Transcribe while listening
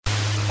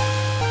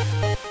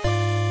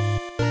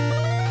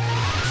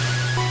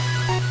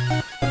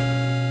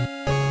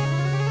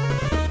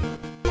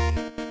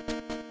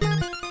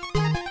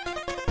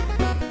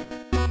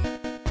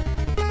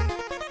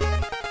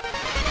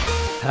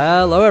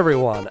Hello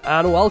everyone,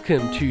 and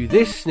welcome to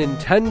This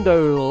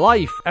Nintendo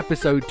Life,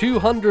 episode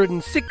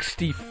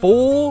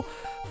 264,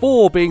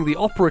 4 being the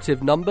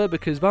operative number,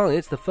 because apparently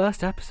it's the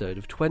first episode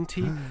of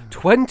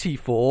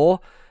 2024,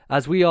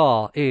 as we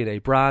are in a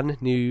brand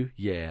new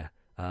year.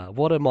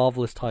 What a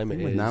marvellous time it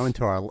is. We're now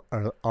into our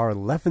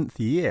 11th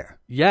year.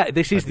 Yeah,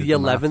 this is the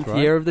 11th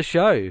year of the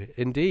show.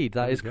 Indeed,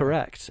 that is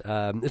correct.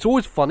 It's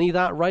always funny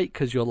that, right?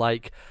 Because you're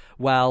like,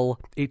 well,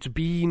 it's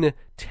been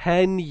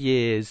 10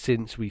 years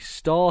since we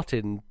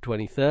started in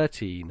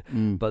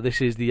 2013, but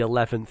this is the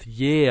 11th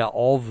year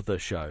of the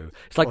show.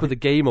 It's like with the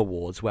Game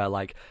Awards, where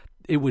like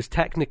it was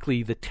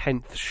technically the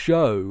 10th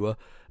show,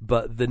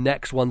 but the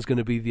next one's going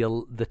to be the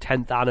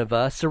 10th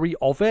anniversary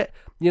of it,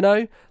 you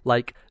know?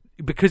 Like,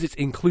 because it's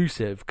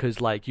inclusive,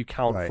 because like you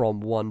count from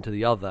one to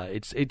the other.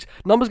 It's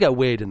numbers get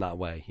weird in that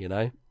way, you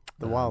know?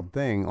 The wild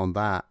thing on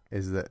that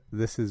is that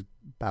this is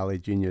Bally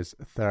Jr.'s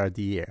third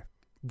year.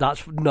 Don't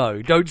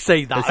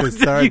say that. It's his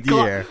third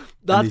year.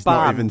 That's and he's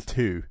banned. not even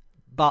two.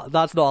 But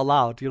that's not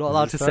allowed. You're not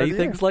allowed to say year?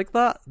 things like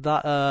that.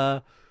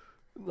 Oh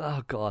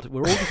god,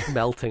 we're all just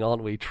melting,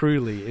 aren't we?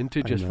 Truly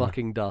into just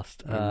fucking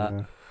dust.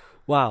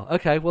 Wow.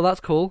 Okay. Well,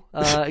 that's cool.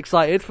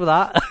 Excited for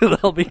that.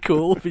 That'll be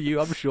cool for you,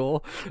 I'm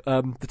sure.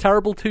 The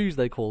terrible twos,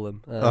 they call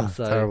them.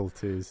 So terrible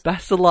twos.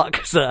 Best of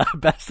luck, sir.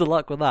 Best of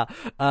luck with that.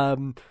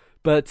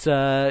 But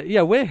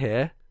yeah, we're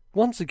here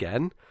once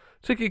again.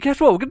 So guess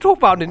what? We're going to talk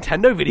about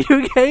Nintendo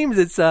video games.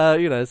 It's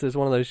it's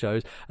one of those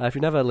shows. If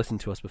you've never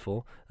listened to us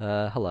before,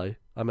 hello,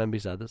 I'm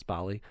MBZ. That's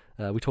Bally.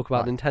 We talk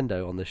about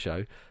Nintendo on this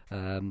show,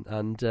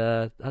 and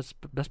that's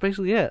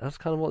basically it. That's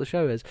kind of what the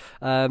show is.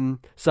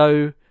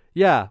 So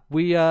yeah,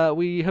 we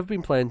have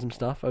been playing some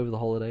stuff over the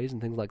holidays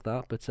and things like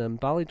that. But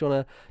Bally, do you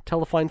want to tell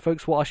the fine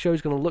folks what our show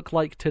is going to look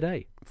like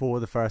today?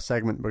 For the first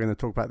segment, we're going to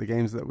talk about the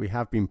games that we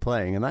have been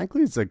playing, and that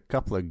includes a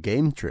couple of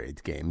Game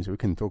Trade games. We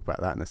can talk about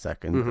that in a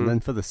second. And then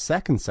for the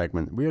second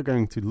segment, we are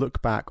going to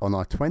look back on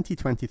our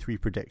 2023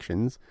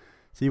 predictions,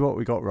 see what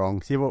we got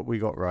wrong, see what we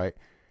got right,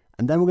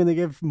 and then we're going to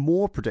give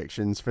more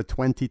predictions for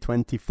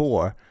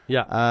 2024.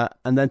 Yeah.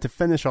 And then to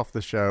finish off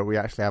the show, we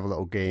actually have a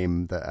little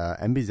game that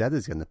MBZ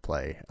is going to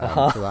play.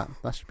 So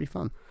that should be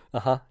fun.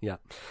 Yeah.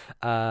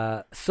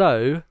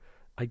 So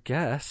I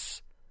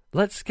guess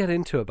let's get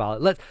into it,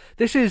 Bally.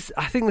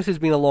 I think this has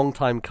been a long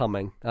time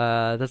coming.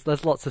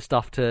 There's lots of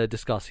stuff to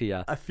discuss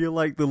here. I feel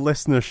like the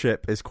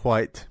listenership is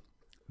quite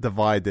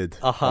divided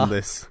on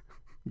this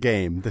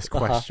game, this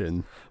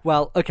question.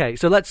 Well, okay,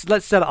 so let's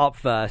set it up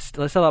first.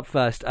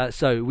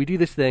 So we do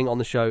this thing on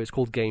the show. It's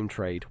called Game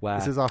Trade. Where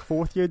this is our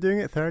fourth year doing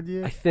it, third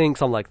year? I think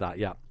something like that,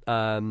 yeah.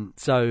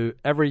 So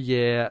every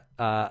year,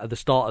 at the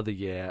start of the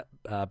year,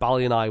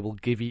 Bally and I will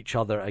give each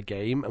other a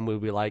game, and we'll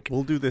be like...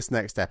 We'll do this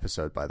next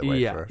episode, by the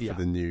way, for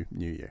the new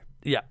year.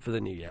 Yeah, for the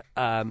new year.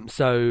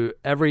 So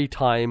every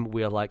time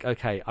we're like,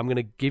 okay, I'm going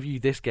to give you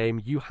this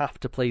game. You have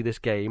to play this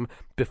game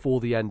before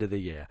the end of the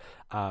year.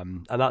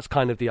 And that's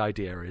kind of the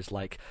idea, is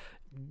like,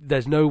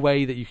 there's no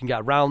way that you can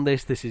get around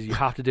this. You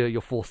have to do it.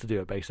 You're forced to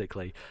do it,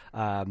 basically.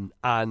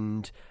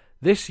 And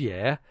this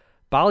year,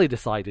 Bally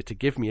decided to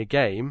give me a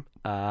game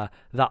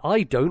that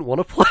I don't want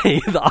to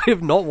play, that I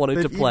have not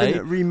wanted to play.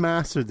 They've even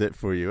remastered it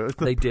for you. It was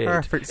the they did.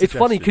 Perfect it's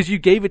funny because you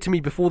gave it to me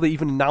before they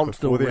even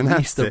announced or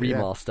released the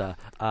remaster.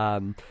 Yeah.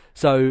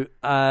 So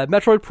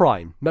Metroid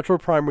Prime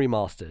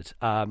Remastered.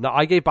 Now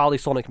I gave Bally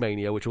Sonic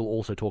Mania, which we'll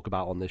also talk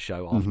about on this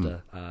show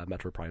after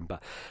Metroid Prime.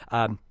 But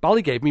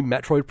Bally gave me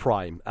Metroid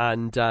Prime,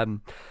 and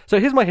so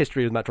here's my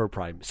history with Metroid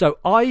Prime. So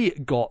I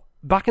got...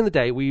 Back in the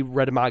day, we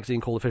read a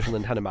magazine called Official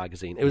Nintendo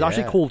Magazine. It was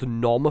actually called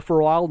NOM for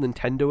a while,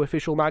 Nintendo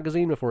Official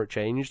Magazine, before it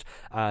changed.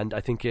 And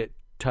I think it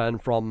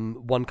turned from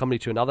one company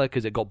to another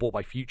because it got bought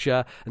by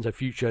Future. And so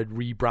Future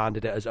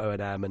rebranded it as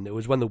O&M. And it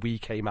was when the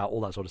Wii came out,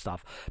 all that sort of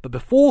stuff. But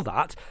before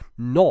that,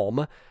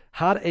 NOM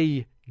had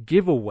a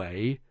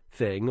giveaway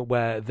thing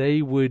where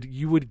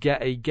you would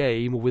get a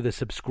game with a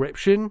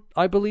subscription,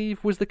 I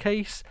believe was the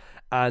case.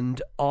 And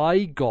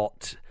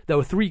there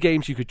were 3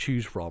 games you could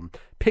choose from.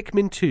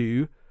 Pikmin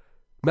 2...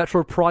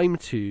 Metroid Prime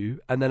 2,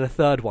 and then a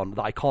third one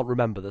that I can't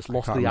remember that's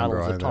lost the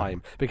annals of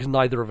time because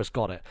neither of us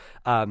got it.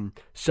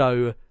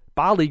 So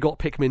Bally got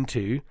Pikmin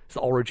 2. It's the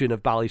origin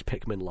of Bally's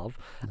Pikmin love.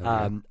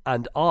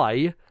 And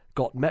I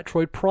got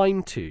Metroid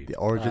Prime 2. The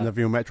origin of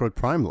your Metroid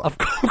Prime love.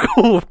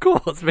 Of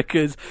course,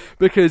 because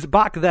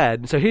back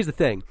then... So here's the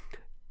thing.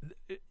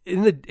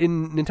 In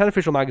Nintendo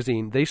Official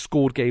Magazine, they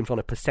scored games on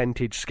a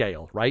percentage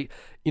scale, right?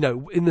 You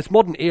know, in this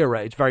modern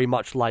era, it's very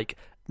much like...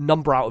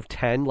 number out of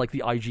 10, like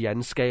the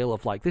IGN scale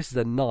of like, this is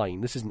a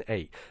 9, this is an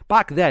 8.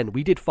 Back then,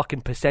 we did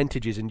fucking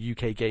percentages in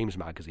UK games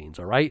magazines,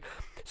 alright?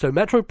 So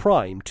Metroid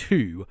Prime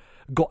 2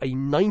 got a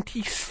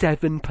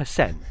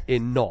 97%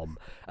 in NOM.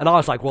 And I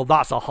was like, well,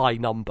 that's a high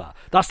number.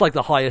 That's like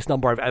the highest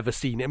number I've ever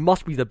seen. It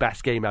must be the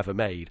best game ever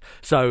made.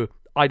 So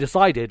I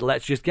decided,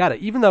 let's just get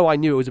it, even though I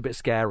knew it was a bit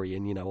scary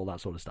and, all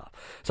that sort of stuff.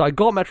 So I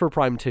got Metroid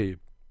Prime 2,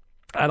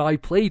 and I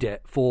played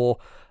it for...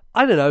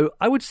 I don't know,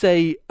 I would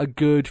say a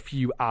good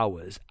few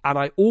hours. And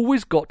I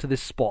always got to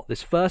this spot,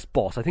 this first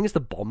boss, I think it's the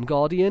Bomb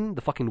Guardian,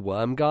 the fucking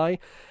worm guy.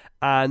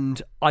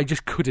 and I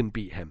just couldn't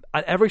beat him.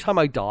 And every time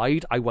I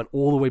died, I went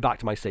all the way back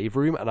to my save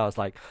room, and I was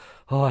like,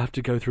 oh, I have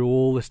to go through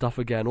all this stuff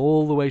again,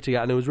 all the way to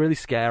get... And it was really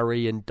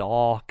scary and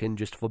dark and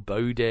just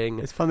foreboding.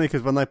 It's funny,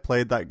 because when I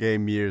played that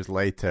game years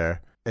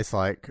later, it's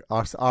like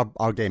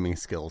our gaming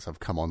skills have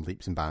come on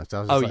leaps and bounds.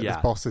 I was just this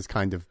boss is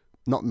kind of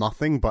not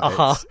nothing, but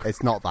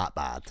it's not that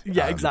bad.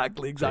 Yeah,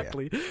 exactly.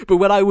 Yeah. But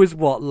when I was,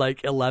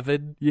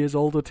 11 years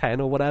old or 10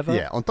 or whatever?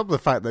 Yeah, on top of the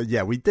fact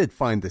that, we did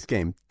find this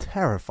game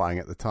terrifying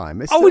at the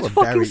time. It's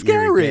fucking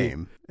scary.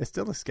 Game. It's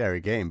still a scary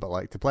game,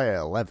 but, to play at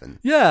 11.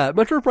 Yeah,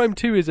 Metroid Prime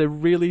 2 is a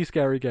really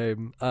scary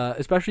game,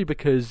 especially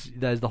because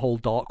there's the whole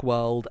dark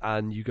world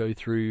and you go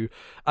through...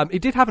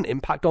 it did have an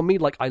impact on me.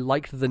 I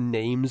liked the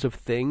names of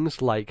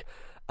things, like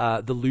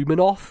the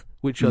Luminoth,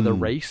 which are the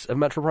race of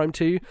Metroid Prime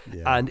 2,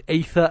 and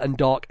Aether and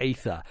Dark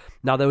Aether.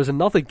 Now, there was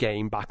another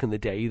game back in the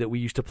day that we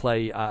used to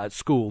play at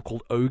school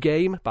called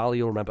O-Game. Bally,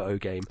 you'll remember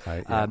O-Game.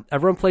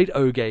 Everyone played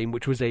O-Game,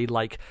 which was it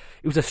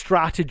was a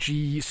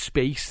strategy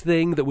space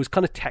thing that was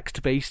kind of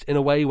text-based in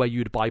a way, where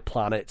you'd buy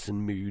planets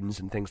and moons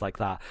and things like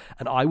that.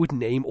 And I would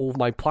name all of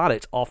my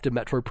planets after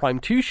Metroid Prime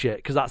 2 shit,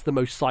 because that's the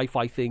most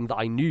sci-fi thing that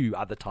I knew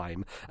at the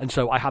time. And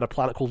so I had a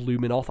planet called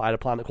Luminoth, I had a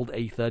planet called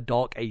Aether,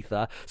 Dark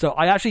Aether. So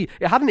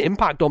it had an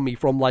impact on me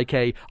from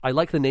I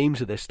like the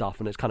names of this stuff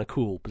and it's kind of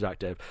cool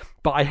perspective.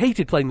 But I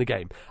hated playing the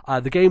game.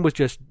 The game was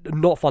just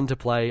not fun to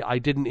play. I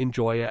didn't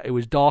enjoy it. It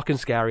was dark and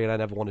scary and I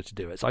never wanted to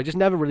do it. So I just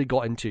never really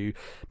got into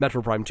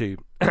Metroid Prime 2.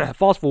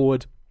 Fast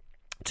forward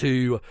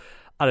to,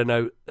 I don't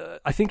know,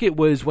 I think it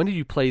was, when did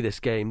you play this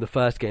game, the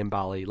first game,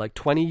 Bally?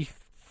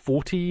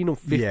 2014 or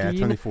 15? Yeah,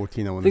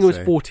 2014, I think it was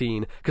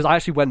 14, because I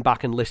actually went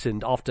back and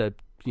listened after...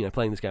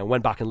 playing this game, I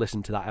went back and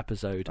listened to that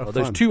episode, or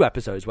those 2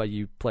 episodes where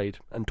you played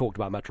and talked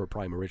about Metroid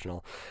Prime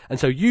original. And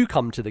so you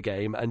come to the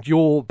game, and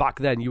back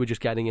then you were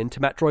just getting into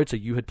Metroid, so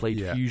you had played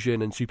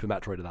Fusion and Super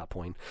Metroid at that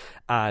point,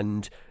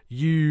 and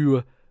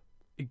you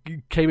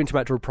came into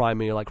Metroid Prime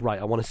and you're like, right,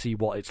 I want to see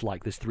what it's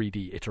like, this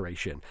 3D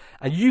iteration.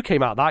 And you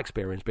came out of that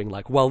experience being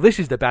like, well, this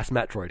is the best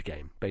Metroid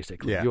game,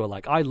 basically. You were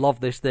like, I love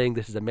this thing,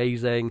 this is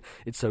amazing,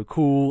 it's so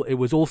cool. It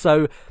was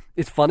also...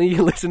 It's funny,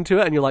 you listen to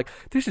it and you're like,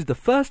 this is the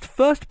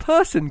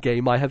first-person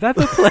game I have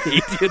ever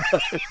played,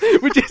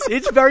 Which is,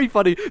 it's very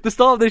funny. The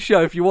start of this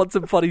show, if you want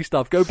some funny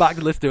stuff, go back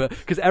and listen to it,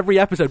 because every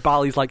episode,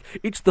 Bally's like,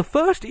 it's the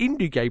first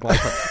indie game I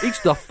played.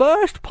 It's the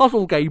first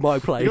puzzle game I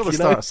played. You've got to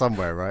start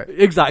somewhere, right?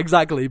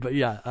 Exactly, but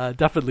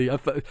definitely a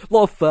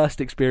lot of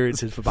first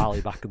experiences for Bally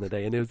back in the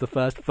day, and it was the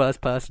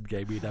first-person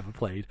game we'd ever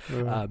played,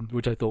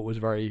 which I thought was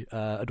very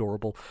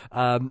adorable.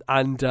 So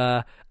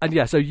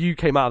you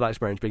came out of that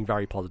experience being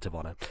very positive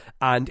on it.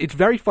 And it's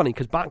very funny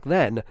because back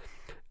then,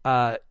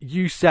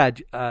 you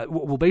said,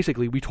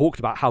 basically we talked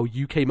about how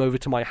you came over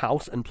to my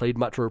house and played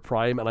Metroid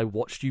Prime and I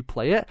watched you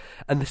play it,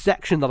 and the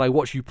section that I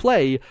watched you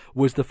play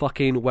was the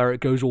fucking where it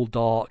goes all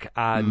dark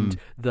and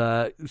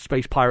the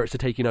space pirates are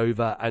taking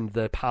over and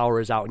the power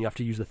is out and you have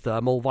to use the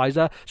thermal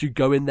visor. So you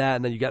go in there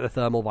and then you get the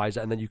thermal visor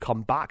and then you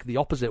come back the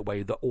opposite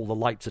way that all the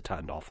lights are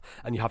turned off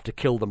and you have to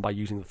kill them by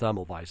using the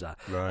thermal visor.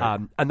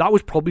 And that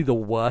was probably the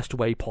worst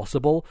way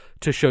possible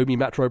to show me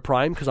Metroid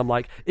Prime, because I'm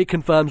like, it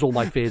confirms all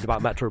my fears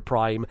about Metroid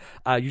Prime.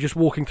 You're just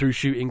walking through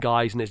shooting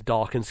guys and it's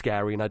dark and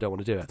scary and I don't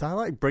want to do it. Did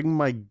I bring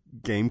my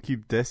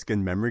GameCube disc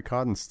and memory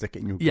card and stick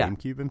it in your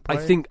GameCube and play?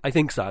 I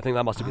think so. I think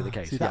that must have been the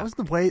case. See, that was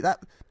the way that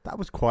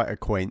was quite a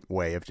quaint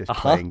way of just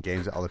playing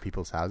games at other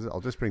people's houses. I'll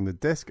just bring the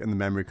disc and the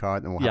memory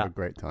card and we'll have a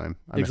great time.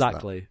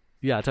 Exactly.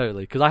 Yeah,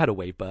 totally. Because I had a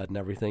Wavebird and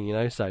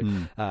everything, So,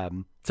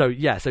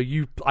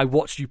 I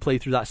watched you play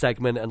through that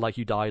segment and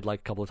you died a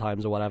couple of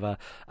times or whatever.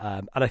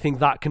 And I think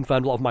that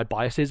confirmed a lot of my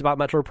biases about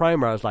Metroid Prime,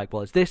 where I was like,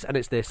 well, it's this and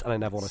I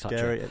never want to touch it.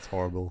 Scary, it's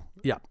horrible.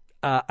 Yeah.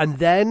 And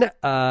then,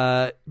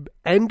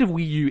 end of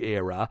Wii U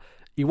era,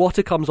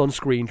 Iwata comes on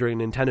screen during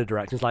Nintendo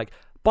Direct and is like,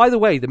 by the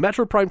way, the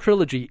Metroid Prime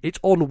trilogy, it's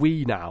on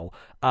Wii now,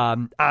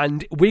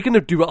 and we're going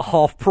to do it at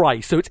half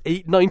price, so it's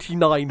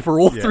 $8.99 for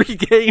all 3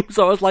 games.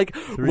 So I was like,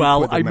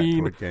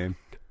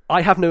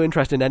 I have no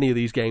interest in any of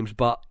these games,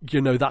 but,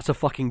 that's a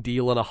fucking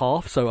deal and a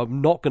half, so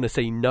I'm not going to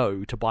say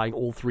no to buying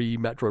all 3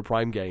 Metroid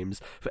Prime games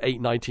for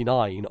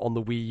 $8.99 on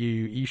the Wii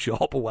U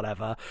eShop or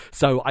whatever.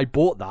 So I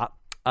bought that,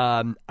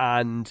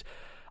 and...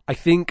 I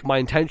think my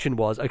intention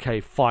was, okay,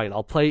 fine,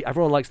 I'll play,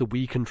 everyone likes the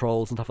Wii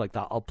controls and stuff like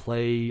that, I'll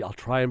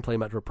try and play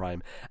Metroid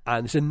Prime,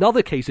 and it's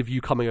another case of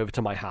you coming over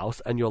to my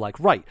house, and you're like,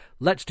 right,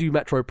 let's do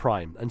Metroid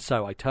Prime, and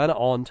so I turn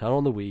on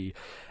the Wii,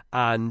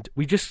 and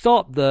we just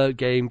start the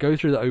game, go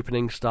through the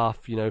opening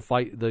stuff,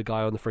 fight the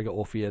guy on the frigate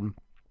Orpheon,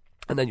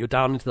 and then you're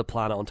down into the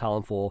planet on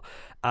Talon 4,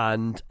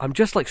 and I'm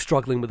just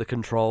struggling with the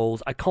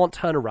controls. I can't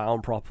turn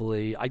around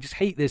properly. I just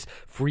hate this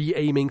free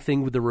aiming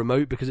thing with the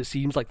remote because it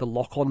seems like the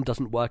lock-on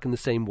doesn't work in the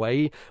same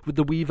way with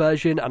the Wii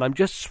version, and I'm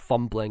just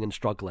fumbling and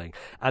struggling.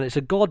 And it's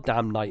a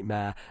goddamn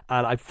nightmare,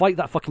 and I fight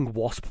that fucking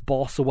wasp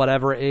boss or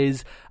whatever it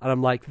is, and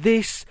I'm like,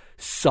 this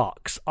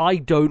sucks. I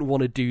don't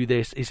want to do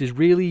this. This is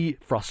really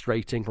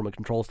frustrating from a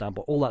control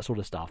standpoint, all that sort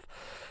of stuff.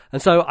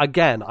 And so,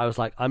 again, I was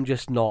like, I'm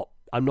just not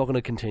I'm not going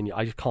to continue.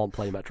 I just can't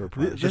play Metroid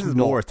Prime. This is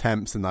more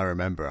attempts than I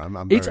remember.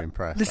 I'm very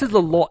impressed. This is a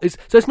lot. It's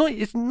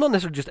not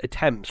necessarily just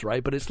attempts,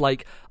 right? But it's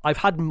like I've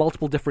had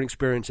multiple different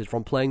experiences,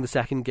 from playing the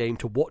second game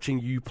to watching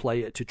you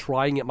play it to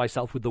trying it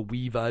myself with the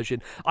Wii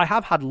version. I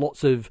have had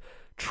lots of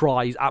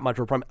tries at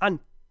Metroid Prime, and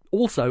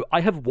also,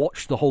 I have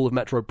watched the whole of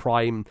Metroid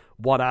Prime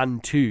 1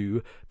 and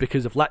 2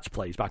 because of Let's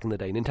Plays back in the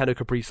day. Nintendo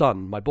Capri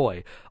Sun, my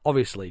boy,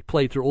 obviously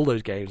played through all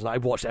those games, and I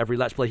watched every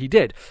Let's Play he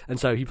did. And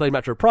so he played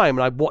Metroid Prime,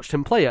 and I watched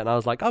him play it, and I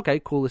was like, okay,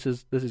 cool, this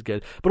is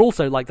good. But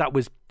also, like, that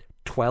was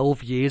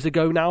 12 years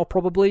ago now,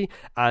 probably,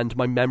 and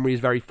my memory is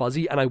very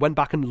fuzzy, and I went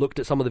back and looked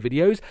at some of the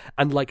videos,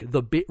 and like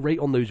the bit rate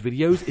on those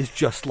videos is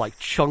just like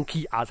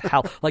chunky as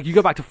hell. Like, you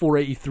go back to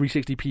 480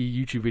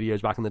 360p YouTube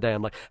videos back in the day,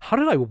 I'm like, how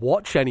did I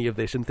watch any of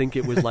this and think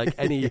it was like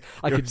any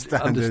I could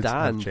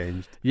understand?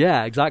 Changed.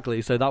 Yeah,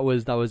 exactly. So that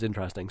was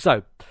interesting.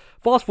 So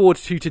fast forward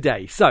to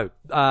today. So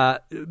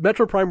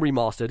Metroid Prime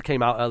Remastered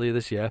came out earlier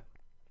this year.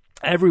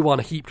 Everyone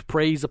heaped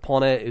praise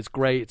upon it. It's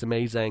great. It's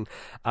amazing.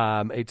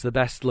 It's the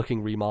best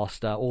looking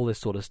remaster, all this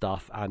sort of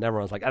stuff. And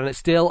everyone's like, and it's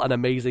still an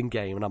amazing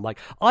game. And I'm like,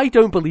 I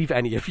don't believe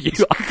any of you.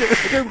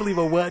 I don't believe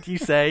a word you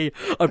say.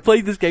 I've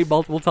played this game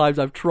multiple times.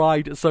 I've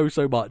tried so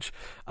much.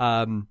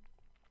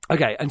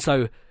 Okay, and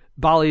so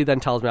Bali then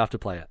tells me I have to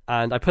play it.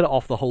 And I put it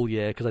off the whole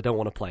year because I don't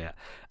want to play it.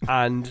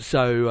 And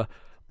so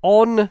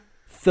on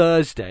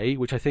Thursday,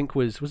 which I think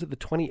was it the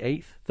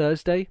 28th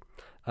Thursday?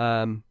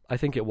 I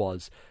think it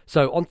was.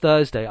 So on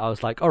Thursday, I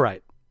was like, all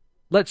right,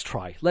 let's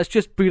try. Let's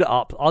just boot it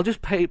up. I'll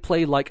just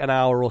play like an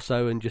hour or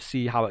so and just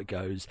see how it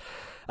goes.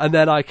 And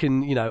then I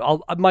can,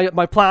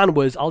 my plan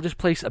was I'll just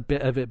place a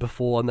bit of it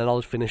before, and then I'll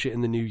just finish it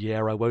in the new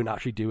year. I won't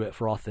actually do it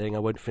for our thing. I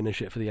won't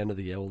finish it for the end of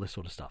the year, all this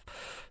sort of stuff.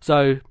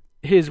 So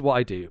here's what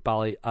I do,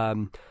 Bali.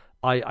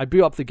 I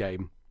boot up the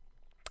game,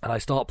 and I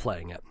start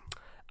playing it.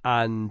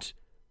 And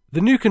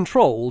the new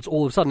controls,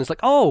 all of a sudden, it's like,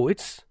 oh,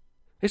 it's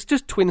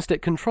just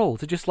twin-stick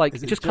controls. It just kind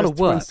of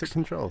works. Twin-stick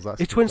controls?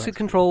 It's twin-stick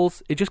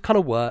controls. It just kind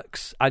of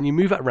works, and you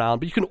move it around,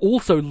 but you can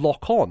also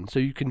lock on, so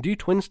you can do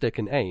twin-stick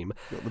and aim.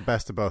 You've got the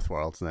best of both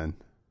worlds, then.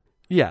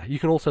 Yeah, you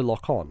can also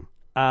lock on.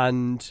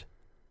 And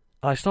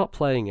I start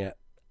playing it,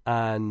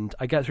 and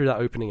I get through that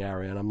opening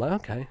area, and I'm like,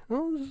 okay,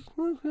 this is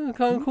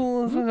kind of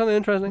cool, this is kind of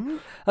interesting. And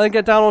I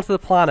get down onto the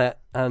planet,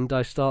 and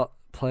I start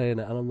playing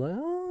it, and I'm like,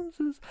 oh, this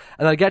is...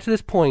 And I get to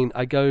this point,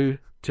 I go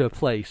to a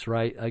place,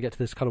 right? I get to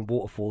this kind of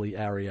waterfall-y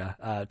area,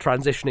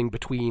 transitioning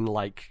between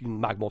like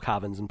Magmor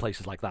Caverns and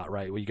places like that,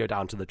 right? Where you go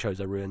down to the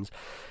Chozo Ruins.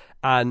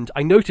 And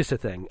I notice a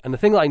thing. And the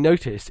thing that I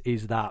notice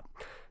is that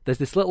there's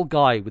this little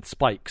guy with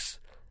spikes,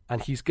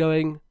 and he's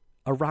going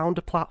around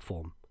a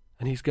platform,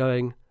 and he's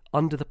going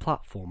under the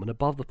platform and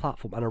above the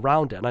platform and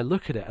around it. And I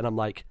look at it and I'm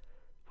like,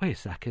 wait a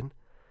second.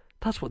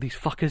 That's what these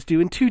fuckers do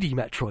in 2D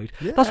Metroid.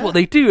 Yeah. That's what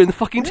they do in the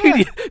fucking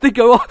 2D. They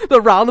go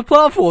around the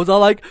platforms.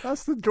 I'm like,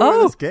 that's the joy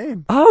of this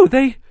game. Oh,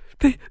 they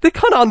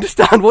kind of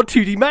understand what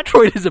 2D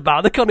Metroid is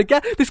about. They kind of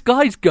get, this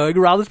guy's going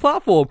around this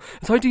platform.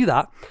 So I do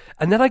that.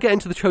 And then I get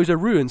into the Chozo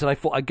Ruins, and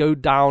I go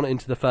down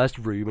into the first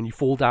room, and you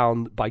fall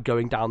down by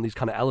going down these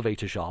kind of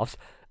elevator shafts.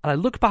 And I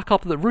look back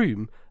up at the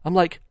room. I'm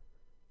like,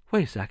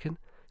 wait a second.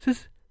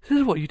 This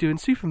is what you do in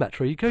Super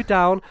Metroid. You go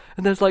down,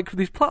 and there's like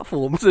these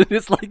platforms, and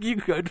it's like you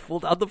go and fall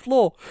down the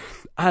floor.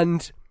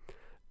 And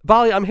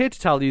Bali, I'm here to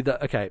tell you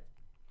that, okay,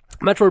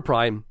 Metroid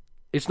Prime,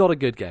 it's not a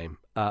good game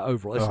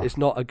overall. It's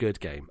not a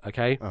good game,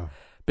 okay?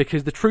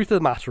 Because the truth of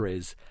the matter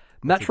is,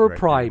 Metroid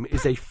Prime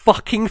is a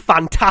fucking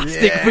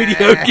fantastic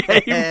video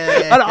game,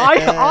 and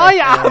I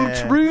am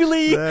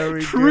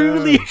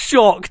truly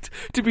shocked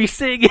to be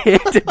sitting here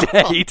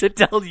today to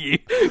tell you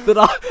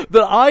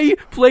that I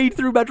played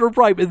through Metroid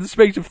Prime in the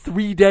space of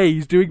 3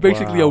 days, doing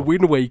basically a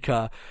Wind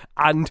Waker,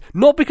 and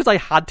not because I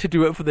had to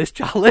do it for this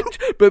challenge,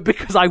 but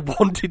because I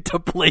wanted to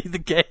play the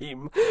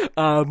game.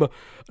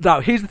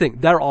 Now, here's the thing.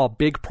 There are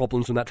big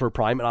problems with Metroid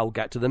Prime, and I'll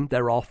get to them.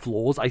 There are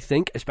flaws, I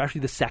think,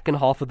 especially the second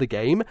half of the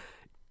game.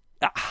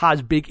 It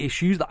has big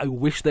issues that I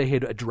wish they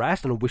had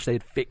addressed and I wish they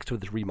had fixed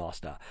with this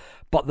remaster.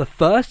 But the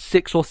first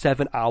 6 or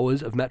 7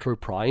 hours of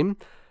Metroid Prime,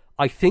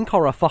 I think,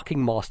 are a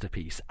fucking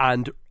masterpiece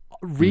and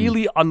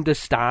really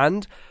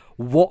understand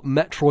what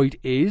Metroid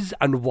is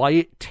and why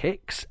it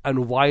ticks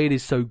and why it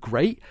is so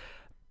great,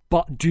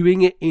 but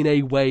doing it in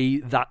a way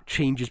that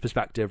changes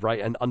perspective, right,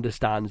 and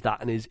understands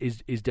that and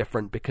is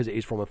different because it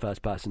is from a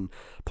first-person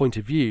point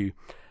of view.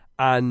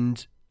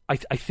 And I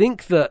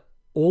think that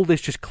all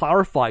this just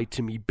clarified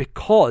to me,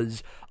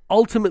 because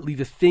ultimately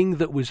the thing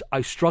that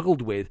I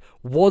struggled with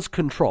was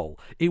control.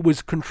 It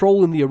was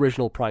control in the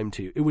original Prime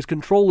 2. It was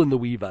control in the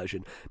Wii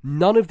version.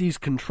 None of these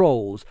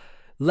controls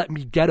let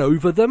me get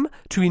over them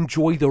to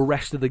enjoy the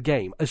rest of the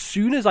game. As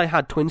soon as I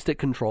had twin-stick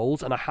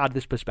controls and I had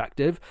this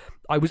perspective,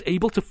 I was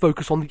able to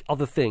focus on the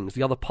other things,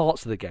 the other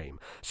parts of the game.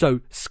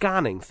 So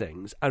scanning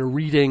things and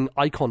reading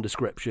icon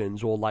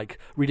descriptions, or like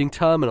reading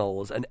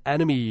terminals and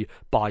enemy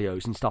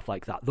bios and stuff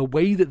like that. The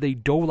way that they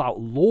dole out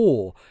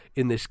lore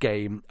in this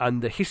game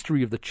and the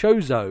history of the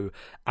Chozo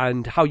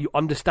and how you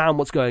understand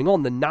what's going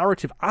on, the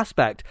narrative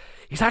aspect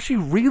is actually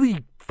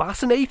really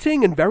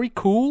fascinating and very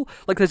cool.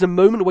 Like, there's a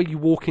moment where you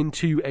walk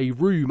into a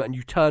room and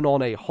you turn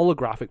on a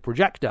holographic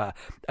projector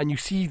and you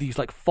see these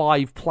like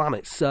 5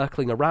 planets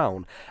circling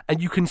around,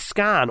 and you can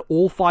scan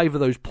all 5 of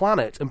those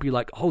planets and be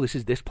like, oh, this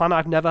is this planet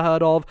I've never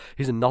heard of.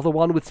 Here's another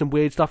one with some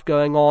weird stuff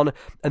going on.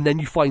 And then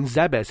you find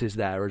Zebes is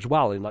there as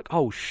well, and like,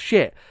 oh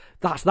shit,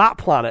 that's that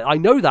planet. I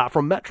know that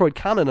from Metroid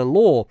canon and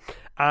lore.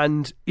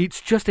 And it's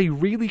just a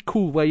really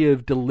cool way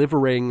of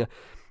delivering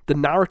the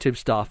narrative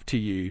stuff to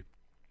you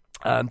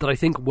that I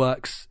think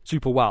works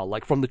super well.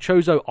 Like, from the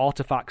Chozo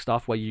artifact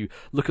stuff, where you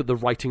look at the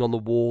writing on the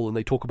wall and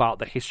they talk about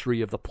the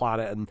history of the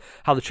planet and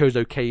how the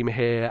Chozo came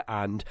here,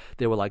 and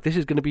they were like, this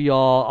is going to be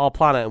our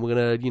planet and we're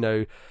going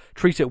to,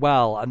 treat it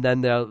well. And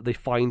then they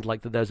find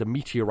like that there's a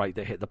meteorite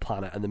that hit the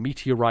planet, and the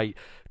meteorite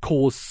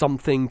caused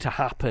something to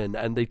happen,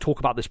 and they talk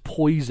about this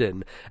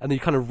poison, and they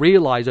kind of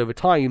realize over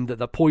time that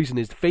the poison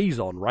is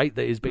Phazon, right,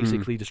 that is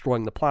basically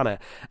destroying the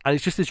planet. And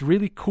it's just this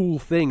really cool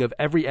thing of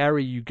every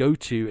area you go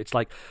to, it's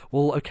like,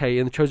 well, okay,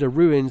 in the Chozo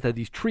ruins there are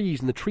these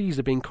trees, and the trees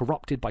are being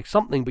corrupted by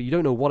something, but you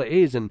don't know what it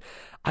is. And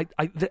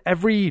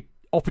every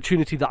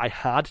opportunity that I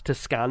had to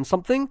scan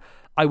something,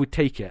 I would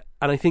take it.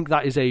 And I think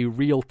that is a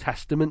real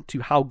testament to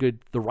how good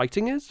the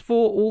writing is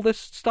for all this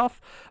stuff,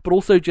 but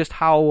also just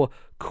how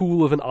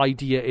cool of an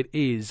idea it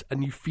is,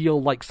 and you feel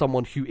like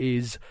someone who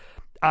is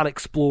an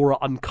explorer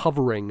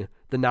uncovering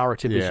the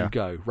narrative as you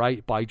go,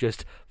 right? By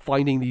just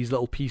finding these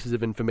little pieces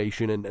of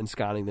information and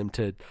scanning them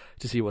to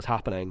see what's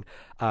happening.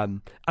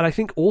 And I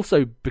think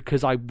also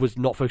because I was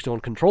not focusing on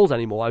controls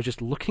anymore, I was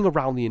just looking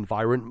around the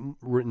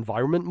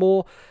environment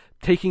more,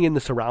 taking in the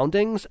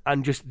surroundings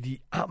and just the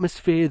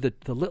atmosphere,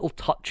 the little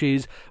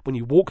touches, when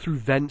you walk through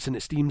vents and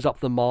it steams up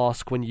the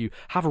mask, when you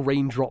have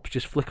raindrops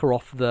just flicker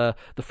off the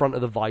front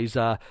of the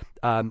visor,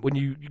 when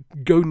you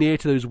go near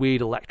to those weird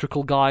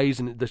electrical guys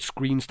and the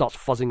screen starts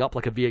fuzzing up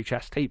like a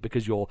VHS tape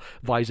because your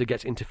visor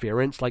gets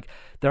interference. Like,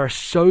 there are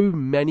so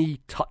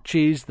many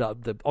touches that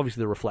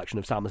obviously the reflection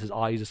of Samus's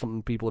eyes is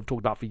something people have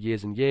talked about for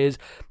years and years,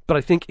 but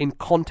I think in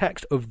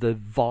context of the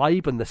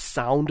vibe and the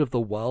sound of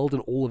the world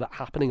and all of it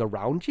happening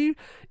around you,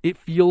 it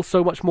feels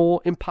so much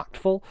more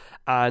impactful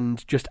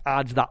and just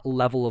adds that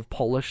level of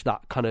polish,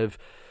 that kind of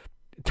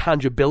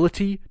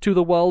tangibility to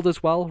the world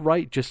as well,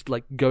 right? Just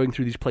like going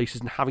through these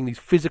places and having these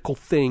physical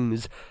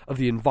things of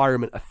the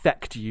environment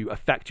affect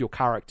your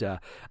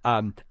character.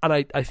 And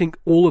I think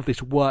all of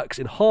this works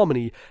in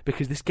harmony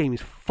because this game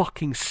is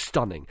fucking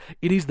stunning.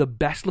 It is the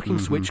best looking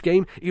Switch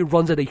game. It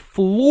runs at a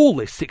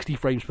flawless 60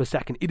 frames per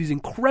second. It is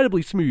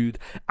incredibly smooth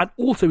and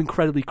also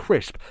incredibly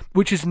crisp,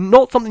 which is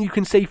not something you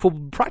can say for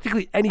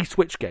practically any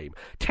Switch game.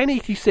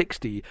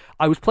 1080-60,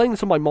 I was playing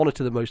this on my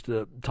monitor the most of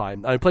the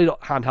time. I played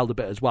it handheld a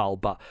bit as well,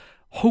 but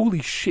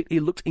holy shit, it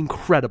looks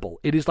incredible.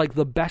 It is like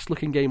the best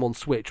looking game on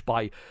Switch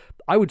by,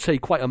 I would say,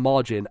 quite a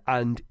margin,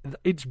 and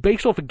it's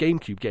based off a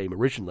GameCube game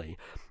originally.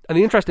 And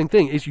the interesting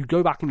thing is you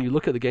go back and you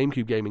look at the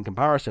GameCube game in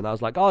comparison. I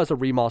was like, oh, it's a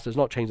remaster, it's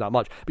not changed that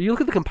much. But you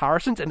look at the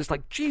comparisons and it's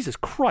like, Jesus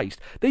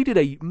Christ, they did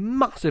a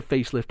massive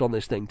facelift on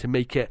this thing to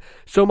make it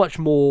so much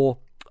more,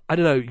 I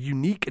don't know,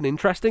 unique and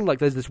interesting. Like,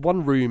 there's this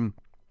one room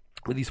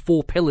with these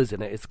 4 pillars in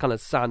it. It's kind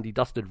of sandy,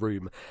 dusted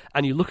room.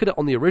 And you look at it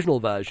on the original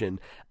version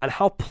and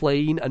how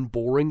plain and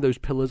boring those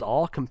pillars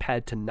are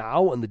compared to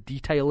now, and the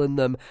detail in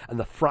them and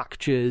the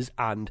fractures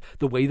and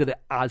the way that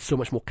it adds so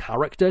much more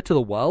character to the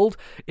world.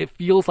 It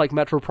feels like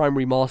Metroid Prime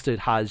Remastered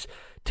has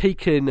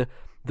taken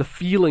the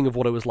feeling of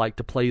what it was like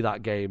to play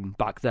that game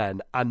back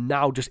then and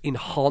now just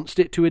enhanced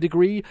it to a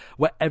degree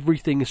where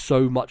everything is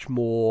so much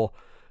more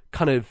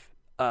kind of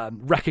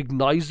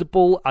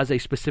recognizable as a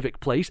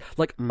specific place.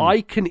 Like, I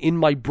can, in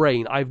my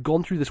brain, I've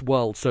gone through this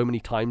world so many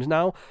times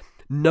now,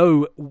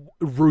 know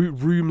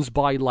rooms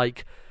by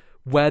like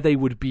where they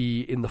would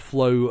be in the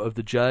flow of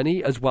the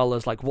journey, as well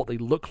as like what they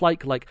look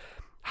like. Like,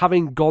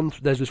 having gone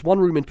there's this one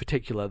room in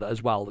particular that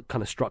as well that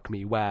kind of struck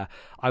me, where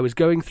I was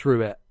going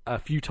through it a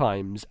few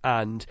times,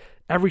 and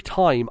every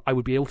time I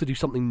would be able to do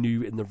something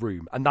new in the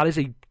room. And that is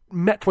a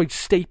Metroid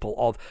staple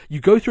of, you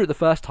go through it the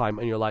first time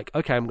and you're like,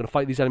 okay, I'm going to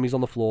fight these enemies on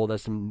the floor,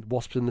 there's some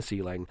wasps in the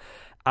ceiling,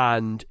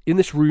 and in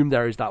this room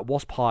there is that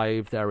wasp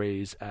hive, there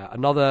is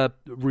another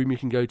room you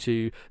can go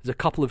to, there's a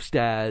couple of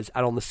stairs,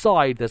 and on the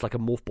side there's like a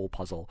morph ball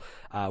puzzle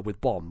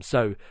with bombs.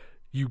 So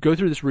you go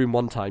through this room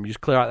one time, you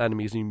just clear out the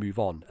enemies and you move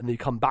on. And then you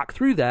come back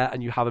through there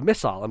and you have a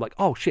missile. I'm like,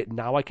 oh shit,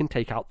 now I can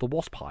take out the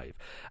wasp hive.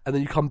 And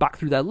then you come back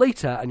through there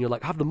later and you're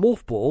like, have the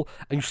morph ball,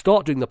 and you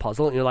start doing the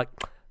puzzle and you're like,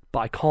 but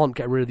I can't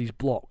get rid of these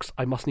blocks.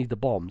 I must need the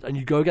bombs. And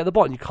you go get the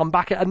bomb, and you come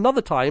back at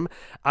another time,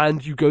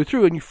 and you go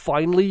through, and you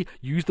finally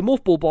use the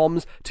morph ball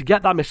bombs to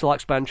get that missile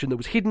expansion that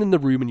was hidden in the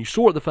room, and you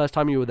saw it the first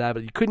time you were there,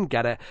 but you couldn't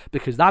get it,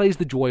 because that is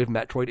the joy of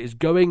Metroid, is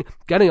going,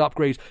 getting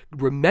upgrades,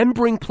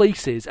 remembering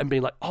places, and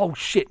being like, oh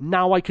shit,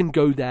 now I can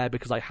go there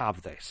because I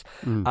have this.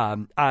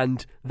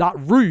 And that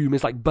room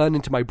is like burned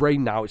into my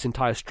brain now, its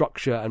entire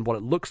structure and what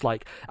it looks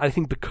like. And I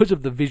think because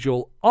of the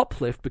visual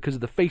uplift, because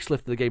of the facelift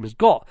that the game has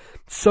got,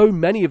 so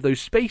many of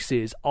those spaces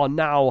are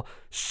now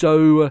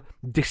so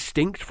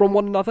distinct from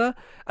one another,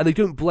 and they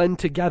don't blend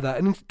together.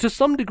 And to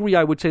some degree,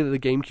 I would say that the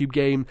GameCube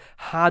game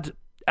had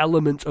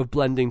element of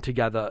blending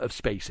together of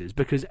spaces,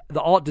 because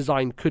the art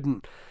design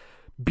couldn't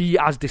be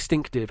as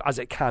distinctive as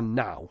it can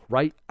now,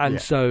 right?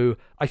 And so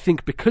I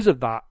think because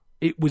of that,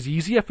 it was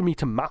easier for me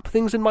to map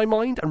things in my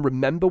mind and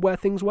remember where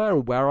things were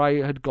and where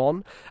I had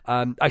gone.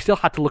 I still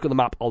had to look at the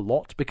map a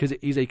lot because it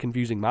is a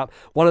confusing map.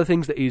 One of the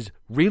things that is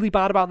really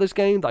bad about this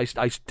game that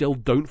I still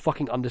don't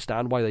fucking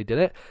understand why they did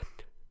it,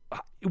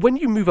 when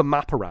you move a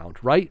map around,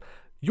 right?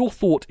 Your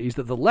thought is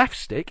that the left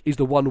stick is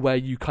the one where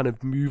you kind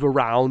of move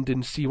around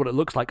and see what it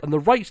looks like, and the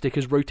right stick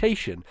is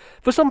rotation.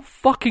 For some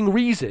fucking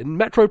reason,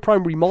 Metroid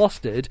Prime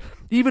Remastered,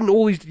 even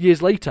all these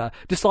years later,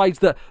 decides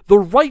that the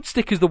right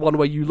stick is the one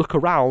where you look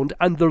around,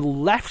 and the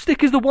left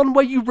stick is the one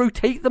where you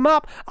rotate the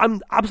map.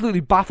 I'm absolutely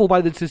baffled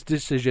by this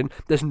decision.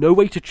 There's no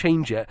way to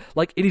change it.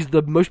 Like, it is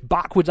the most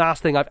backwards-ass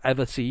thing I've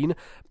ever seen,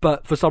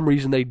 but for some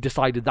reason they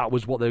decided that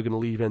was what they were going to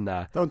leave in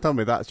there. Don't tell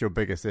me that's your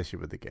biggest issue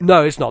with the game.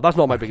 No, it's not. That's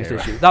not my biggest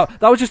issue.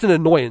 That was just an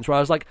annoyance where I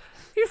was like,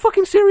 are you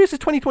fucking serious?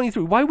 It's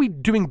 2023. Why are we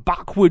doing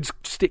backwards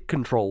stick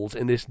controls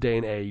in this day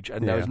and age?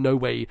 And there's no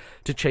way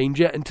to change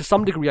it. And to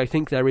some degree, I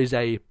think there's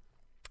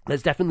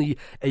definitely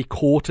a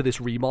core to this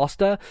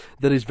remaster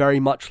that is very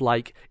much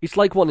like, it's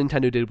like what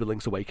Nintendo did with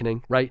Link's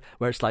Awakening, right?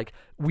 Where it's like,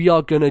 we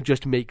are going to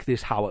just make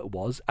this how it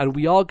was, and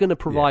we are going to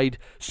provide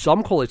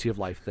some quality of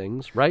life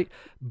things, right?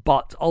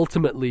 But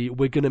ultimately,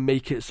 we're going to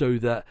make it so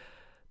that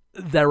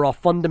there are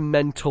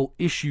fundamental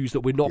issues that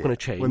we're not going to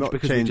change. We're not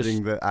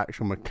changing the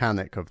actual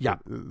mechanic of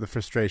the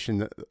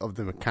frustration of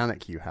the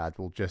mechanic you had.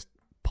 We'll just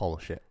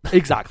polish it.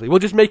 Exactly. We'll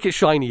just make it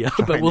shinier,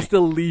 but we'll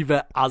still leave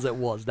it as it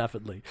was,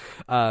 definitely.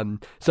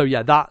 So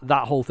yeah,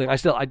 that whole thing.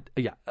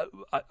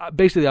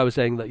 Basically I was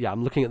saying that,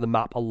 I'm looking at the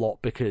map a lot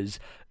because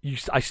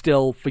I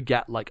still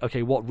forget, like,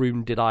 okay, what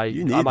room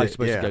am I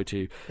supposed to go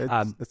to?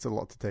 It's a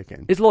lot to take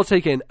in. It's a lot to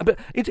take in. But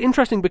it's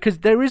interesting because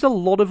there is a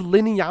lot of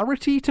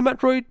linearity to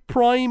Metroid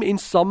Prime in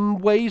some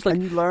ways. Like,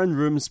 and you learn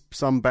rooms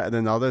some better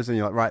than others, and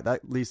you're like, right,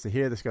 that leads to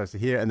here, this goes to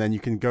here, and then you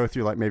can go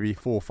through like maybe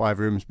 4 or 5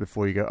 rooms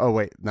before you go, oh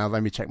wait, now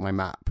let me check my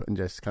map and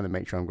just kind of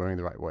make sure I'm going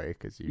the right way,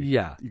 because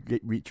you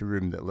reach a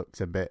room that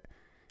looks a bit,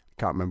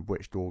 can't remember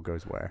which door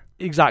goes where.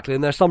 Exactly,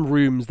 and there's some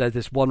rooms. There's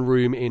this one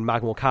room in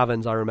Magmoor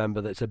Caverns, I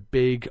remember, that's a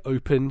big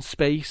open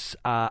space,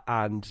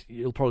 and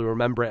you'll probably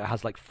remember it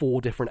has like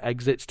 4 different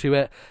exits to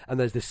it, and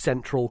there's this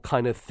central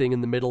kind of thing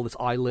in the middle, this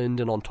island,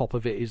 and on top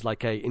of it is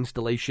like a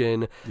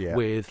installation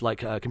with like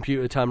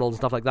computer terminals and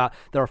stuff like that.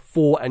 There are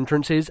 4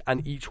 entrances,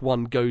 and each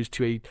one goes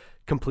to a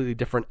completely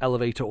different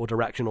elevator or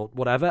direction or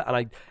whatever,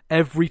 and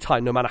every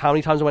time, no matter how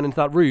many times I went into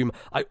that room,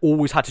 I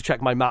always had to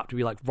check my map to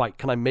be like, right,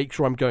 can I make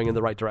sure I'm going in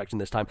the right direction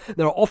this time?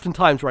 There are often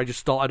times where I just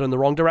started in the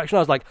wrong direction. I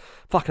was like,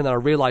 fuck, and then I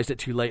realized it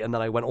too late, and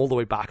then I went all the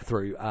way back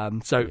through.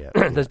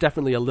 There's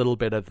definitely a little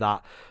bit of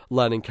that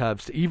learning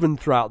curves, even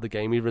throughout the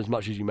game. Even as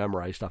much as you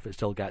memorize stuff, it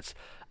still gets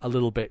a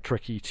little bit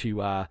tricky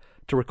to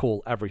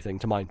recall everything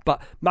to mind.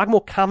 But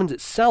Magmoor Caverns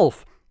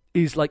itself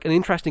is like an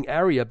interesting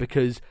area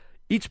because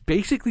it's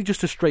basically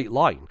just a straight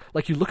line.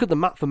 Like, you look at the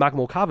map for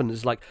Magmoor Caverns,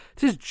 it's like,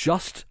 this is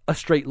just a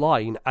straight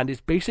line, and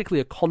it's basically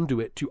a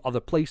conduit to other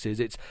places.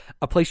 It's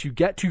a place you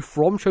get to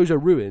from Chozo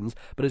Ruins,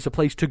 but it's a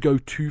place to go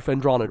to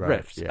Phendrana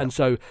Drifts. Yeah. And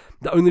so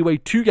the only way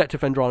to get to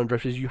Phendrana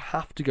Drifts is you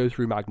have to go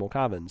through Magmoor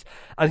Caverns.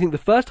 And I think the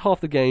first half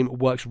of the game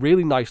works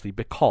really nicely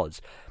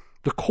because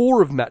the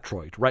core of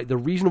Metroid, right, the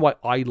reason why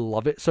I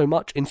love it so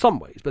much, in some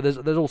ways, but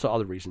there's also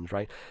other reasons,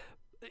 right,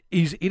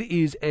 is it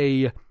is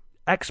a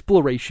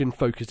exploration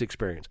focused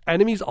experience.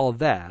 Enemies are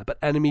there, but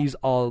enemies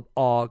are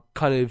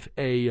kind of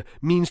a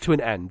means to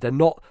an end. They're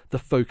not the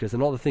focus. They're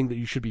not the thing that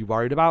you should be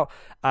worried about.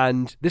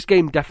 And this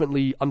game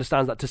definitely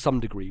understands that to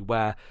some degree,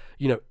 where,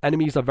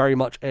 enemies are very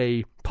much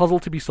a puzzle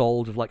to be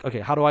solved of like,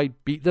 okay, how do I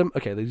beat them?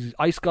 Okay, there's these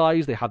ice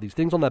guys, they have these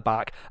things on their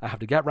back, I have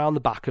to get around the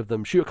back of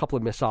them, shoot a couple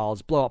of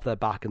missiles, blow up their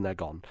back, and they're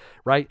gone,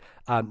 right?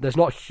 There's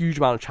not a huge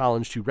amount of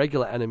challenge to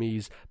regular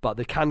enemies, but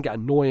they can get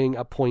annoying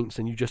at points,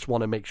 and you just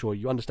want to make sure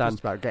you understand. It's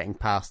about getting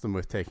past them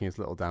with taking as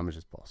little damage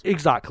as possible.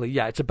 Exactly,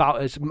 yeah, it's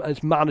about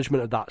it's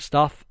management of that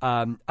stuff,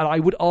 and I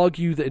would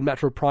argue that in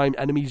Metroid Prime,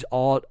 enemies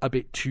are a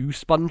bit too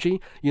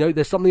spongy.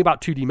 There's something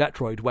about 2D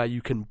Metroid where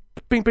you can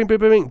bing, bing, bing,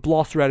 bing, bing,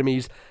 blast through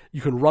enemies. You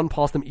can run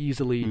past them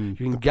easily. You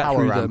can get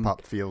through them.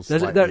 Up feels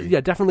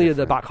definitely different. In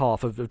the back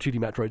half of 2D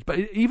Metroid. But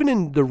even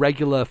in the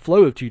regular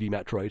flow of 2D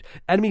Metroid,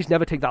 enemies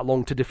never take that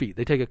long to defeat.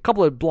 They take a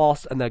couple of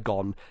blasts and they're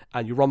gone,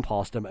 and you run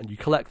past them and you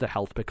collect the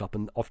health pickup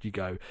and off you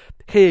go.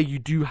 Here you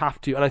do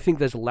have to, and I think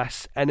there's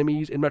less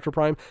enemies in Metroid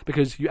Prime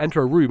because you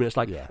enter a room and it's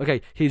like,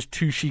 okay, here's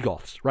 2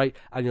 Sheegoths, right?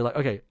 And you're like,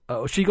 okay,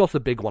 Sheegoth's the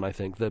big one, I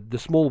think. The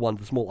small ones,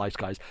 the small ice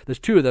guys. There's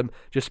 2 of them.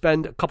 Just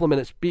spend a couple of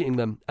minutes beating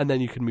them, and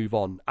then you can move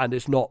on. And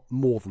it's not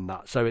more than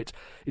that. So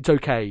it's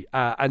okay.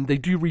 And they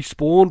do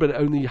respawn, but it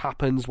only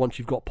happens once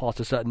you've got past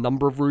a certain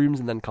number of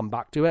rooms and then come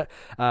back to it.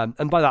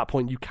 And by that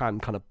point, you can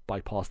kind of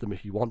bypass them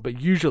if you want.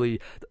 But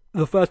usually,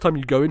 the first time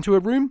you go into a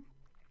room,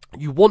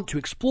 you want to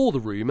explore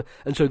the room,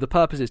 and so the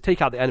purpose is take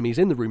out the enemies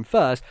in the room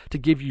first to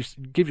give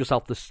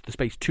yourself the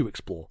space to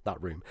explore that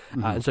room.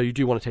 And so you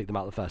do want to take them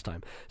out the first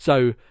time.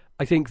 So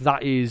I think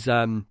that is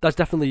that's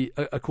definitely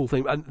a cool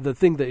thing. And the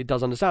thing that it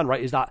does understand,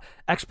 right, is that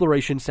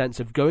exploration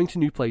sense of going to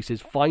new places,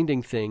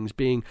 finding things,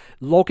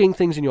 logging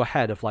things in your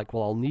head of like,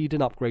 well, I'll need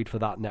an upgrade for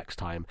that next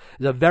time.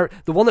 The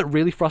one that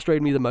really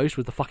frustrated me the most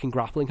was the fucking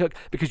grappling hook,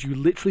 because you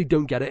literally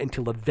don't get it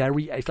until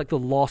it's like the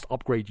last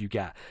upgrade you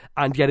get,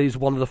 and yet it is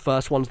one of the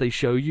first ones they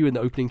show you in the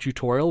opening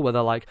tutorial, where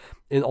they're like,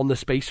 on the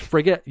space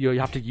frigate, you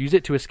have to use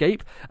it to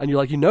escape, and you're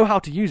like, you know how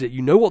to use it,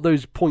 you know what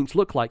those points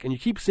look like, and you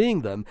keep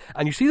seeing them,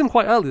 and you see them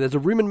quite early. There's a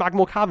room in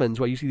Magmor Caverns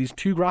where you see these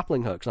 2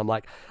 grappling hooks. I'm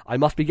like, I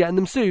must be getting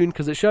them soon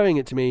because it's showing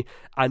it to me,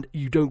 and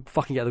you don't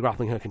fucking get the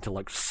grappling hook until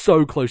like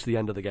so close to the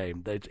end of the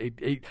game.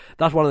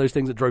 That's one of those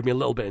things that drove me a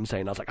little bit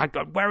insane. I was like,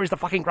 where is the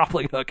fucking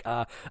grappling hook?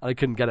 And I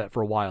couldn't get it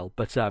for a while.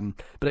 But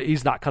it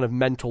is that kind of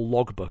mental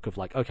logbook of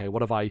like, okay,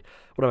 what have I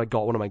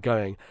got? What am I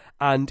going?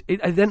 And it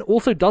then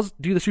also does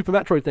do the Super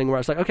Metroid thing where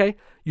it's like, okay,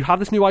 you have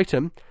this new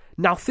item.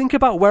 Now think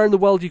about where in the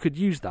world you could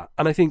use that.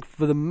 And I think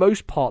for the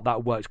most part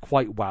that works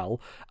quite well.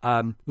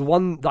 The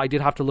one that I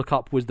did have to look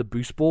up was the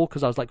boost ball,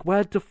 because I was like,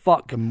 where the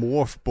fuck? The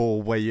morph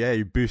ball where,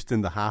 you boost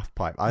in the half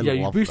pipe.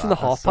 You boost in the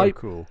half pipe.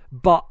 So cool.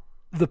 But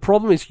the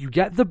problem is you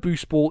get the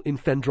boost ball in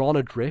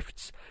Phendrana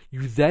Drifts.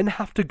 You then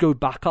have to go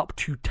back up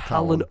to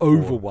Talon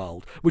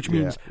Overworld, which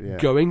means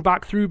going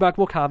back through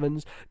Magmor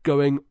Caverns,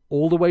 going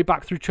all the way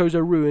back through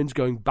Chozo Ruins,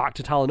 going back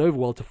to Talon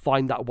Overworld to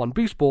find that one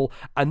boost ball,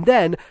 and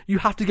then you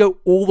have to go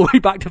all the way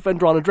back to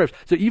Phendrana Drifts.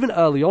 So even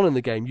early on in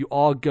the game, you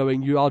are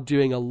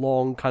doing a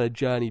long kind of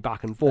journey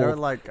back and forth. There are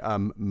like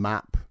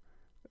map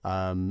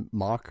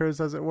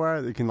markers, as it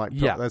were. You can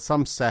there's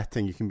some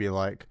setting you can be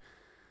like,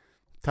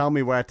 tell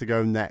me where to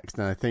go next,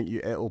 and I think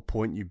it'll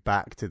point you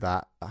back to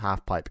that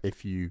half pipe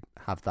if you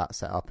have that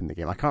set up in the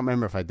game. I can't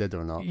remember if I did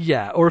or not.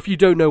 Yeah, or if you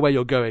don't know where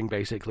you're going,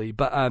 basically.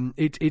 But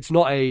it's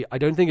not I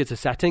don't think it's a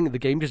setting. The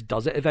game just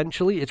does it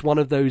eventually. It's one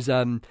of those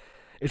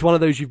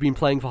you've been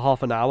playing for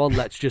half an hour,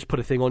 let's just put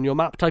a thing on your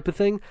map type of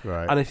thing.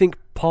 Right. And I think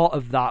part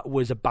of that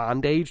was a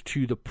band-aid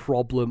to the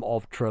problem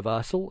of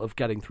traversal, of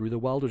getting through the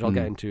world, which I'll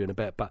get into in a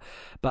bit. But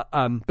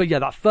yeah,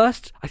 that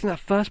first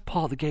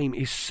part of the game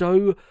is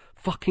so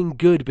fucking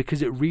good,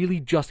 because it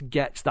really just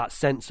gets that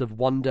sense of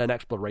wonder and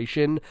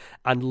exploration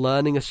and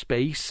learning a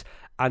space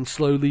and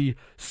slowly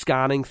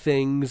scanning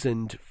things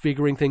and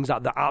figuring things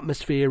out. The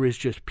atmosphere is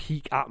just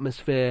peak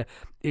atmosphere.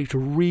 It's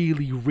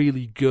really,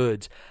 really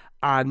good.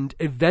 And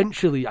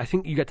eventually, I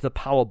think you get to the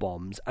power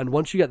bombs. And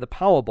once you get the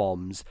power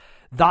bombs,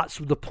 that's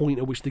the point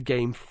at which the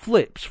game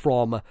flips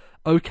from,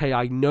 okay,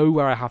 I know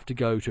where I have to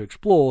go to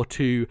explore,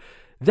 to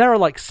there are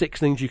like 6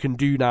 things you can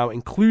do now,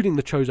 including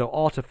the Chozo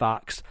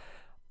artifacts.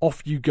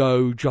 Off you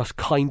go, just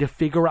kind of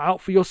figure it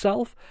out for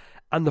yourself.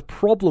 And the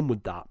problem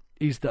with that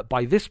is that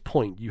by this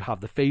point, you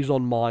have the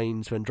Phazon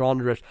Mines, Phendrana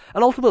Drift,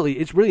 and ultimately,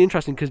 it's really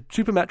interesting because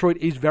Super Metroid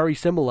is very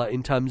similar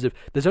in terms of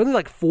there's only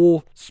like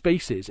 4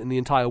 spaces in the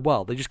entire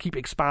world. They just keep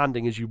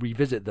expanding as you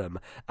revisit them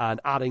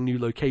and adding new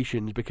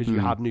locations because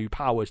you have new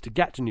powers to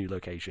get to new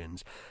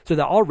locations. So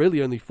there are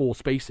really only 4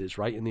 spaces,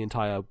 right, in the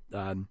entire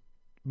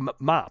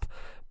map,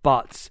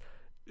 but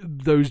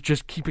those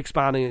just keep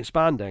expanding and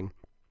expanding.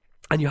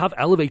 And you have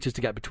elevators to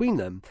get between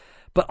them,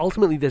 but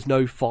ultimately there's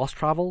no fast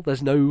travel,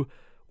 there's no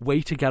way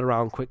to get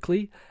around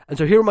quickly. And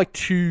so here are my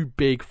 2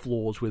 big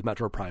flaws with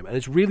Metroid Prime, and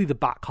it's really the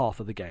back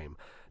half of the game.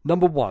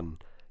 Number 1,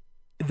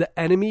 the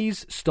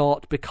enemies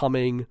start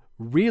becoming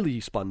really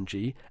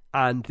spongy,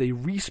 and they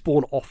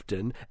respawn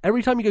often.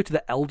 Every time you go to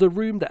the Elder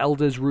Room, the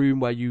Elder's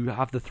Room where you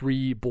have the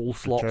 3 ball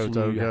slots,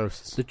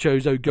 the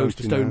Chozo Ghost,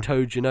 the Stone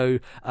Toad,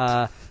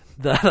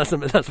 that's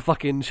a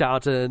fucking shout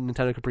out to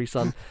Nintendo Capri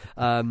Sun.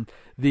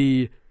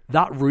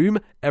 That room,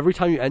 every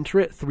time you enter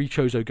it, 3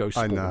 Chozo Ghosts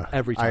spawn. I know.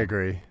 Every time. I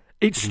agree.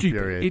 It's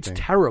stupid. It's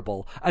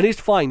terrible. And it's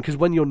fine, because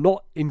when you're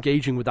not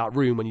engaging with that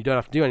room, when you don't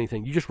have to do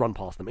anything, you just run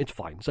past them. It's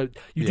fine. So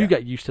you do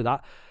get used to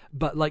that.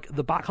 But like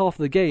the back half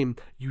of the game,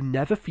 you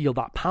never feel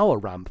that power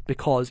ramp,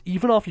 because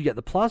even after you get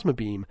the plasma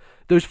beam,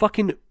 those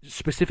fucking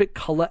specific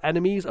color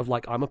enemies of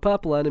like, I'm a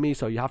purple enemy,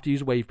 so you have to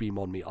use wave beam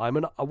on me. I'm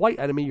a white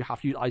enemy, you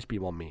have to use ice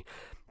beam on me.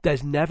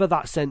 There's never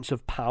that sense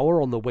of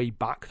power on the way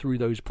back through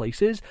those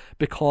places,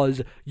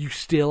 because you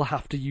still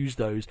have to use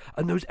those.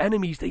 And those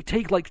enemies, they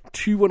take like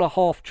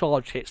 2.5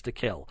 charge hits to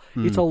kill.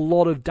 It's a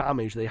lot of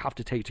damage they have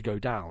to take to go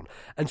down.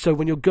 And so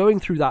when you're going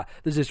through that,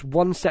 there's this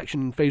one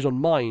section in Phazon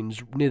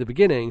Mines near the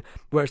beginning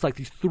where it's like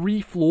these 3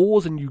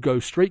 floors, and you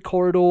go straight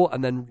corridor,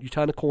 and then you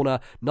turn a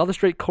corner, another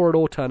straight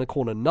corridor, turn a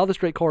corner, another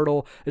straight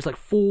corridor. It's like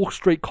 4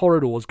 straight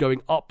corridors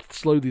going up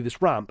slowly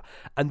this ramp,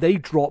 and they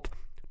drop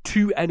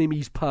 2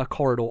 enemies per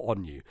corridor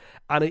on you,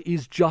 and it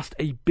is just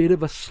a bit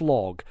of a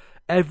slog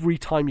every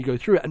time you go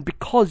through it. And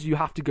because you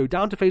have to go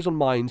down to Phazon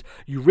Mines,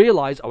 you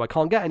realize, I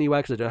can't get anywhere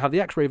because I don't have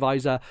the X-ray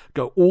visor.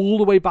 Go all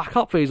the way back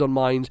up Phazon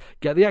Mines,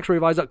 get the X-ray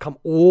visor, come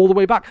all the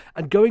way back,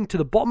 and going to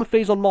the bottom of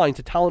Phazon Mines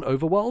to Talon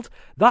Overworld,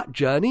 that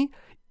journey,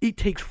 it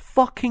takes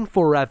fucking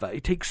forever.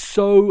 It takes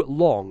so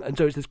long. And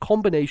so it's this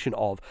combination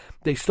of,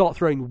 they start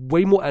throwing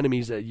way more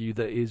enemies at you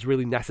that is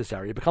really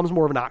necessary. It becomes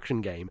more of an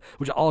action game,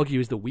 which I argue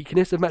is the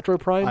weakness of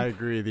Metroid Prime. I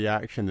agree. The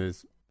action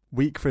is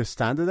weak for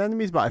standard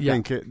enemies, but I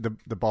think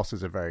the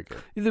bosses are very good.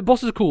 The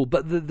bosses are cool,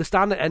 but the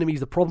standard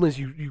enemies, the problem is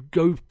you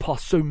go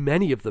past so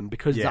many of them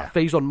because that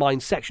Phazon Mine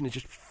section is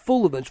just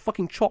full of them. It's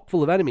fucking chock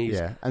full of enemies.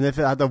 Yeah, and if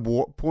it had a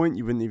warp point,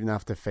 you wouldn't even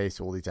have to face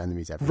all these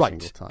enemies every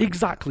single time.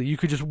 Exactly. You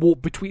could just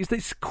warp between. It's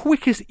the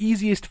quickest,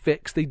 easiest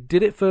fix. They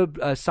did it for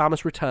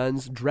Samus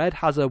Returns. Dread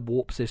has a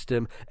warp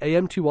system.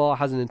 AM2R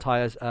has an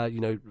entire,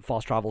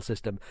 fast travel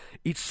system.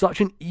 It's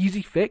such an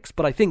easy fix,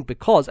 but I think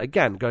because,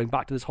 again, going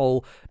back to this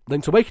whole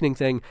Link's Awakening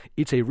thing,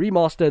 it's a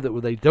remaster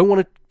that they don't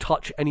want to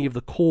touch any of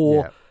the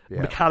core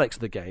mechanics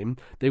of the game.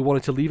 They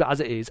wanted to leave it as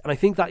it is, and I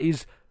think that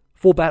is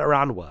for better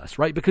and worse,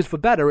 right? Because for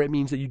better, it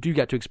means that you do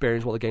get to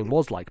experience what the game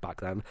was like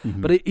back then,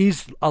 but it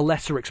is a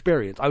lesser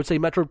experience. I would say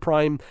Metroid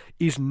Prime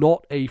is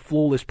not a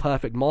flawless,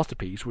 perfect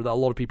masterpiece, that a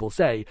lot of people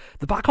say.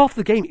 The back half of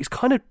the game is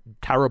kind of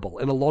terrible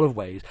in a lot of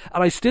ways,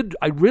 and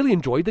I really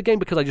enjoyed the game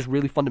because I just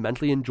really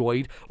fundamentally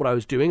enjoyed what I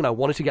was doing, and I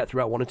wanted to get through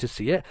it, I wanted to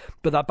see it,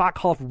 but that back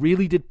half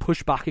really did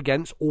push back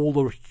against all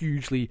the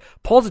hugely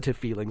positive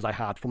feelings I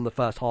had from the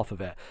first half of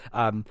it.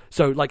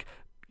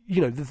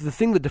 The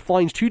thing that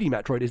defines 2D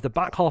Metroid is the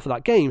back half of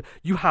that game,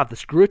 you have the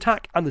screw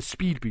attack and the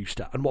speed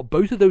booster. And what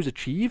both of those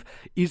achieve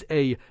is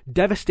a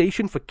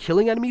devastation for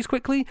killing enemies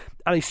quickly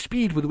and a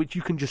speed with which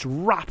you can just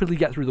rapidly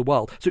get through the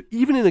world. So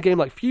even in a game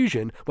like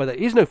Fusion, where there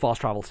is no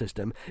fast travel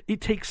system,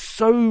 it takes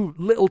so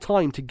little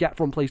time to get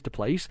from place to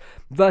place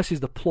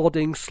versus the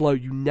plodding, slow,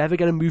 you never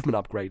get a movement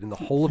upgrade in the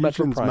whole of Metroid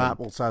Prime. Fusion's map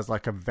also has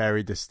like a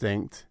very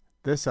distinct...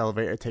 This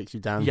elevator takes you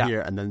down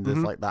here, and then there's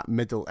like that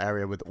middle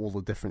area with all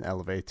the different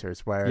elevators,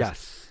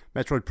 whereas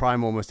Metroid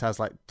Prime almost has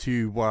like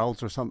two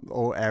worlds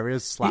or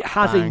areas slap. It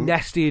has a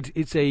nested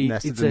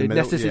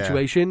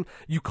situation.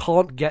 You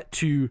can't get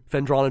to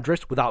Phendrana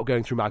Drift without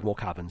going through Magmoor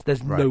Caverns.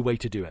 There's no way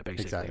to do it,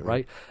 basically,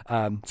 right?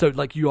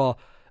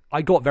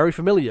 I got very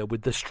familiar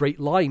with the straight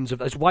lines of.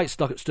 That's why it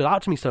stood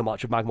out to me so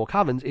much of Magmoor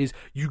Caverns. Is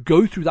you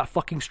go through that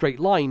fucking straight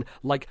line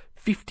like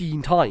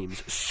 15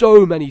 times,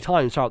 so many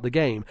times throughout the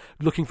game,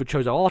 looking for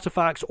Chozo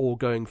artifacts or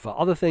going for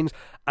other things.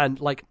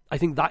 And I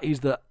think that is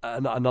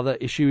another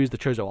issue is the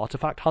Chozo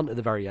artifact hunt at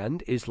the very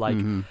end. Is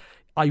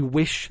I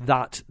wish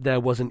that there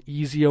was an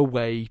easier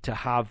way to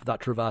have that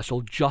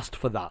traversal just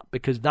for that,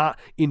 because that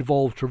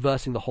involved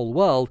traversing the whole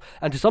world,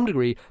 and to some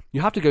degree,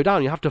 you have to go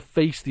down, you have to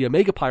face the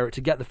Omega Pirate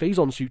to get the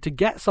Phazon suit to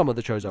get some of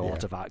the Chozo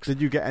artifacts.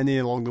 Did you get any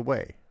along the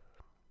way?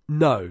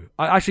 No.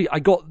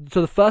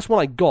 So the first one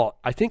I got,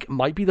 I think it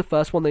might be the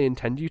first one they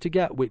intend you to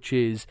get, which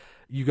is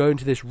you go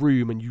into this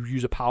room and you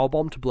use a power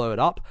bomb to blow it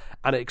up,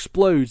 and it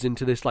explodes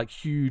into this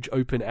huge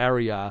open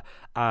area,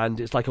 and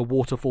it's like a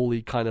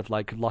waterfall-y kind of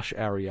lush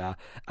area,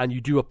 and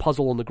you do a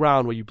puzzle on the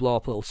ground where you blow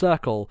up a little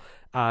circle,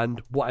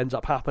 and what ends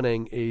up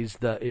happening is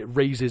that it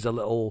raises a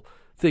little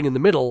thing in the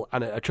middle,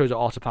 and a Chozo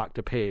artifact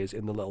appears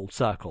in the little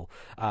circle.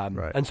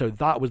 And so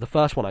that was the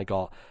first one I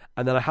got.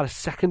 And then I had a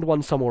second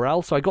one somewhere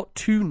else. So I got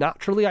two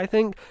naturally, I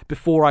think,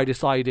 before I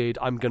decided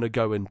I'm going to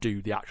go and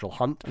do the actual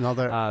hunt.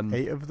 Another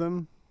 8 of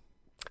them?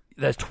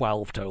 There's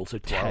 12 total, so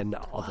 10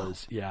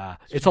 others. Yeah.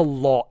 It's a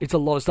lot. It's a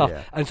lot of stuff.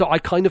 Yeah. And so I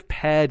kind of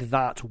paired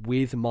that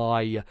with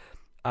my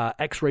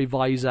X-ray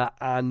visor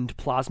and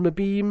plasma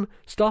beam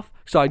stuff.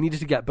 So I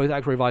needed to get both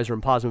X-ray visor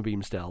and plasma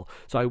beam still.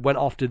 So I went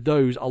after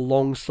those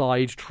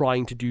alongside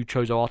trying to do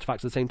Chozo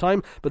artifacts at the same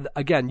time. But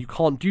again, you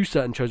can't do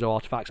certain Chozo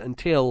artifacts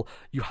until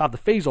you have the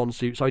Phazon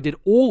suit. So I did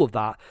all of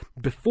that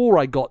before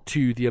I got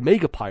to the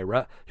Omega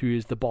Pirate, who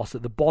is the boss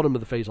at the bottom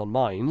of the Phazon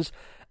Mines.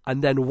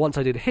 And then once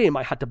I did him,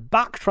 I had to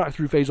backtrack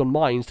through Phazon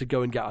Mines to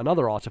go and get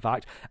another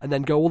artifact, and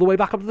then go all the way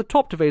back up to the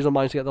top to Phazon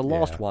Mines to get the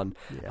last one.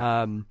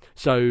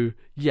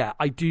 Yeah.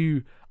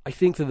 I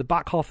think that the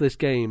back half of this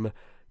game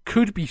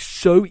could be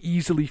so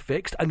easily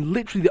fixed, and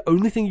literally the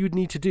only thing you'd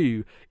need to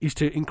do is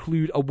to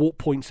include a warp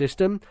point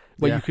system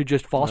where you could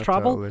just fast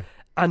travel. Totally.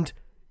 And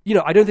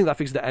I don't think that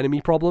fixes the enemy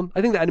problem.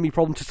 I think the enemy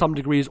problem to some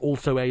degree is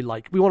also we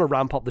want to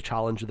ramp up the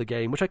challenge of the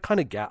game, which I kind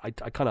of get. I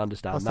kind of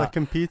understand that. It's like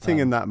competing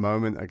in that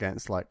moment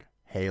against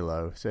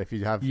Halo. So if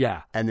you have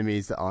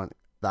enemies that aren't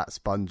that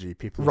spongy,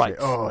 people say,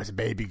 "Oh, it's a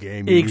baby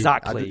game."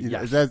 Exactly.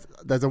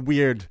 There's a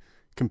weird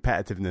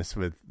competitiveness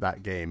with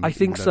that game. I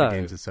think so.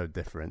 Games are so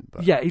different.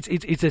 But. Yeah,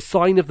 it's a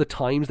sign of the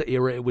times, the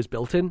era it was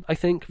built in. I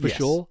think for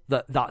sure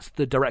that's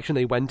the direction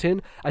they went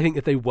in. I think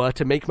if they were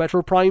to make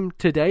Metroid Prime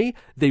today,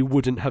 they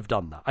wouldn't have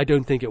done that. I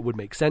don't think it would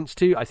make sense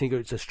to. I think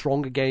it's a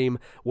stronger game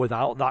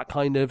without that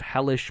kind of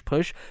hellish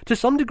push. To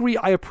some degree,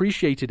 I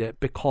appreciated it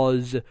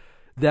because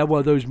there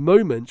were those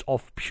moments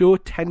of pure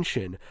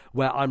tension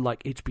where I'm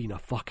like, it's been a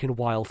fucking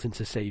while since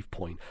a save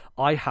point.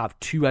 I have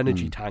 2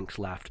 energy tanks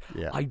left.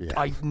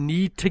 I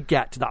need to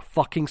get to that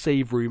fucking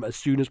save room as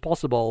soon as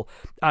possible,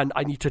 and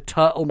I need to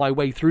turtle my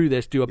way through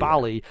this, do a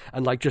bally,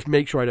 and just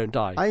make sure I don't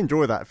die. I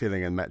enjoy that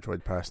feeling in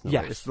Metroid personally.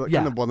 Yes. It's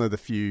kind of one of the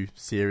few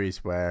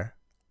series where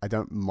I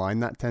don't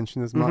mind that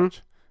tension as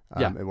much.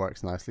 It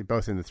works nicely,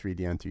 both in the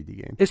 3D and 2D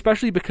games.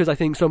 Especially because I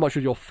think so much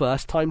of your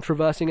first time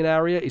traversing an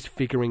area is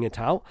figuring it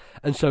out.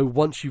 And so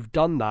once you've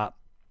done that,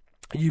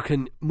 you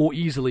can more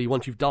easily,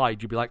 once you've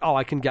died, you'll be like, oh,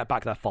 I can get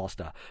back there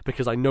faster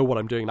because I know what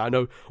I'm doing. I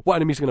know what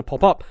enemies are going to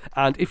pop up.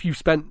 And if you've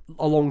spent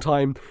a long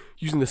time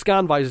using the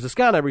scan visor to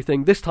scan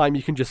everything, this time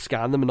you can just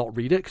scan them and not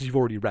read it because you've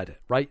already read it,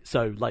 right?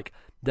 So, like,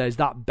 there's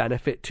that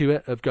benefit to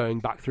it of going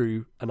back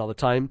through another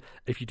time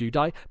if you do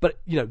die. But,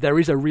 you know, there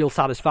is a real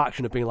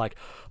satisfaction of being like,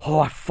 oh,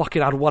 I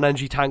fucking had one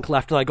energy tank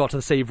left and I got to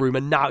the save room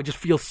and now it just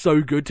feels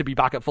so good to be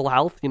back at full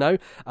health, you know?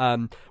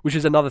 Which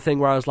is another thing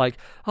where I was like,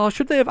 oh,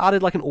 should they have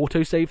added like an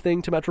autosave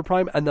thing to Metroid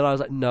Prime? And then I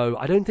was like, no,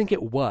 I don't think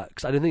it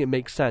works. I don't think it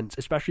makes sense,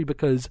 especially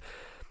because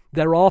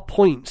there are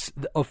points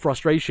of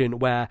frustration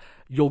where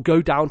you'll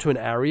go down to an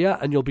area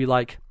and you'll be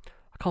like,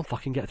 I can't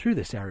fucking get through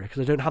this area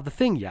because I don't have the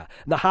thing yet.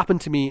 And that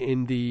happened to me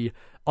in the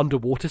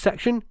underwater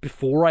section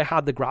before I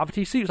had the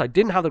gravity suits. I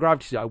didn't have the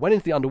gravity suit. I went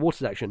into the underwater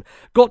section,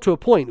 got to a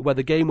point where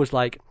the game was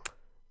like,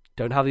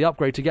 don't have the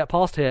upgrade to get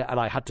past here, and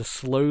I had to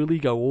slowly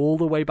go all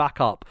the way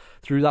back up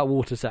through that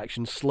water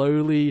section,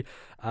 slowly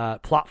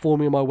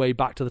platforming my way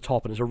back to the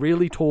top. And it's a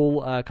really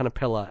tall kind of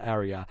pillar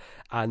area,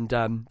 and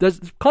there's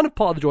kind of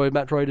part of the joy of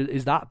Metroid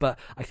is that, but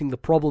I think the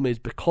problem is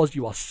because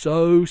you are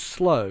so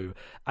slow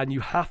and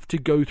you have to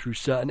go through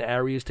certain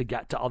areas to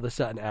get to other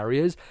certain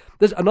areas.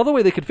 There's another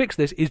way they could fix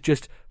this is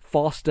just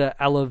faster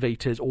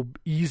elevators or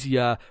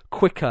easier,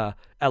 quicker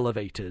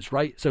elevators,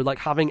 right? So like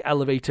having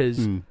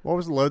elevators. What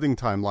was the loading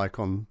time like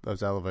on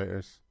those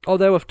elevators? Oh,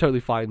 they were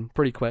totally fine,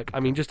 pretty quick. I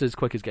mean, just as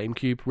quick as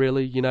GameCube,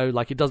 really, you know,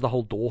 like it does the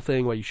whole door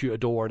thing where you shoot a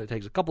door and it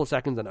takes a couple of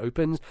seconds and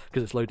opens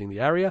because it's loading the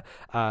area.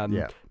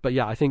 But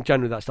yeah, I think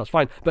generally that stuff's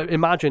fine. But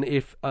imagine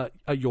if at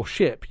your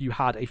ship you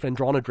had a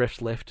Phendrana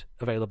Drifts lift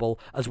available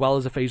as well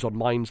as a Phazon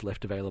Mines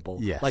lift available.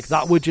 Yes. Like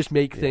that would just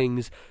make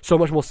things so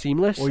much more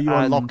seamless. Or you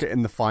unlock it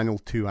in the final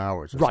 2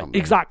 hours or right, something.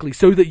 Exactly,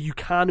 so that you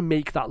can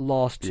make that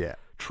last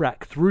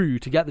trek through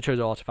to get the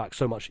Chozo artifact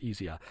so much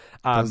easier.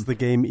 Does the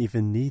game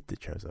even need the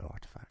Chozo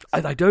artifact?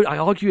 I don't. I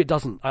argue it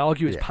doesn't. I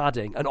argue it's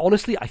padding. And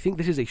honestly, I think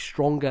this is a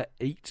stronger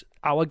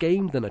 8-hour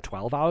game than a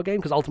 12-hour game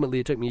because ultimately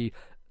it took me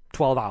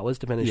 12 hours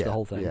to finish the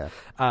whole thing.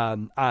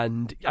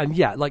 And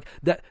yeah, like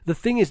the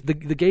thing is the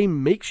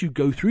game makes you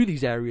go through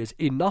these areas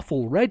enough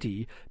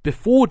already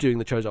before doing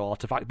the Chozo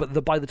artifact,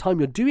 but by the time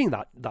you're doing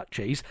that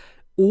chase,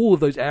 all of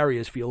those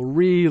areas feel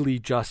really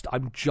just,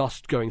 I'm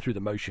just going through the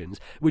motions,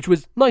 which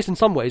was nice in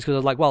some ways because I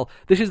was like, well,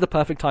 this is the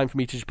perfect time for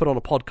me to just put on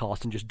a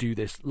podcast and just do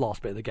this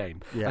last bit of the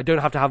game. I don't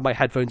have to have my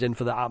headphones in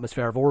for the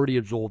atmosphere. I've already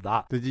absorbed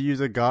that. Did you use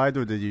a guide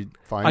or did you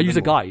find I use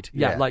a guide,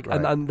 right.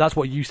 and that's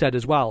what you said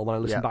as well when I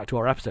listened back to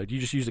our episode. You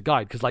just use a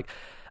guide because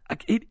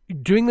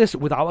doing this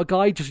without a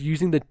guide, just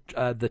using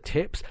the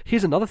tips.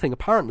 Here's another thing.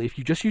 Apparently, if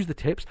you just use the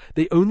tips,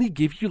 they only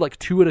give you like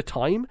 2 at a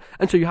time,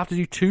 and so you have to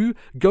do 2,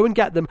 go and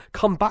get them,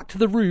 come back to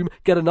the room,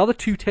 get another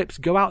 2 tips,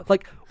 go out.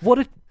 Like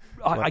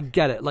I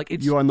get it. Like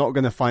you are not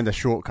going to find a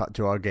shortcut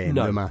to our game,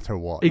 no matter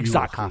what.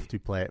 Exactly, you have to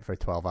play it for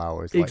 12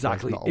 hours.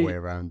 Exactly, there's not a way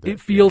around it. It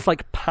feels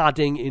like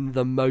padding in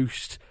the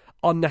most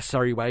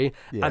unnecessary way,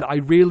 and I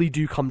really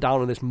do come down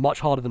on this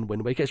much harder than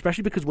Wind Waker,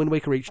 especially because Wind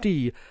Waker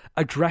HD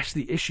addressed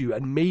the issue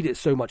and made it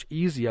so much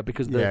easier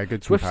because the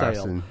Swift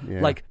Sail,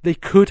 like they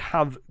could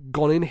have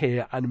gone in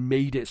here and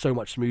made it so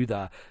much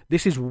smoother.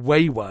 This is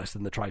way worse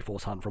than the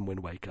Triforce Hunt from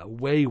Wind Waker,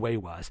 way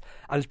worse,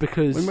 and it's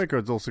because Wind Waker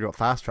has also got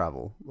fast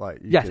travel.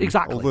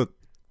 Exactly. Although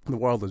the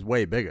world is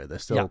way bigger,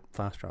 there's still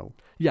fast travel.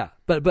 Yeah,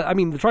 but I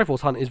mean, the Triforce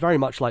Hunt is very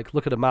much like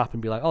look at a map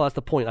and be like, oh, that's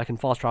the point. I can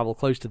fast travel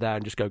close to there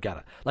and just go get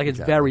it. Like it's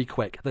very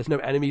quick. There's no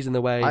enemies in the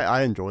way.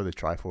 I enjoy the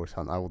Triforce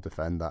Hunt. I will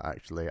defend that.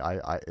 Actually,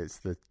 it's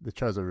the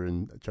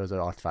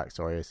Chozo artifact.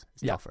 Sorry, it's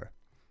tougher.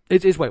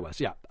 It is way worse,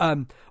 yeah.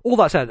 All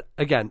that said,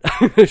 again,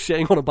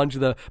 shitting on a bunch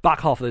of the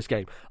back half of this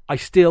game, I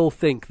still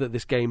think that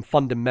this game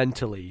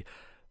fundamentally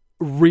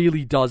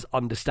really does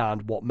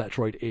understand what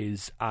Metroid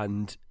is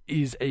and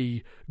is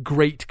a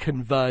great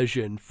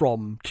conversion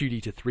from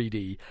 2D to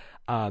 3D.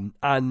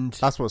 And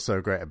that's what's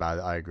so great about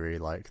it. I agree.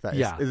 Like that.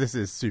 This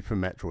is Super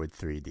Metroid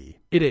 3D.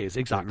 It is,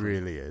 exactly. It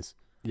really is.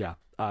 Yeah.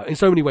 In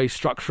so many ways,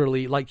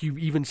 structurally, like you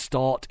even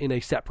start in a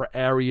separate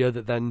area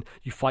that then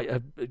you fight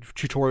a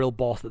tutorial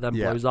boss that then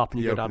blows up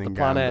and you go down to the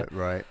planet. Gambit,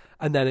 right.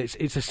 And then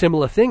it's a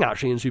similar thing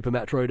actually in Super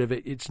Metroid of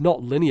it's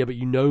not linear, but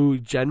you know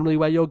generally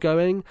where you're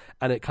going,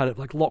 and it kind of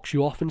like locks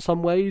you off in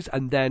some ways.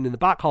 And then in the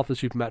back half of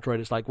Super Metroid,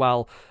 it's like,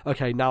 well,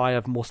 okay, now I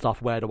have more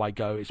stuff. Where do I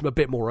go? It's a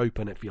bit more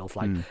open. It feels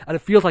like, and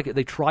it feels like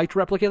they try to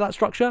replicate that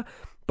structure,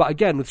 but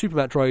again with Super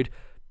Metroid,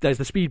 there's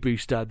the speed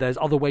booster, there's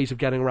other ways of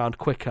getting around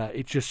quicker.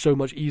 It's just so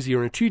much easier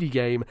in a 2D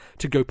game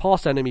to go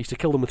past enemies, to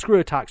kill them with screw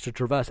attacks, to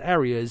traverse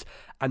areas,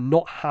 and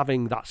not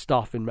having that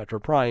stuff in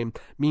Metroid Prime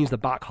means the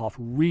back half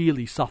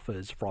really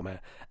suffers from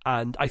it.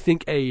 And I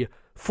think a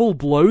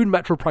full-blown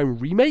Metroid Prime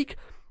remake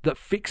that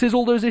fixes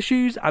all those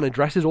issues and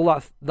addresses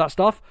all that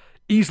stuff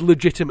is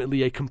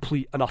legitimately a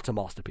complete and utter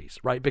masterpiece,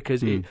 right?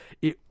 Because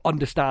it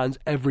understands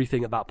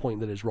everything at that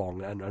point that is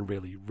wrong and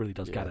really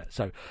does get it.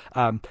 So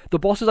the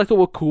bosses I thought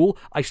were cool.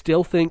 I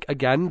still think,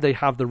 again, they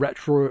have the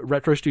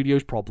Retro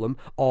Studios problem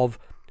of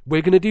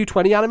we're going to do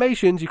 20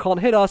 animations. You can't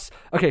hit us.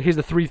 Okay, here's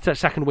the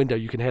 3-second window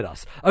you can hit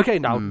us. Okay,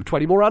 now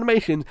 20 more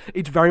animations.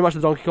 It's very much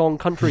the Donkey Kong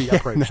Country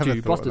approach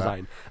to boss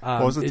design.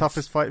 What was the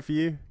toughest fight for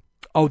you?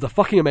 Oh, the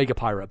fucking Omega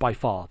Pirate, by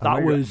far.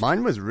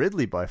 Mine was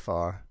Ridley by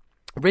far.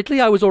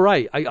 Ridley, I was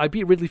alright. I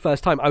beat Ridley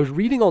first time. I was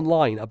reading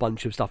online a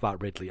bunch of stuff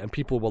about Ridley, and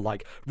people were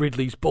like,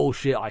 Ridley's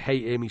bullshit, I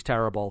hate him, he's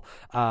terrible.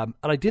 And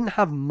I didn't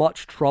have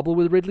much trouble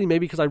with Ridley,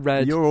 maybe because I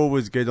read... You're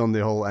always good on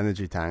the whole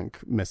energy tank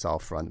missile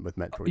front with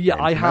Metroid Yeah,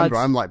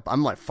 games.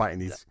 I'm like fighting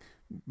these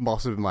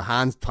bosses with my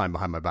hands tied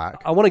behind my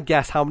back. I want to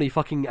guess how many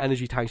fucking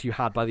energy tanks you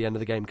had by the end of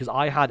the game, because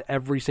I had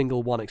every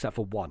single one except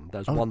for one.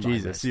 There's one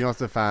Jesus, so you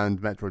must have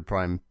found Metroid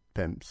Prime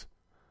pimps.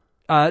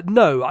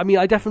 No, I mean,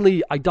 I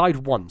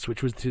died once,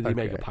 which was to the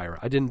Omega Pirate.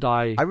 I didn't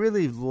die... I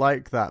really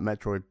like that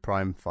Metroid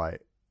Prime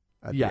fight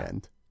at the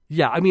end.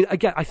 Yeah, I mean,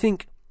 again, I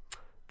think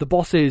the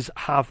bosses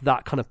have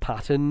that kind of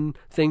pattern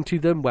thing to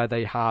them where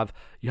they have,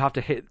 you have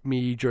to hit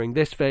me during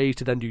this phase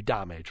to then do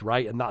damage,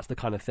 right? And that's the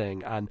kind of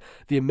thing. And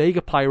the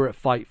Omega Pirate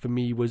fight for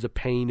me was a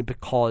pain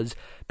because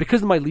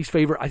of my least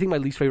favorite, I think my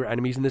least favorite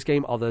enemies in this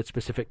game are the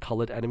specific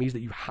colored enemies that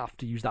you have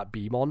to use that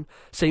beam on.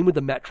 Same with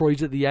the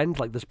Metroids at the end,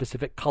 like the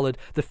specific colored,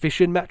 the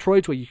Fission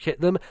Metroids where you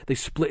hit them, they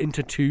split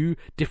into 2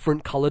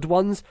 different colored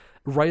ones.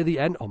 Right at the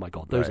end, oh my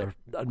god, those are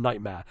a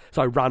nightmare.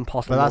 So I ran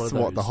past them. But that's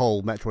what the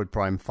whole Metroid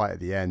Prime fight at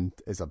the end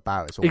is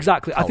about. It's all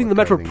exactly. I think the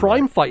Metroid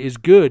Prime fight is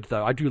good,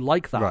 though. I do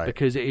like that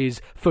because it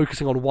is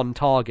focusing on one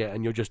target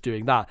and you're just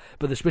doing that.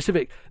 But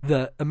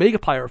the Omega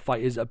Pirate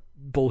fight is a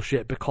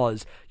bullshit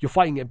because you're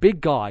fighting a big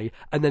guy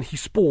and then he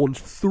spawns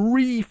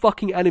 3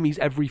 fucking enemies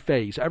every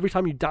phase. So every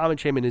time you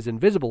damage him in his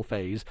invisible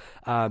phase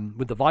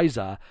with the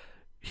visor,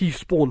 he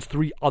spawns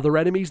 3 other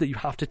enemies that you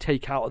have to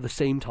take out at the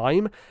same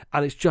time,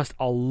 and it's just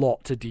a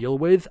lot to deal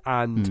with,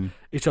 and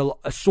it's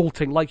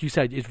assaulting. Like you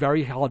said, it's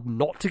very hard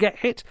not to get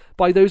hit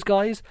by those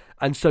guys,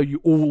 and so you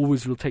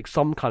always will take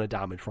some kind of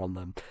damage from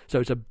them. So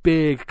it's a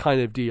big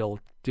kind of deal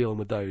dealing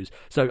with those.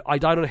 So I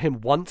died on him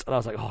once, and I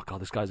was like, oh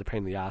god, this guy's a pain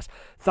in the ass.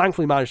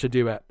 Thankfully managed to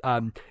do it.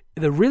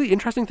 The really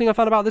interesting thing I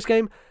found about this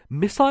game,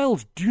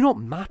 missiles do not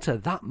matter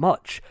that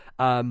much.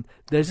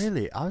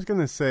 Really? I was going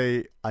to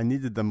say I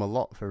needed them a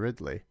lot for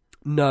Ridley.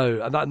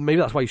 No, and maybe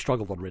that's why you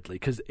struggled on Ridley,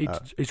 because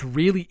it's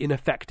really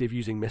ineffective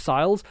using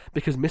missiles,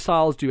 because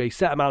missiles do a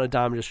set amount of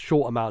damage, a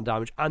short amount of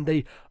damage, and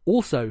they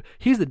also,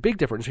 here's the big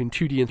difference between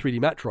 2D and 3D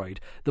Metroid.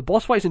 The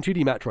boss fights in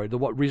 2D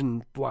Metroid,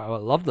 reason why I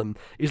love them,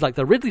 is like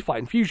the Ridley fight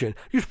in Fusion,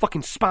 you just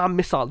fucking spam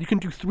missile. You can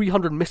do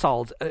 300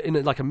 missiles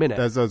in like a minute.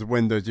 There's those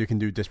windows you can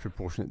do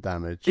disproportionate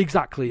damage.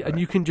 Exactly, and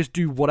you can just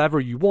do whatever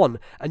you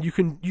want, and you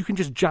can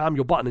just jam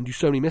your button and do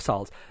so many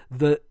missiles.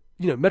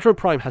 Metroid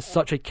Prime has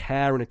such a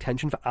care and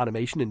attention for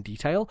animation and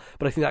detail,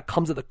 but I think that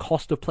comes at the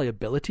cost of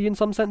playability in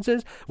some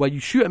senses, where you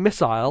shoot a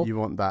missile... You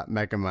want that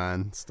Mega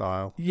Man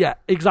style. Yeah,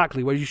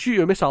 exactly, where you shoot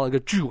a missile and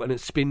go, and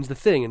it spins the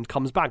thing and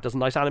comes back, does a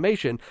nice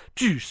animation,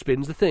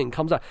 spins the thing,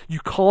 comes out.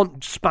 You can't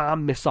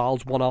spam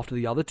missiles one after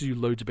the other to do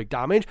loads of big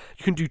damage.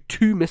 You can do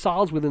 2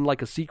 missiles within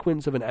like a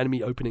sequence of an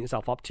enemy opening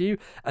itself up to you,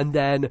 and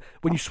then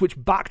when you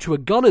switch back to a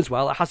gun as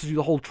well, it has to do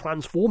the whole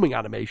transforming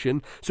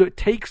animation, so it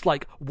takes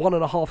like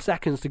 1.5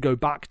 seconds to go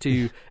back to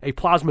a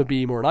plasma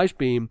beam or an ice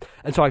beam.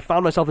 And so I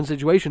found myself in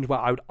situations where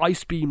I would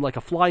ice beam like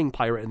a flying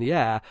pirate in the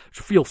air, which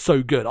feels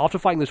so good. After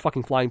fighting those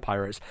fucking flying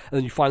pirates, and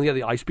then you finally get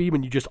the ice beam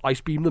and you just ice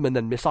beam them and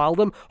then missile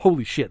them,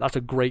 holy shit, that's a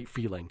great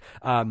feeling.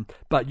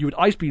 But you would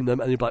ice beam them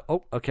and you'd be like,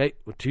 oh, okay,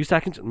 2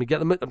 seconds, let me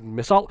get the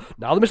missile.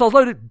 Now the missile's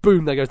loaded,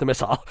 boom, there goes the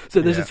missile.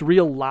 So there's this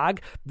real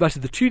lag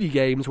versus the 2D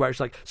games where it's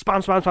like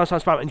spam, spam, spam,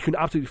 spam, spam, and you can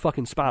absolutely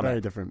fucking spam it.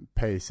 Very different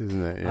pace,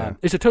 isn't it? Yeah.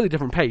 It's a totally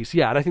different pace,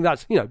 yeah, and I think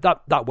that's,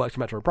 that works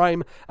in Metroid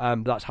Prime,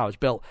 that's how it's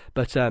built.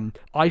 But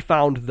I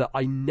found that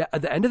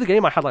at the end of the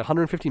game I had like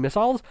 150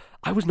 missiles.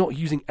 I was not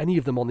using any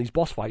of them on these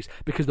boss fights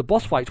because the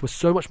boss fights were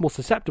so much more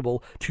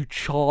susceptible to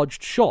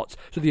charged shots.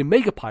 So the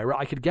Omega Pirate,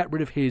 I could get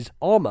rid of his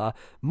armor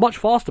much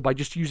faster by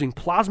just using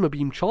plasma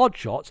beam charge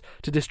shots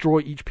to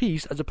destroy each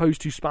piece as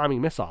opposed to spamming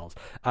missiles.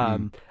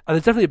 And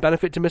there's definitely a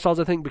benefit to missiles,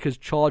 I think, because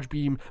charge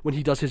beam, when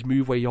he does his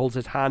move where he holds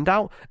his hand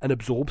out and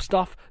absorbs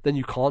stuff, then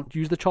you can't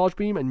use the charge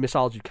beam, and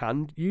missiles you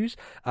can use.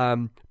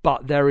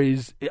 But there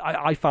is,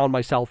 I found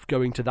myself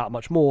going to that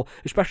much more,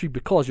 especially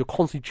because you're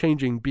constantly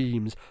changing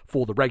beams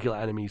for the regular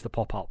enemies that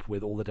pop up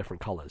with all the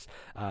different colors.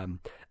 And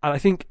I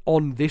think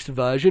on this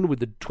version with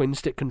the twin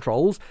stick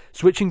controls,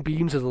 switching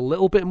beams is a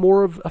little bit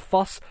more of a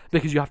fuss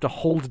because you have to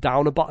hold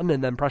down a button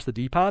and then press the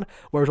D-pad,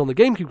 whereas on the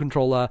GameCube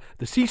controller,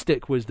 the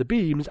C-stick was the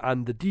beams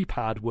and the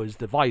D-pad was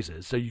the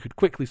visors, so you could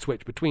quickly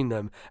switch between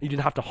them. You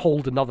didn't have to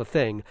hold another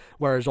thing,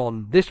 whereas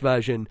on this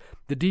version,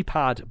 the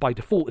D-pad by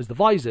default is the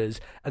visors,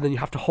 and then you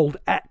have to hold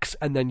X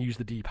and then use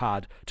the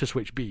D-pad to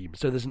switch beams.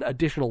 So there's an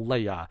additional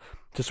layer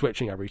to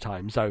switching every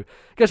time. So it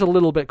gets a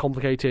little bit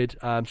complicated,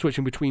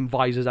 switching between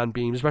visors and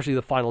beams, especially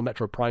the final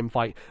Metroid Prime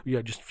fight,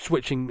 just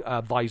switching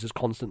visors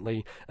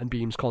constantly and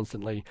beams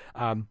constantly.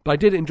 But I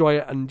did enjoy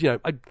it, and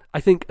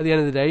I think at the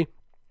end of the day,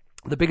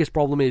 the biggest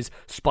problem is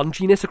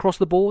sponginess across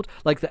the board.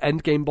 Like the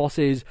end game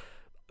bosses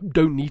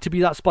don't need to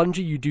be that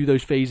spongy. You do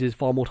those phases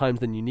far more times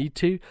than you need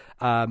to,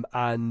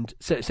 and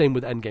same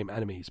with endgame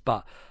enemies.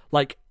 But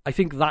like, I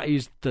think that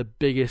is the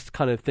biggest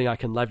kind of thing I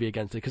can levy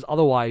against it, because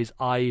otherwise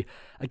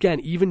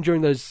even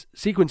during those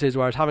sequences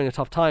where I was having a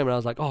tough time and I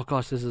was like, oh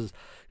gosh, this is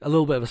a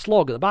little bit of a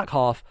slog at the back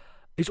half,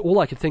 it's all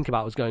I could think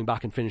about was going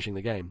back and finishing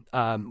the game,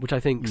 which I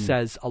think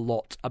says a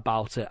lot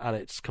about it and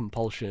its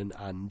compulsion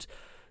and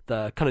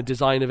the kind of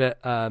design of it.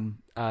 And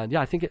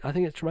yeah, I think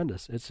it's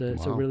tremendous. It's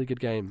a really good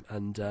game,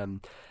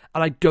 and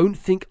I don't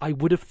think I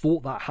would have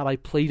thought that had I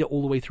played it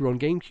all the way through on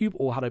GameCube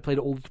or had I played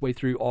it all the way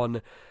through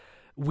on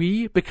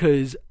Wii,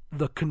 because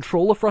the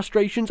controller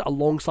frustrations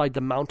alongside the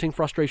mounting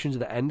frustrations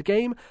of the end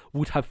game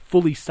would have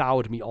fully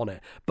soured me on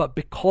it. But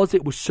because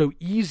it was so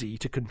easy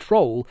to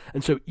control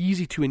and so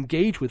easy to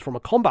engage with from a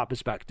combat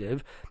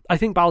perspective, I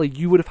think, Bally,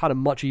 you would have had a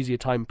much easier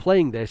time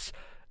playing this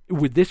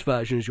with this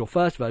version as your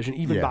first version,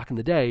 even back in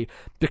the day,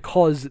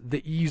 because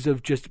the ease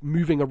of just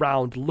moving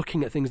around,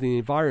 looking at things in the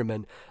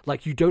environment,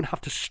 like, you don't have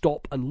to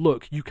stop and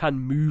look, you can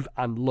move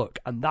and look,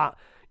 and that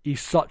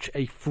is such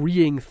a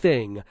freeing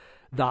thing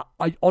that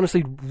I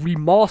honestly,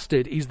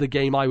 remastered is the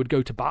game I would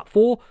go to bat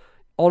for.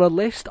 On a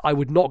list, I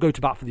would not go to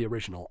bat for the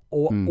original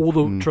or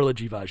the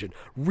trilogy version.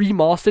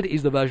 Remastered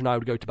is the version I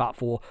would go to bat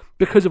for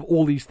because of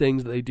all these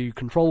things that they do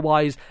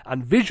control-wise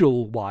and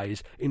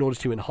visual-wise in order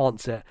to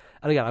enhance it.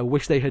 And again, I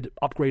wish they had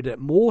upgraded it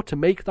more to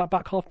make that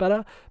back half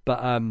better, but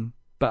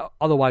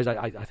otherwise,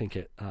 I think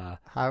it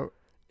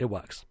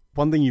works.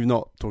 One thing you've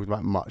not talked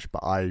about much,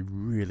 but I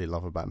really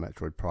love about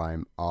Metroid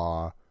Prime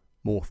are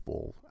Morph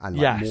Ball and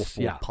Morph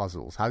Ball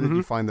puzzles. How did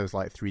you find those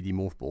like 3D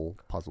Morph Ball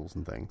puzzles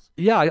and things?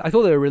 Yeah, I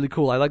thought they were really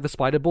cool. I like the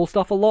Spider Ball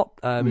stuff a lot.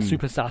 It's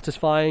super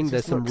satisfying.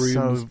 There's some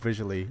rooms. So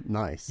visually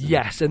nice.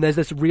 Yes, and there's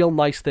this real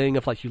nice thing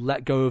of like you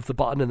let go of the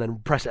button and then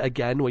press it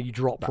again where you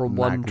drop from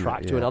one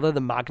track to another.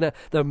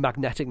 The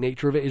magnetic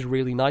nature of it is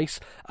really nice.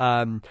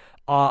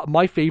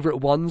 My favourite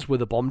ones were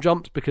the bomb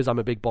jumps, because I'm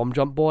a big bomb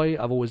jump boy.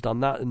 I've always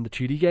done that in the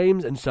 2D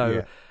games. And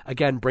so,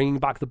 again, bringing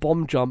back the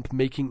bomb jump,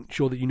 making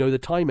sure that you know the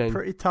timing.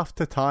 Pretty tough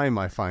to time,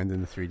 I find,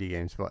 in the 3D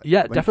games. But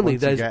definitely.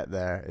 Once you get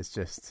there, it's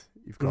just,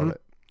 you've got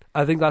it.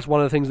 I think that's one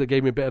of the things that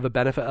gave me a bit of a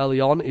benefit early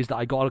on, is that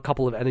I got a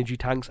couple of energy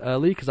tanks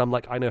early, because I'm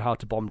like, I know how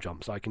to bomb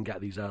jump, so I can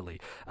get these early.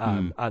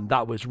 And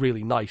that was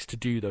really nice to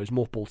do those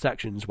Morph Ball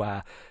sections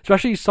where,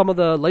 especially some of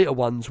the later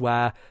ones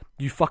where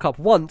you fuck up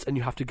once and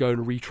you have to go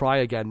and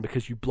retry again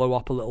because you blow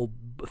up a little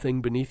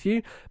thing beneath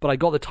you. But I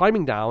got the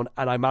timing down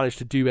and I managed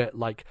to do it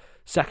like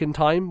second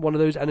time, one of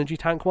those energy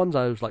tank ones.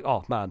 I was like,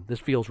 oh man, this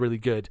feels really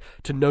good.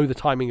 To know the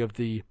timing of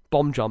the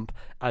bomb jump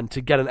and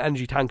to get an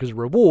energy tank as a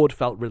reward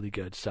felt really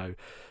good. So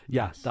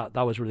yeah, that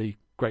was really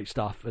great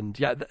stuff. And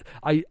yeah,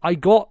 I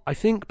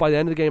think by the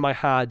end of the game I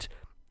had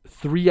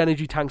 3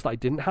 energy tanks that I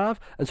didn't have,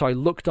 and so I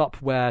looked up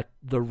where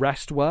the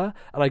rest were,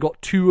 and I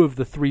got 2 of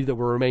the 3 that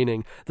were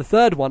remaining. The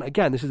third one,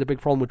 again, this is a big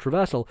problem with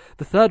traversal,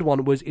 the third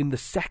one was in the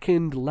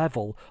second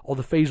level of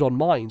the Phazon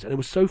Mines, and it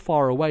was so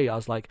far away, I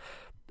was like,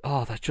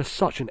 oh, that's just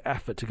such an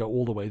effort to go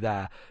all the way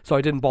there. So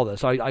I didn't bother.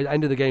 So I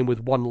ended the game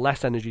with 1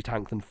 less energy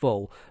tank than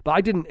full. But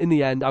I didn't, in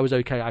the end, I was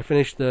okay. I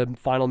finished the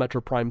final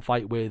Metroid Prime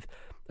fight with,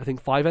 I think,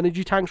 5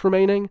 energy tanks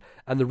remaining,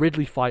 and the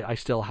Ridley fight I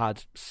still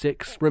had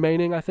 6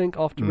 remaining, I think,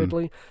 after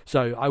Ridley.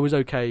 So I was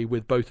okay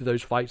with both of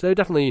those fights. They were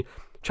definitely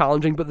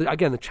challenging, but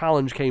again, the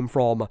challenge came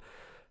from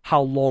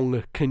how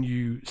long can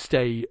you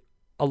stay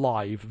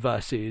alive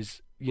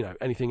versus, you know,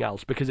 anything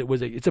else, because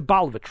it's a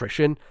battle of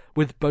attrition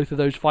with both of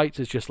those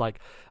fights. It's just like,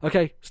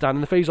 okay, stand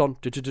in the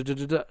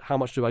Phazon, how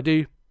much do I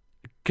do?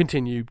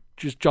 Continue,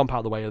 just jump out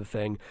of the way of the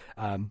thing.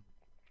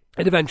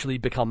 It eventually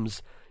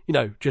becomes, you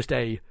know, just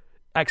a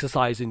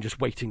exercise in just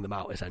waiting them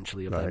out,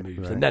 essentially, of their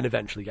moves, and then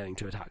eventually getting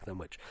to attack them,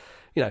 which,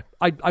 you know,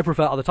 I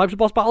prefer other types of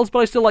boss battles, but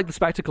I still like the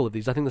spectacle of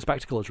these. I think the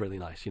spectacle is really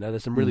nice. You know,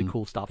 there's some really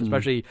cool stuff,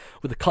 especially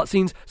with the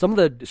cutscenes. Some of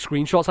the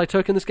screenshots I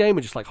took in this game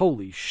were just like,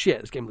 holy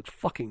shit, this game looks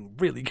fucking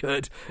really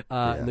good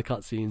in the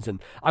cutscenes.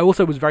 And I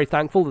also was very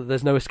thankful that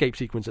there's no escape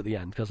sequence at the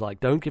end, because, like,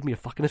 don't give me a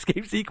fucking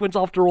escape sequence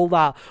after all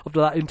that,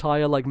 after that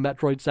entire, like,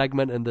 Metroid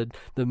segment and the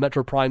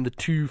Metroid Prime, the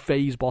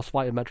 2-phase boss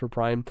fight of Metroid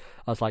Prime.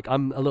 I was like,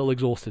 I'm a little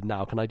exhausted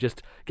now. Can I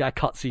just get a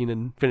cutscene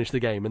and finish the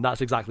game? And that's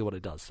exactly what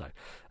it does. So,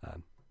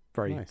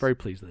 very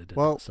pleased that it did.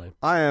 Well, that, so.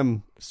 I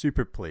am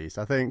super pleased.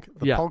 I think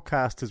the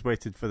podcast has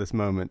waited for this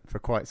moment for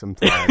quite some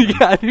time.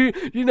 Yeah,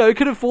 you know, it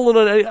could have fallen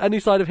on any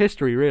side of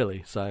history,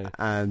 really. So,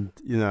 and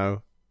you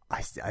know,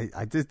 I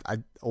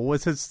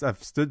always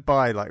have stood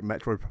by like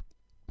Metroid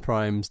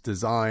Prime's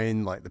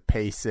design, like the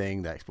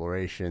pacing, the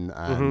exploration,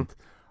 and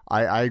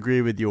I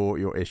agree with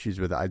your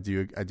issues with it. I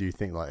do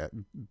think like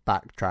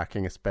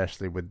backtracking,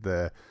 especially with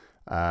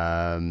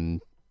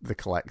the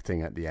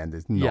collecting at the end,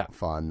 is not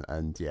fun.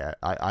 And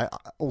I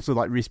also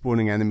like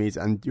respawning enemies,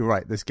 and you're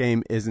right, this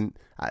game isn't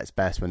at its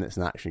best when it's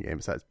an action game.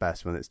 It's at its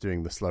best when it's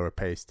doing the slower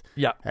paced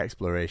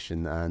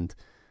exploration. And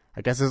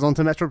I guess it's on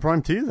to Metroid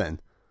Prime 2 then.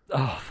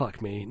 Oh,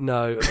 fuck me.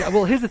 No.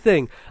 Well, here's the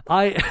thing.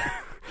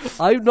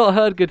 I've not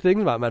heard good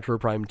things about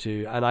Metroid Prime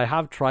 2, and I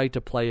have tried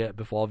to play it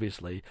before,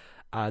 obviously.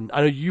 And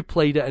I know you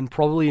played it and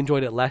probably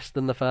enjoyed it less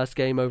than the first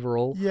game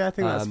overall. Yeah, I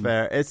think that's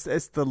fair.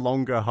 It's the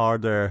longer,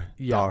 harder,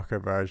 darker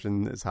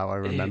version is how I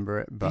remember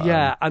it. But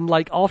and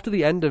like after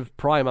the end of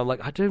Prime, I'm like,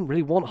 I don't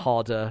really want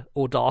harder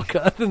or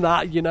darker than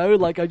that, you know?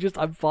 Like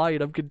I'm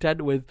fine. I'm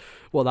content with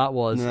what that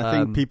was. And I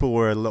think people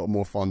were a little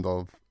more fond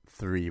of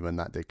 3 when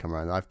that did come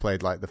around. I've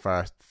played like the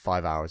first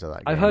 5 hours of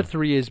that game. I've heard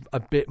 3 is a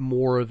bit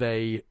more of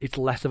it's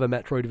less of a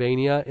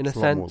Metroidvania in a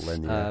sense.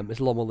 It's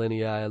a lot more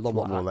linear, a lot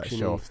more action. Let's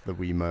show off the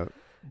Wiimote.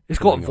 It's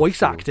got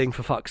voice acting,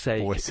 for fuck's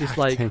sake. It's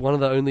like one of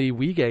the only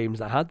Wii games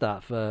that had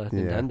that for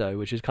Nintendo,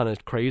 which is kind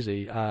of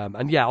crazy. And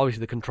obviously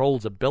the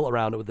controls are built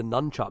around it with the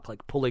nunchuck,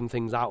 like pulling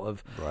things out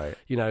of,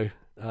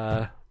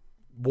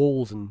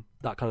 walls and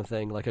that kind of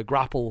thing. Like a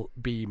grapple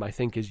beam, I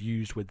think, is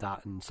used with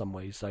that in some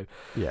ways. So,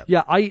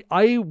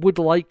 I would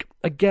like,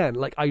 again,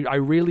 like I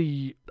don't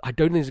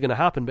think it's going to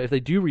happen, but if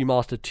they do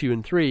remaster 2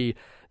 and 3,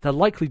 they're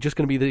likely just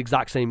going to be the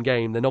exact same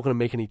game. They're not going to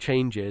make any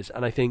changes.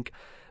 And I think,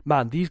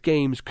 man, these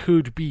games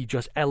could be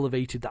just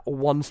elevated that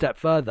one step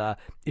further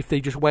if they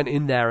just went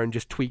in there and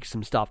just tweaked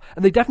some stuff.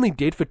 And they definitely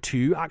did for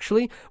 2,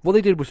 actually. What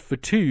they did was for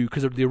 2,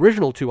 because of the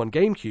original 2 on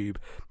GameCube,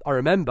 I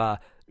remember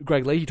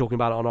Greg Leahy talking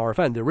about it on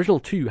RFN. The original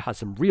 2 has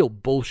some real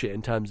bullshit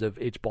in terms of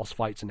its boss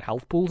fights and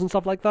health pools and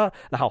stuff like that,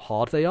 and how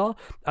hard they are.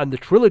 And the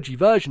trilogy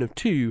version of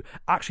 2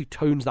 actually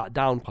tones that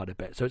down quite a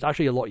bit. So it's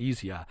actually a lot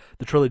easier,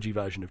 the trilogy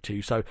version of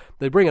 2. So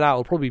they bring it out,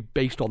 it'll probably be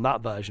based on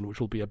that version, which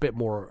will be a bit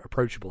more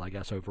approachable, I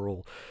guess,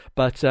 overall.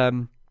 But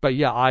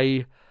yeah,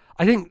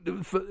 I think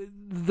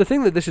the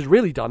thing that this has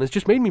really done is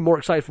just made me more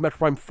excited for Metroid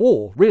Prime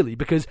 4, really,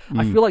 because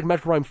I feel like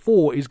Metroid Prime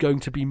 4 is going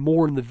to be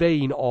more in the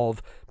vein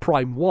of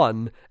Prime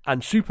 1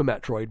 and Super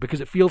Metroid, because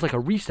it feels like a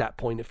reset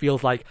point. It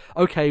feels like,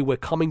 okay, we're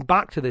coming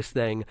back to this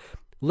thing.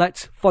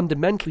 Let's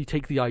fundamentally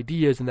take the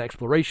ideas and the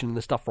exploration and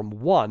the stuff from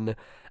 1,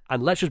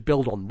 and let's just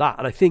build on that.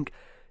 And I think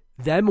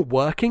them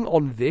working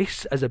on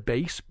this as a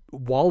base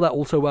while they're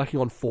also working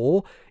on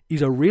 4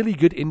 is a really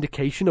good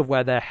indication of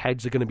where their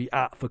heads are going to be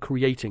at for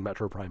creating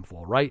Metroid Prime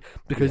 4, right?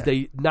 Because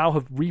they now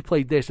have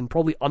replayed this and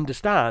probably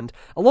understand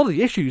a lot of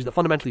the issues that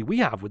fundamentally we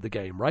have with the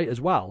game, right, as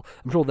well.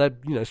 I'm sure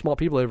they're smart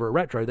people over at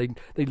Retro. They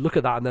look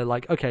at that and they're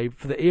like, okay,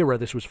 for the era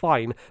this was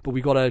fine, but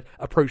we got to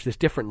approach this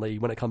differently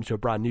when it comes to a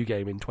brand new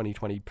game in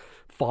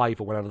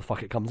 2025 or whenever the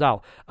fuck it comes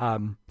out.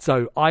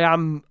 So I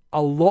am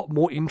a lot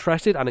more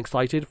interested and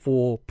excited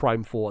for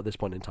Prime 4 at this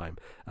point in time.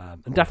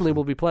 And definitely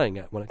will be playing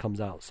it when it comes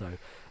out. So,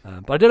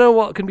 but I don't know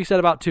what can be said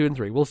about 2 and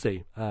 3. We'll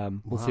see.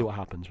 We'll see what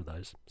happens with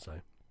those. So,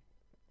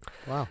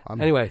 wow.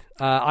 Anyway,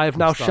 I have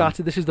now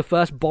shattered. This is the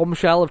first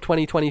bombshell of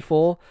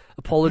 2024.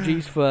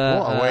 Apologies for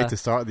what a way to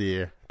start the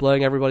year,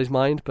 blowing everybody's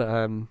mind.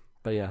 But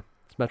yeah,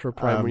 it's Metroid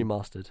Prime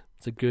Remastered.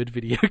 It's a good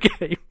video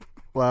game.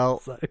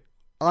 Well,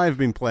 I've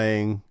been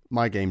playing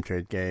my Game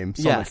Trade game,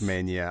 Sonic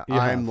Mania.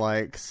 I'm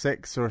like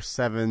 6 or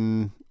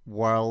 7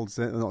 worlds.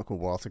 They're not called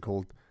worlds, they're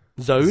called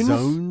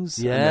zones.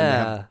 Yeah. And then they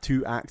have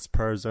 2 acts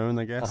per zone,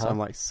 I guess. So I'm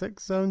like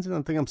 6 zones, and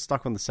I think I'm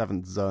stuck on the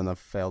 7th zone. I've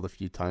failed a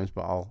few times,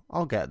 but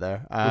I'll get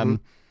there. I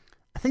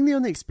think the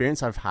only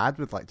experience I've had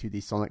with like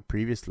 2D Sonic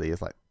previously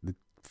is like the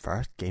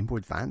first Game Boy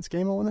Advance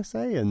game, I want to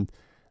say, and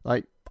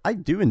like I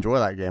do enjoy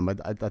that game.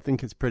 I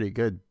think it's pretty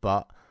good,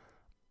 but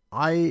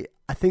I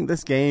think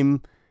this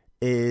game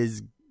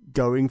is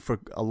going for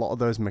a lot of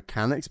those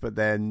mechanics, but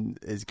then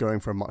is going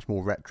for a much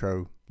more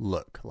retro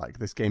look. Like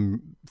this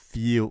game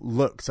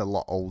looks a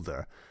lot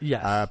older.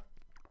 Yeah.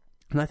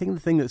 And I think the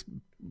thing that's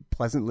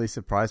pleasantly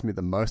surprised me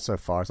the most so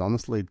far is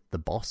honestly the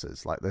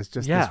bosses. Like there's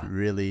just this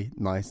really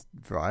nice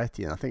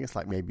variety, and I think it's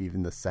like maybe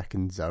even the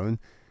second zone.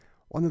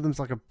 One of them's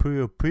like a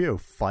Puyo Puyo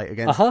fight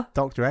against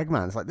Dr.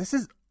 Eggman. It's like, this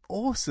is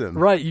awesome.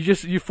 Right,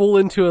 you fall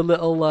into a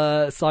little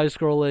not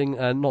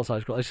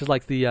side-scrolling, it's just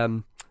like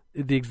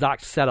the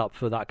exact setup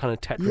for that kind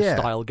of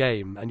Tetris-style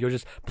game, and you're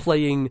just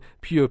playing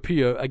Puyo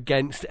Puyo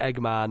against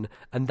Eggman,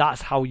 and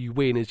that's how you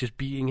win, is just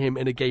beating him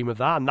in a game of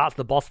that, and that's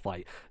the boss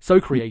fight. So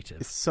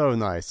creative. It's so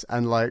nice,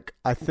 and like,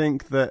 I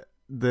think that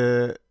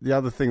the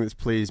other thing that's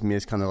pleased me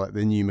is kind of like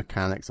the new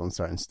mechanics on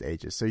certain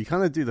stages. So you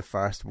kind of do the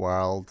first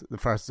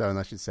zone,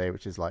 I should say,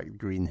 which is like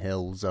Green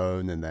Hill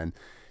Zone, and then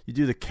you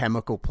do the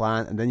chemical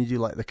plant, and then you do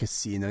like the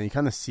casino. You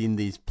kind of seen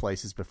these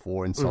places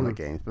before in Sonic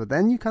games, but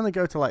then you kind of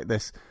go to like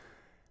this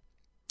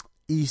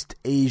East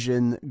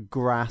Asian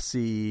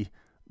grassy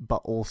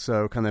but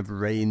also kind of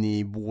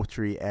rainy,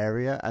 watery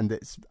area, and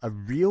it's a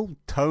real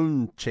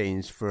tone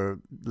change for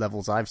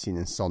levels I've seen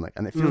in Sonic,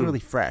 and it feels really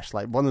fresh.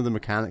 Like one of the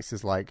mechanics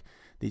is like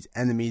these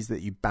enemies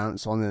that you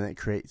bounce on, and it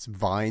creates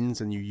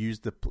vines, and you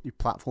use you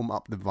platform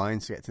up the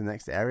vines to get to the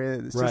next area.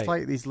 It's just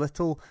like these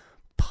little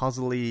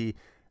puzzly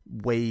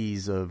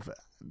ways of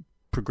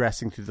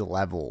progressing through the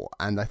level,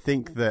 and I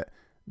think that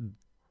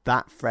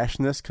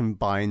freshness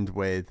combined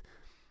with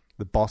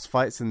the boss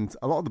fights, and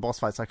a lot of the boss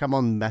fights, like I'm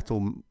on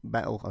Metal. I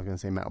was going to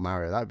say Metal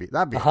Mario. That'd be a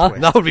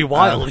twist. That would be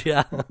wild.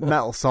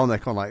 Metal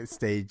Sonic on like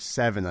stage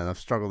 7, and I've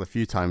struggled a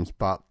few times,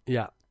 but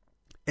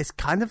it's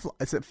kind of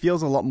it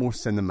feels a lot more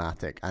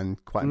cinematic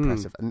and quite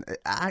impressive. And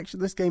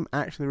this game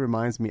actually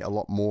reminds me a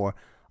lot more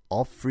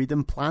of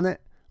Freedom Planet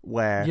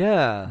where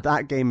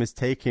that game is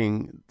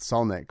taking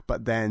Sonic,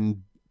 but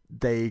then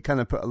they kind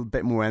of put a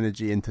bit more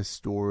energy into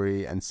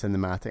story and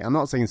cinematic. I'm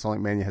not saying Sonic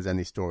Mania has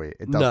any story.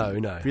 It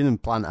doesn't. No. Freedom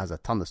Planet has a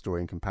ton of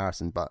story in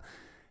comparison, but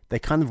they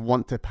kind of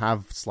want to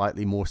have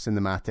slightly more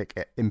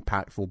cinematic,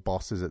 impactful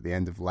bosses at the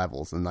end of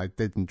levels, and I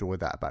did enjoy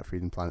that about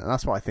Freedom Planet. And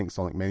that's what I think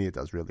Sonic Mania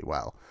does really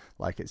well.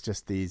 Like, it's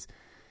just these...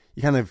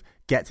 You kind of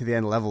get to the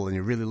end level and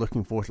you're really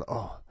looking forward to, like,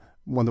 oh,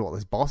 wonder what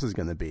this boss is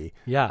going to be.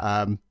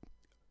 Yeah.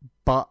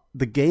 But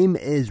the game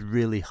is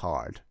really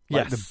hard.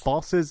 Like, yes. The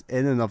bosses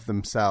in and of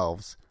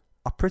themselves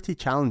are pretty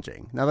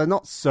challenging. Now, they're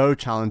not so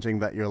challenging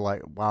that you're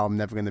like, wow, I'm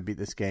never going to beat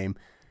this game.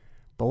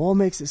 But what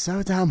makes it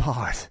so damn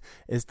hard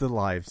is the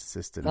lives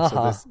system.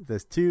 So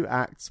there's 2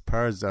 acts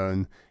per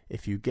zone.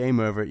 If you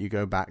game over it, you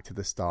go back to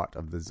the start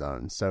of the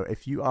zone. So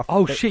if you are...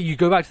 shit, you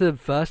go back to the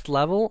first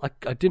level?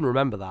 I didn't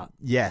remember that.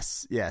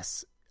 Yes.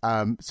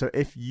 So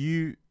if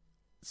you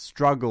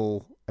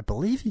struggle... I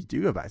believe you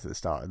do go back to the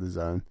start of the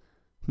zone.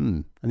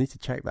 I need to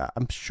check that.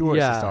 I'm sure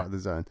it's the start of the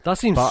zone. That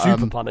seems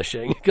super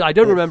punishing. I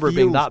don't remember it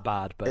being that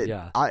bad, but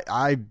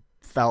I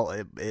felt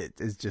it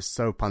is just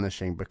so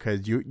punishing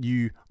because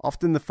you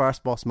often the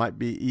first boss might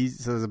be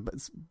easy. So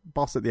there's a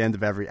boss at the end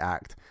of every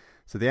act.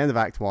 So the end of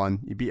Act 1,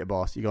 you beat a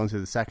boss, you go into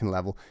the second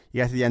level,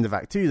 you get to the end of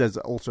Act 2, there's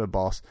also a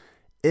boss.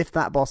 If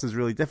that boss is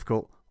really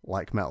difficult,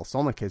 like Metal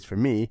Sonic is for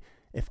me,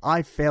 if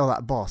I fail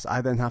that boss,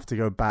 I then have to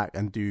go back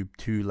and do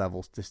 2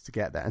 levels just to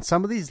get there. And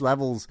some of these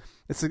levels,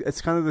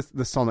 it's kind of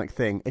the Sonic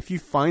thing. If you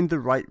find the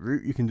right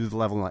route, you can do the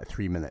level in like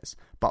 3 minutes.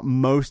 But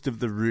most of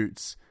the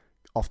routes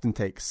often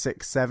take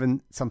 6,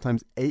 7,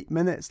 sometimes 8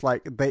 minutes.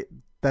 Like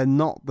they're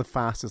not the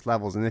fastest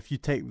levels. And if you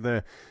take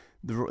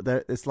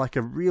it's like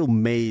a real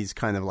maze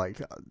kind of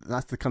like,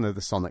 that's the kind of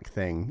the Sonic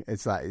thing.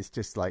 It's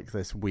just like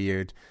this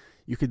weird,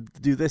 you could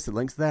do this, it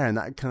links there, and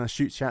that kind of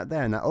shoots you out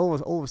there. And that all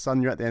of a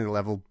sudden you're at the end of the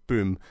level,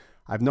 boom.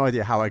 I have no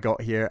idea how I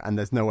got here, and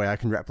there's no way I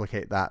can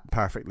replicate that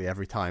perfectly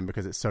every time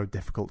because it's so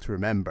difficult to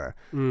remember.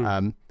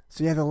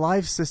 So yeah, the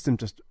live system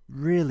just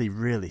really,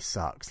 really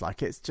sucks.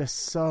 Like, it's just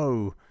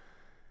so...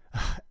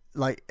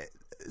 Like,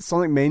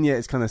 Sonic Mania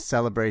is kind of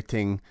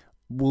celebrating,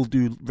 we'll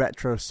do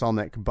retro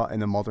Sonic, but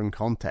in a modern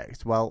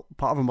context. Well,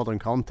 part of a modern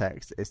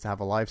context is to have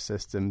a live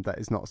system that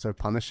is not so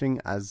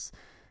punishing as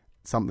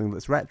something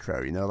that's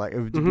retro, you know? Like, it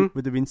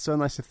would have been so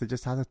nice if they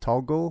just had a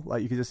toggle.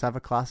 Like, you could just have a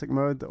classic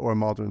mode or a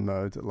modern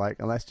mode. Like,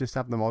 and let's just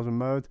have the modern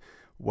mode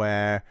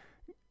where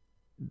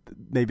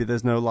maybe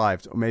there's no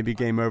lives, or maybe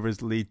game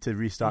overs lead to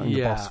restarting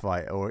the boss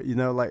fight, or, you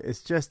know, like,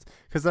 it's just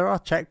because there are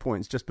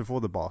checkpoints just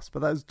before the boss, but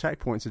those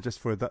checkpoints are just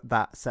for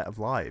that set of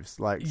lives.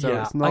 Like,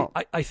 so it's not...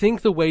 I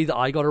think the way that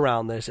I got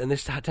around this, and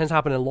this tends to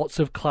happen in lots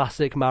of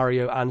classic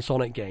Mario and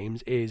Sonic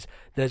games, is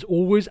there's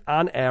always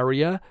an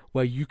area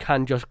where you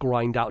can just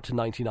grind out to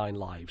 99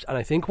 lives. And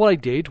I think what I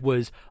did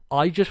was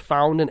I just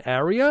found an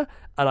area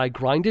and I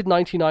grinded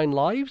 99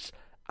 lives,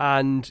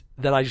 and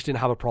then I just didn't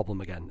have a problem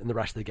again in the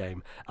rest of the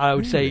game. And I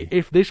would say,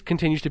 if this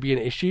continues to be an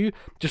issue,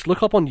 just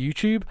look up on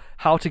YouTube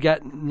how to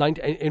get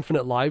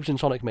infinite lives in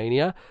Sonic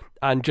Mania,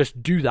 and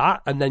just do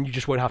that, and then you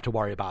just won't have to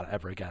worry about it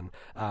ever again.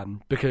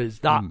 Because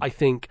that, I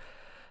think...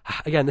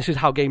 Again, this is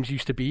how games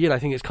used to be, and I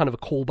think it's kind of a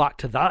callback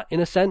to that in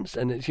a sense,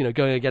 and it's, you know,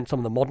 going against some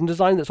of the modern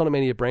design that Sonic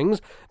Mania brings,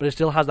 but it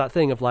still has that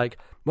thing of like,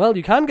 well,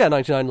 you can get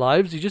 99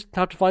 lives, you just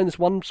have to find this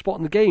one spot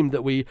in the game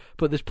that we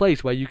put this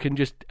place where you can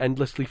just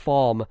endlessly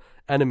farm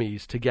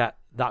enemies to get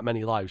that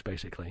many lives,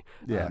 basically.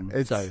 Yeah,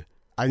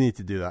 I need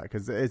to do that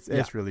because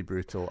it's really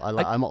brutal.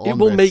 It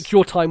will make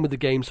your time with the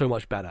game so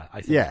much better,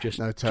 I think. Yeah, just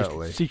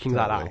totally. seeking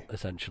that out,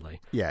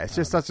 essentially. Yeah, it's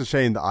just such a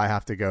shame that I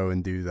have to go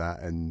and do that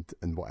and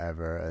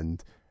whatever,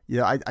 and...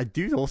 Yeah, I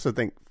do also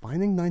think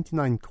finding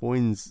 99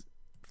 coins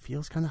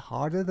feels kind of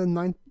harder than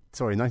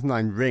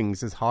 99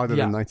 rings is harder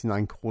than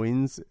 99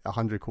 coins,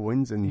 100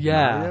 coins in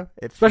Mario.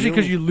 Especially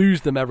because you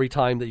lose them every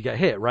time that you get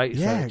hit, right?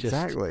 Yeah, so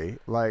exactly.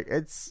 Like,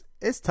 it's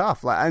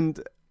tough. Like,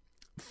 and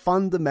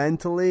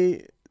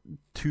fundamentally,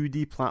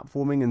 2D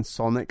platforming in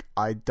Sonic,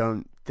 I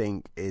don't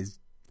think is,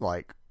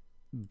 like,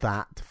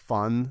 that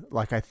fun.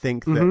 Like, I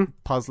think that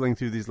puzzling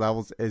through these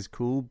levels is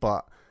cool,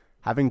 but...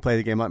 Having played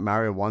a game like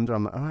Mario Wonder,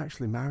 I'm like, oh,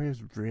 actually,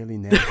 Mario's really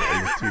nailed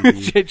it in the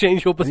 2D.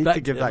 Change your perspective. I need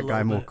to give that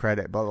guy more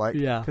credit, but like,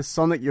 because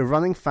Sonic, you're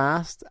running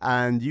fast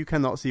and you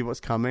cannot see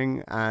what's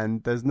coming,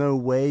 and there's no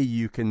way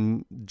you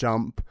can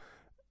jump.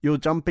 You're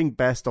jumping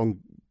based on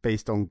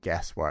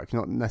guesswork.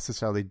 You're not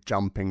necessarily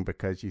jumping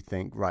because you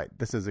think, right,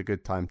 this is a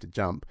good time to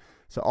jump.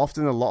 So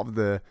often, a lot of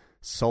the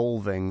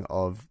solving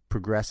of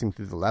progressing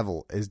through the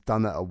level is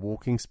done at a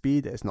walking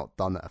speed. It's not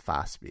done at a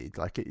fast speed.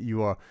 Like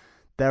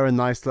there are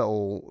nice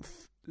little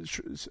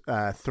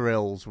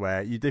thrills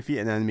where you defeat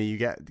an enemy, you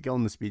get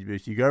on the speed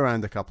boost, you go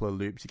around a couple of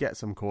loops, you get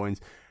some coins,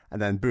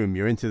 and then boom,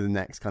 you're into the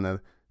next kind of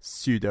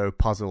pseudo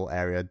puzzle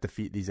area,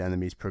 defeat these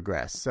enemies,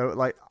 progress. So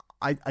like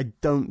I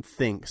don't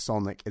think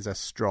Sonic is a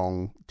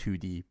strong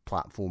 2D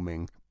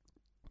platforming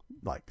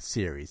like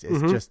series.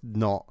 It's just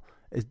not,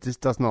 it just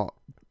does not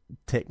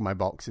tick my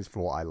boxes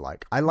for what I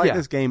like. I like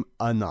this game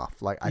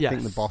enough. Like, I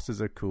think the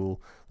bosses are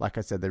cool. Like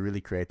I said, they're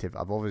really creative.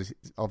 I've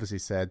obviously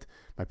said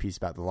my piece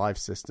about the live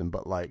system,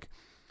 but like,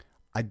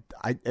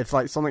 if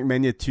like Sonic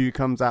Mania 2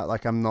 comes out,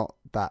 like, I'm not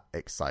that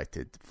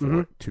excited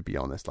for it, to be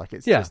honest. Like,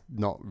 it's just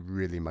not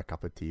really my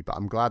cup of tea, but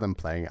I'm glad I'm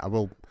playing it.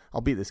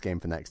 I'll beat this game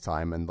for next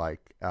time, and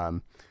like,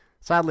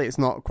 sadly, it's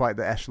not quite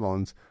the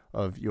echelons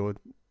of your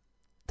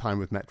time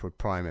with Metroid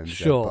Prime,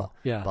 MZ,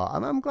 but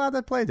I'm glad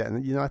I played it,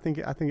 and you know, I think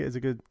it is a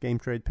good game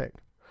trade pick.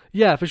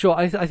 Yeah, for sure.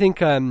 I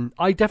think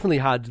I definitely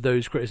had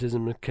those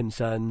criticism and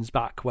concerns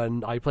back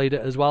when I played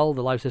it as well,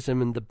 the live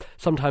system, and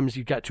sometimes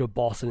you get to a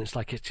boss and it's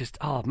like, it's just,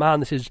 oh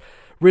man, this is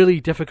really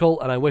difficult,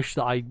 and I wish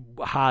that I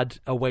had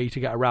a way to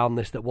get around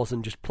this that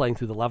wasn't just playing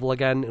through the level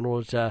again in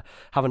order to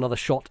have another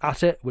shot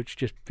at it, which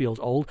just feels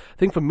old. I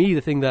think for me,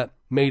 the thing that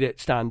made it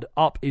stand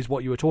up is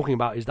what you were talking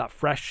about, is that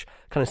fresh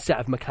kind of set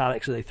of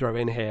mechanics that they throw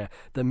in here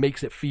that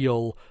makes it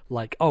feel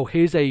like, oh,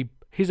 here's a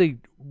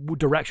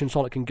direction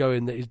Sonic can go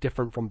in that is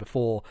different from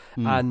before.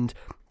 And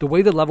the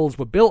way the levels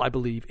were built, I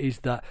believe, is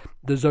that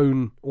the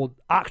zone, or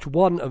Act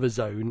 1 of a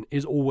zone,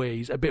 is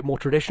always a bit more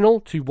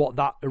traditional to what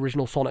that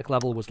original Sonic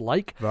level was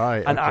like.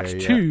 Right. And Act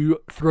 2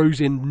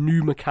 throws in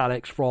new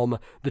mechanics from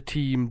the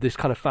team, this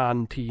kind of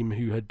fan team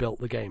who had built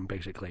the game,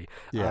 basically.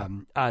 Yeah.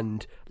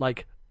 And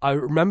like, I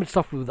remembered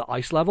stuff with the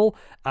ice level,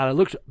 and I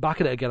looked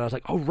back at it again, and I was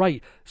like, oh,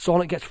 right,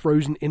 Sonic gets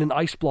frozen in an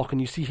ice block, and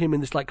you see him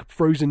in this, like,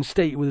 frozen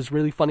state with this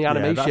really funny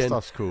animation. Yeah, that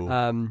stuff's cool.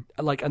 And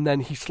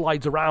then he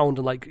slides around,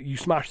 and, like, you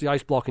smash the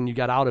ice block, and you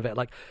get out of it.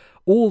 Like,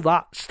 all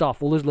that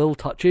stuff, all those little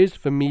touches,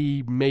 for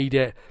me, made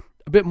it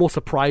a bit more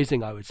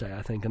surprising, I would say,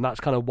 I think, and that's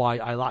kind of why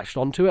I latched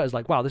onto it. I was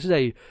like, wow, this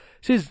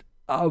is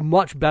a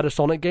much better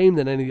Sonic game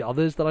than any of the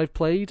others that I've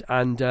played,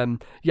 and I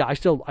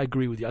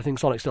agree with you. I think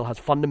Sonic still has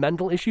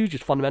fundamental issues,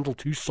 just fundamental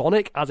to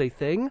Sonic as a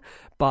thing,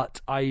 but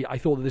I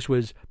thought that this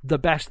was the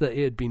best that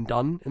it had been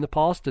done in the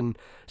past, and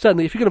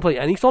certainly if you're going to play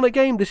any Sonic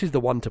game, this is the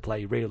one to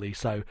play, really.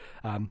 So,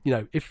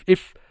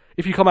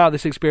 if you come out of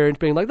this experience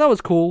being like, that was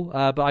cool,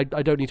 but I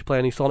don't need to play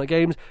any Sonic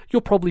games,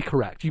 you're probably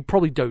correct. You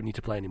probably don't need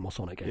to play any more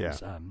Sonic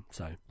games.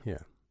 Yeah.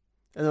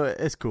 Anyway,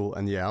 it's cool,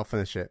 and I'll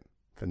finish it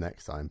for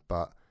next time,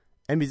 but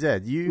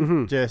MBZ,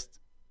 you just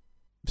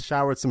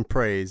showered some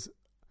praise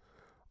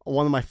on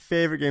one of my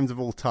favorite games of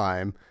all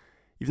time.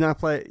 You've now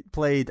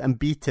played and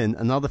beaten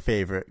another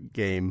favorite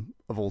game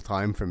of all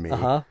time for me.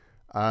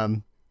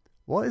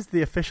 What is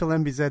the official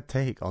MBZ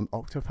take on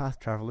Octopath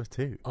Traveler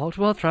 2?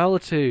 Octopath Traveler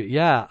 2,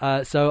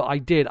 yeah. So I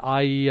did.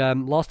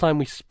 Last time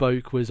we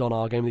spoke was on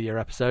our Game of the Year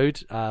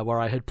episode, where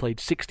I had played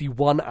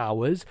 61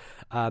 hours.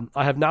 I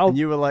have now... And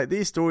you were like,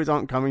 these stories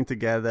aren't coming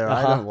together.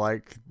 I don't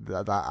like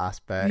that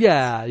aspect.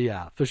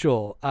 Yeah, for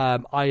sure.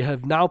 I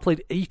have now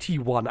played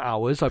 81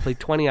 hours. So I played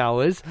 20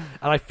 hours,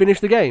 and I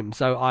finished the game.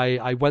 So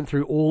I went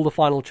through all the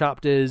final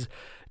chapters,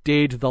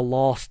 did the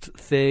last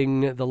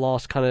thing, the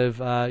last kind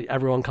of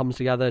everyone comes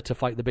together to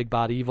fight the big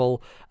bad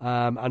evil,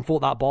 and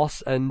fought that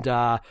boss, and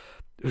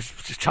it was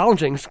just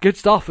challenging. It's good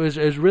stuff. It was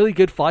a really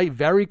good fight,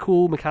 very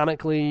cool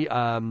mechanically.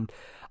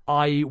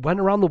 I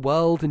went around the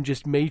world and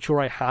just made sure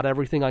I had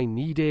everything I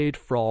needed,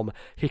 from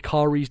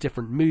Hikari's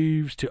different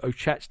moves to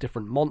Ochet's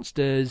different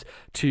monsters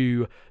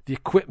to the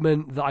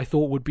equipment that I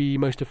thought would be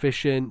most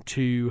efficient,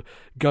 to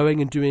going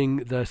and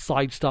doing the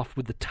side stuff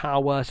with the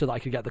tower so that I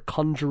could get the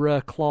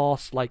Conjurer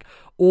class, like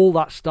all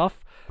that stuff.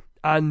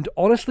 And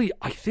honestly,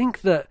 I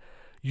think that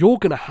you're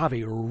going to have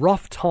a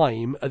rough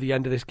time at the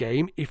end of this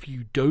game if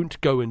you don't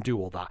go and do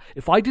all that.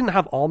 If I didn't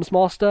have Arms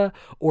Master,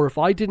 or if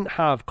I didn't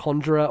have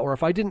Conjurer, or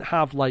if I didn't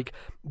have like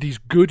these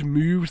good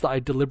moves that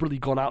I'd deliberately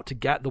gone out to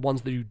get, the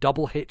ones that do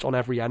double hits on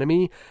every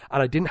enemy,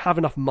 and I didn't have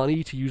enough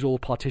money to use all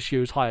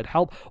Partitio's hired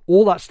help,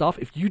 all that stuff,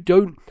 if you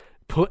don't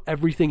put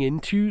everything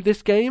into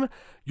this game,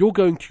 you're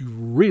going to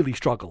really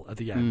struggle at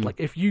the end. Like,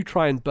 if you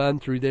try and burn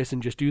through this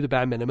and just do the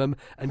bare minimum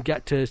and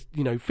get to,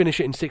 finish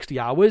it in 60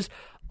 hours,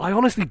 I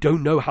honestly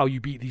don't know how you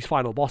beat these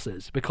final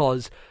bosses,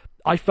 because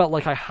I felt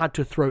like I had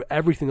to throw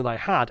everything that I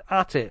had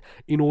at it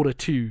in order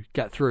to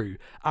get through.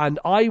 And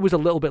I was a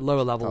little bit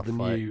lower level than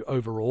you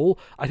overall.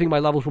 I think my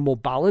levels were more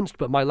balanced,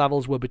 but my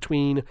levels were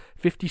between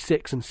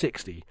 56 and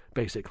 60,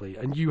 basically.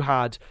 And you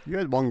had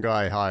one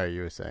guy higher,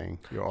 you were saying.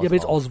 Yeah, but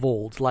it's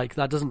Oswald. Like,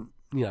 that doesn't...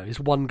 it's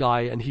one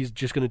guy and he's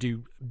just going to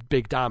do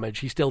big damage.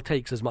 He still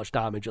takes as much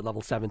damage at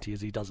level 70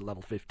 as he does at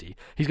level 50.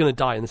 He's going to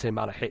die in the same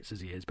amount of hits as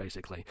he is,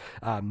 basically.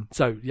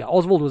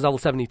 Oswald was level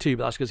 72,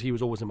 but that's because he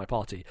was always in my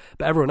party.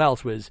 But everyone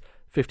else was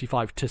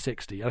 55 to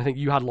 60. And I think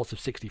you had lots of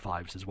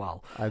 65s as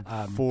well. I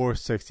had 4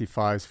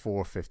 65s,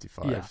 4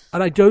 55s. Yeah.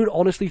 And I don't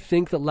honestly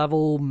think that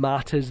level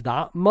matters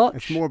that much.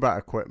 It's more about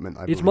equipment,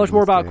 I believe. It's much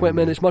more about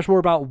equipment. Yeah. It's much more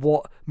about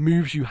what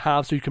moves you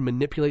have so you can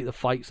manipulate the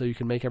fight, so you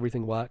can make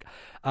everything work.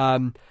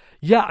 I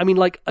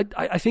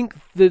think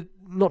the,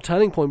 not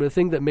turning point, but the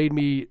thing that made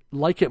me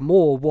like it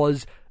more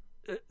was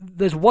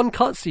there's one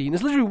cutscene.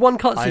 There's literally one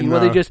cutscene where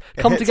they just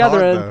come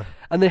together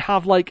and they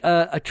have like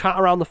a chat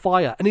around the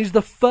fire, and it's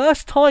the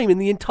first time in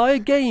the entire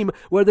game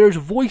where there's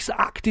voice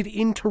acted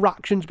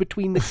interactions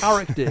between the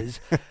characters.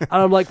 And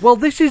I'm like, well,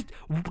 this is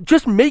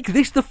just make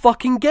this the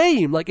fucking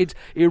game. Like it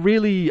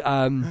really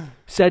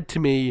said to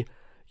me,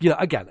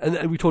 again,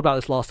 and we talked about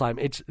this last time,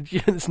 it's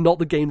not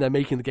the game they're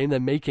making. The game they're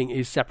making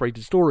is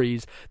separated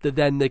stories that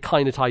then they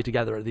kind of tie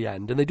together at the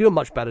end. And they do a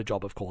much better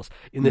job, of course,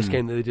 in this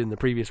game than they did in the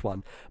previous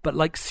one. But,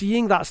 like,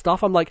 seeing that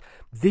stuff, I'm like,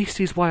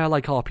 this is why I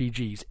like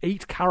RPGs.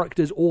 8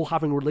 characters all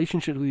having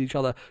relationships with each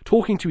other,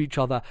 talking to each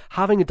other,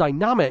 having a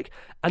dynamic,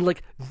 and,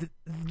 like,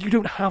 you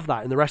don't have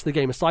that in the rest of the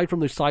game, aside from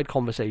those side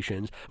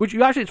conversations, which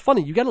it's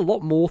funny, you get a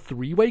lot more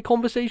 3-way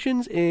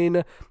conversations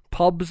in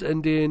pubs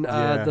and in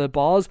the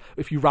bars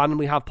if you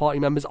randomly have party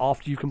members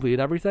after you completed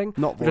everything.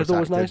 Not voice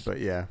acted, but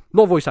yeah.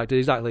 Not voice acted,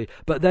 exactly.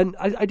 But then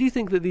I do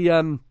think that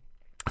the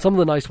some of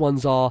the nice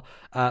ones are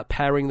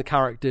pairing the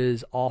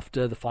characters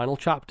after the final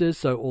chapters,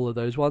 so all of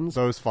those ones.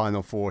 Those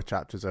final 4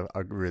 chapters are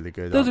really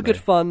good. Those are good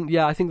fun.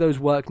 Yeah, I think those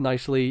work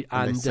nicely.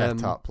 And they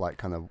set up, like,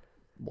 kind of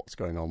what's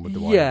going on with the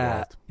wider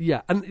world.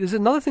 Yeah, and there's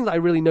another thing that I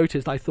really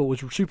noticed I thought was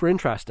super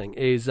interesting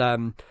is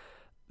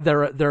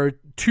there are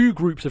 2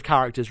 groups of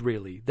characters,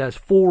 really. There's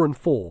 4 and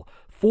 4.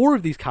 4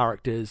 of these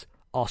characters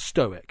are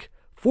stoic.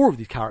 4 of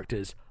these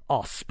characters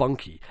are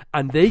spunky,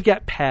 and they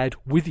get paired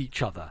with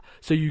each other.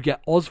 So you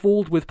get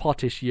Oswald with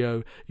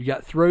Partitio, you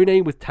get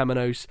Throne with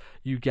Temenos,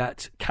 you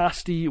get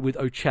Casti with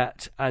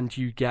Ochette, and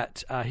you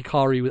get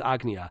Hikari with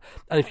Agnia.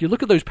 And if you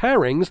look at those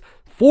pairings,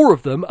 4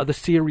 of them are the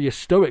serious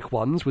stoic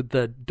ones with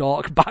the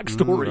dark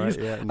backstories,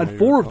 and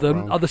 4 of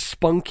them are the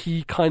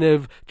spunky, kind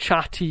of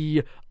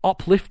chatty,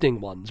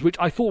 uplifting ones, which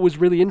I thought was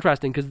really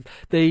interesting because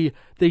they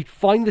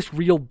find this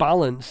real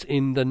balance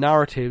in the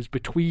narratives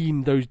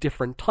between those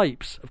different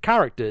types of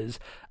characters,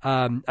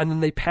 and then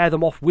they pair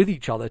them off with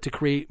each other to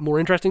create more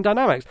interesting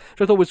dynamics,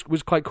 which I thought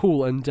was quite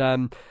cool. And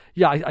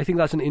I think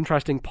that's an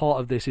interesting part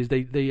of this is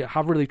they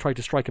have really tried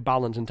to strike a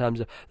balance in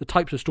terms of the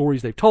types of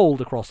stories they've told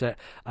across it,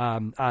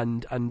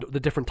 and the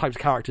different types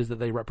of characters that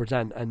they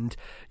represent. And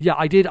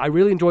I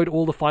really enjoyed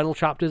all the final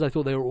chapters. I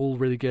thought they were all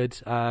really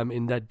good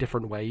in their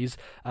different ways.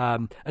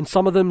 And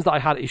some of them that I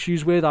had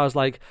issues with, I was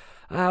like,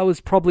 it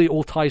was probably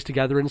all ties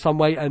together in some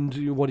way,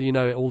 and what do you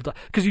know, it all...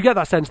 Because you get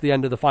that sense at the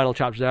end of the final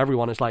chapter that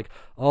everyone is like,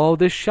 oh,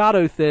 this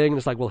shadow thing, and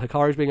it's like, well,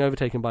 Hikari's being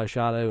overtaken by a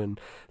shadow, and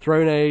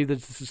Throne,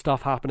 there's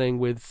stuff happening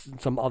with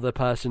some other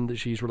person that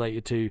she's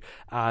related to,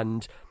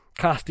 and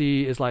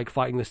Casti is like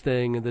fighting this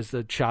thing, and there's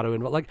the shadow,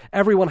 and like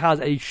everyone has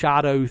a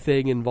shadow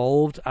thing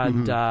involved,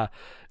 and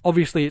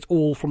obviously it's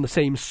all from the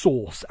same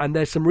source. And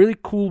there's some really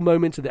cool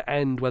moments at the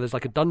end where there's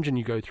like a dungeon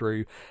you go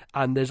through,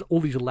 and there's all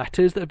these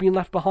letters that have been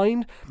left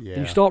behind. And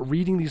you start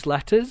reading these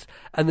letters,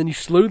 and then you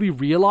slowly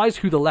realize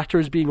who the letter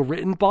is being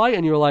written by,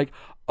 and you're like,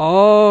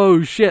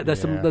 oh shit,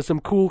 there's some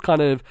cool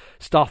kind of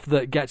stuff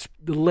that gets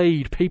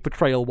laid paper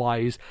trail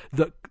wise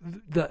that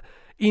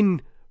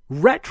in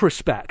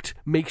retrospect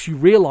makes you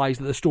realize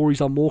that the stories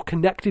are more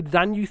connected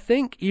than you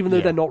think, even though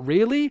they're not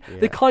really.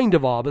 They kind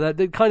of are, but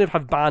they kind of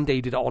have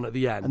band-aided it on at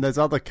the end. And there's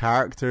other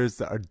characters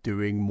that are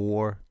doing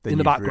more than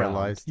you've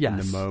realized in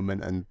the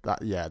moment, and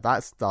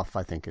that stuff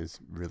I think is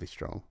really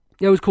strong.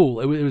 Yeah, it was cool.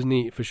 It was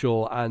neat for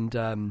sure, and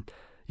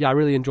I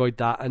really enjoyed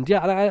that. And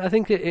I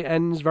think it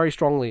ends very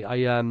strongly.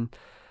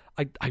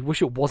 I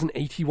wish it wasn't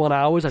 81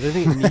 hours. I don't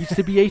think it needs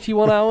to be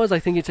 81 hours. I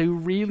think it's a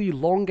really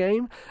long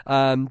game,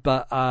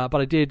 but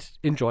I did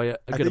enjoy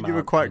it a good amount. I think you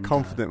were quite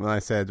confident when I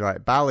said,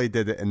 right, Bally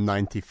did it in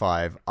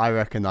 95. I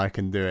reckon I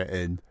can do it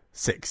in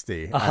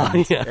 60.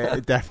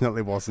 It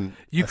definitely wasn't.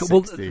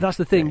 Well, that's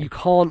the thing. You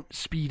can't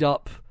speed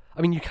up. I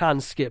mean, you can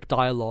skip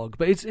dialogue,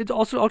 but it's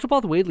also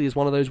Octopath weirdly is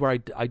one of those where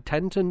I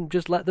tend to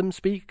just let them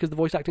speak because the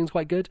voice acting is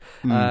quite good,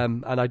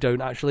 and I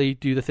don't actually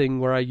do the thing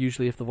where I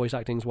usually, if the voice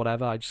acting is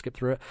whatever, I just skip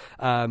through it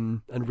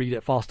and read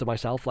it faster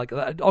myself. Like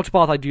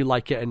Octopath, I do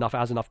like it enough; it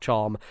has enough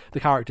charm. The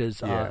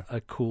characters are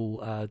cool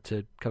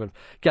to kind of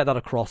get that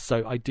across.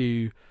 So I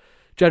do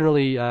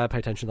generally pay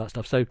attention to that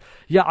stuff. So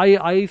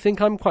I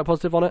think I'm quite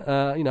positive on it.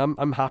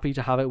 I'm happy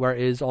to have it where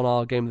it is on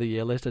our Game of the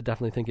Year list. I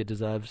definitely think it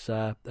deserves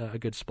a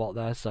good spot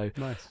there. So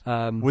nice.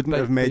 Wouldn't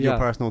have made your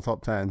personal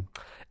top 10.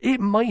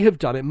 It might have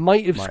done. It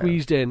might have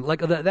squeezed in.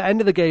 Like at the end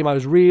of the game, I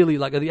was really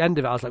like at the end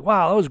of it, I was like,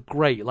 wow, that was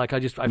great. Like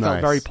I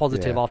felt very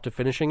positive after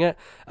finishing it.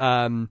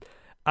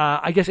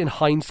 I guess in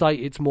hindsight,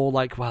 it's more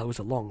like, well, it was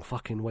a long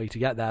fucking way to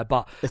get there.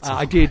 But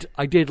I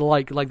did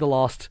like the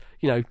last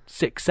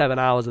 6-7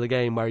 hours of the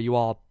game where you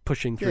are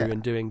pushing through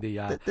and doing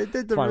the they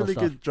did a really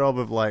good job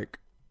of like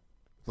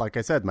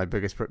I said, my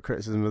biggest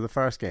criticism of the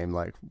first game,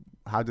 like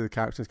how do the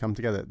characters come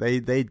together? They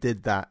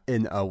did that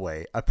in a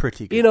way, a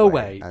pretty good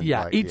way.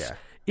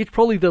 It's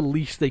probably the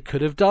least they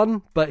could have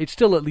done, but it's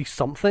still at least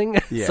something.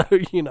 So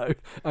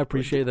I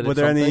appreciate that. Were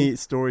there any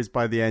stories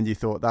by the end you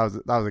thought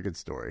that was a good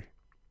story?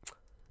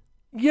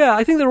 Yeah,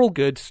 I think they're all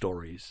good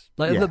stories.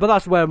 But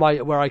that's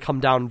where I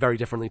come down very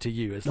differently to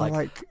you. Is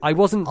like I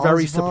wasn't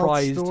very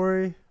surprised.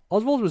 Story?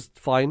 Oswald was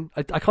fine.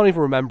 I can't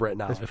even remember it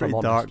now. It's pretty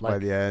dark by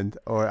the end.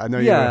 Or I know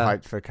you were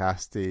hyped for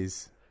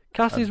Casti's.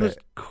 Cassie's was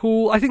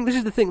cool. I think this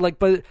is the thing. Like,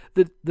 by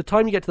the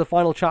time you get to the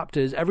final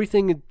chapters,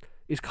 everything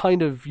is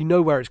kind of, you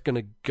know where it's going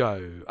to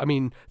go. I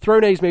mean,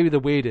 Throne is maybe the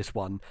weirdest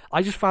one.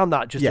 I just found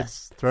that just...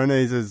 Yes, Throne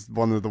is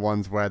one of the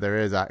ones where there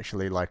is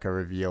actually like a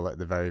reveal at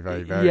the very,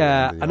 very, very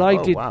end. And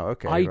I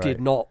did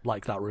not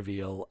like that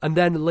reveal. And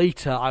then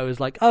later I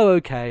was like, oh,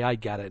 okay, I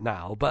get it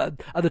now.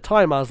 But at the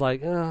time I was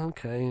like, oh,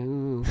 okay,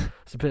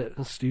 it's a bit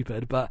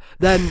stupid. But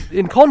then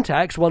in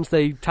context, once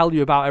they tell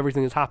you about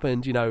everything that's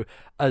happened, you know,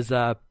 as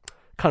a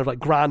kind of like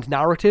grand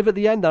narrative at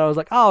the end, then I was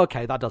like, oh,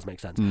 okay, that does make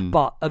sense.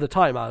 But at the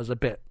time I was a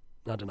bit...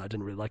 I don't know, I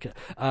didn't really like it.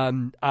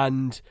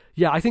 And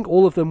yeah, I think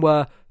all of them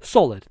were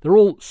solid. They're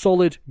all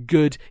solid,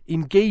 good,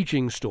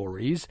 engaging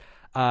stories.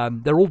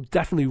 They're all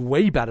definitely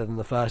way better than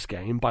the first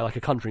game by like a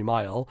country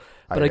mile.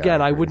 But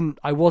again, I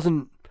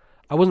wasn't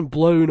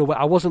blown away.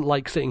 I wasn't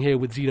like sitting here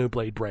with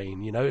Xenoblade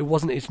brain, you know.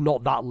 It's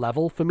not that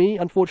level for me,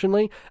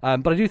 unfortunately.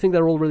 But I do think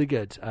they're all really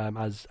good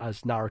as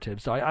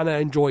narratives. So I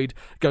enjoyed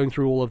going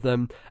through all of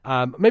them.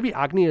 Maybe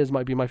Agnia's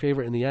might be my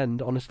favorite in the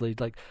end, honestly.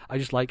 Like, I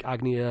just like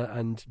Agnia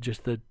and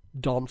just the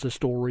dancer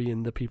story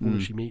and the people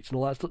that she meets and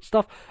all that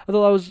stuff. I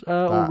thought that was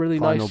all really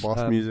nice. Final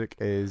boss music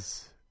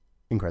is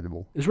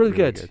incredible. It's really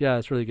good. Yeah,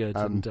 it's really good.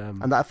 And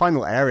that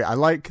final area, I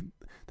like.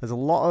 There's a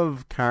lot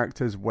of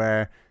characters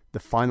where the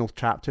final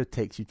chapter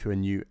takes you to a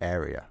new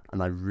area,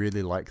 and I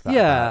really like that.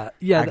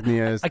 Yeah.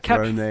 Agnia's, I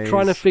kept Throne's.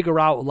 trying to figure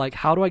out, like,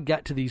 how do I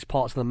get to these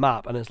parts of the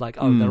map? And it's like,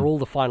 oh, they're all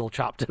the final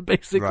chapter,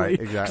 basically. Right,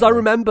 Because exactly. I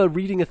remember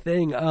reading a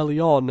thing early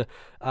on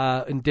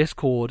in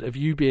Discord of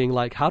you being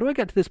like, how do I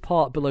get to this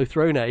part below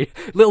Throne?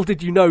 Little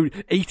did you know,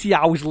 80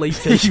 hours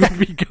later you would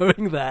be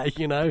going there,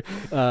 you know,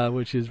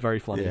 which is very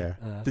funny. Yeah.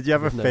 Did you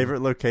have a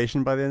favorite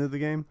location by the end of the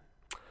game?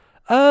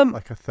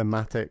 Like a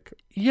thematic.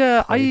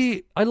 Yeah,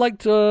 place? I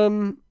liked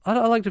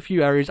I liked a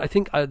few areas. I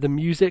think the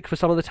music for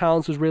some of the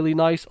towns was really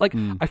nice. Like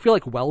I feel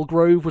like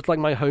Wellgrove was like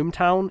my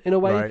hometown in a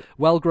way. Right.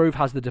 Wellgrove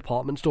has the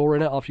department store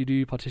in it after you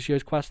do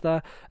Patricio's quest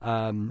there,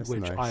 which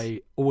nice.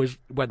 I always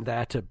went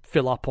there to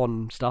fill up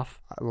on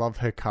stuff. I love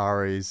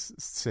Hikari's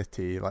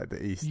city, like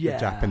the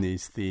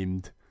Japanese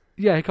themed.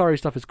 Yeah, Hikari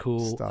stuff is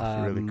cool.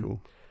 Really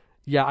cool.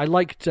 Yeah, I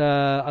liked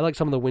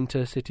some of the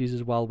winter cities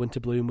as well.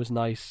 Winterbloom was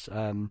nice.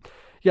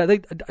 Yeah,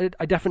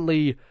 I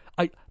definitely...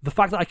 the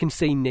fact that I can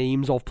say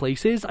names of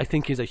places, I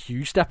think, is a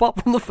huge step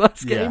up from the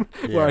first game,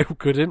 where I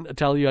couldn't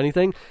tell you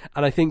anything.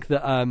 And I think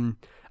that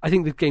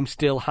the game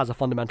still has a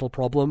fundamental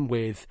problem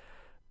with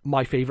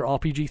my favorite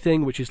RPG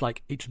thing, which is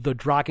like, it's the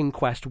Dragon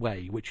Quest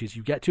way, which is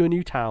you get to a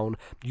new town,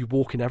 you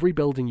walk in every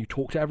building, you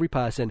talk to every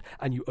person,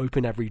 and you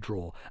open every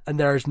drawer. And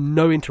there's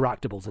no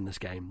interactables in this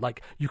game.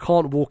 Like, you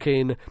can't walk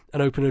in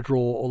and open a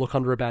drawer or look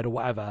under a bed or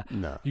whatever.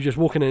 No. You just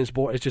walk in and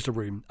it's just a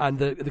room. And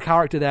the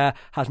character there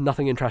has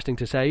nothing interesting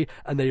to say,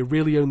 and they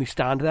really only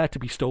stand there to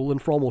be stolen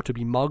from or to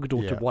be mugged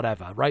or to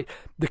whatever, right?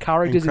 The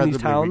characters in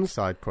these towns... weak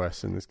side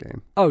quests in this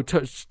game. Oh,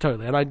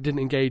 totally. And I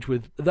didn't engage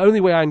with... The only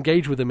way I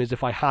engage with them is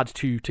if I had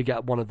to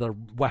get one of the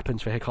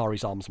weapons for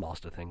Hikari's Arms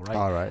Master thing, right?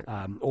 All right.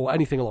 Or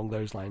anything along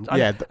those lines.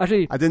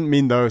 Actually, I didn't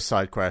mean those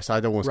side quests.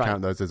 I'd almost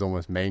count those as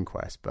almost main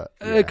quests, but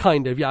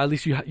kind of. Yeah, at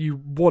least you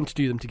want to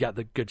do them to get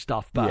the good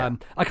stuff. But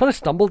I kind of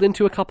stumbled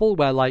into a couple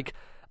where, like,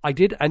 I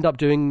did end up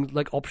doing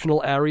like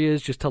optional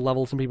areas just to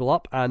level some people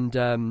up,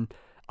 and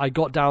I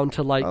got down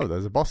to like... Oh,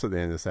 there's a boss at the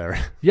end of this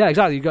area. Yeah,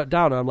 exactly. You got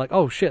down and I'm like,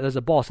 oh shit, there's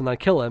a boss, and I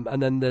kill him,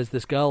 and then there's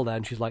this girl there,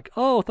 and she's like,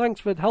 oh,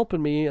 thanks for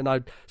helping me, and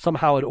I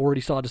somehow had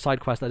already started a side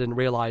quest I didn't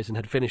realize and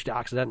had finished it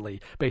accidentally,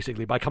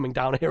 basically, by coming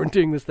down here and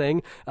doing this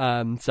thing.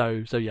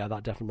 So yeah,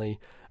 that definitely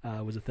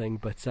was a thing.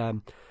 But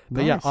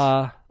nice.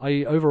 Yeah,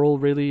 I overall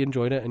really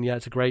enjoyed it, and yeah,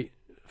 it's a great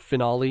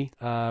finale.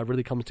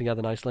 Really comes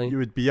together nicely. You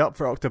would be up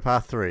for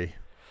Octopath 3?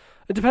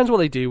 It depends what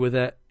they do with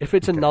it. If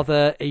it's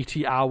another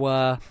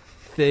 80-hour...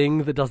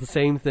 thing that does the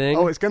same thing.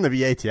 Oh, it's going to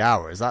be 80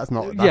 hours. That's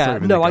not I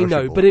know.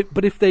 negotiable.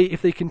 But if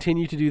they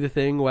continue to do the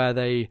thing where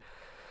they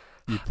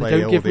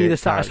don't give me the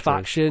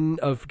satisfaction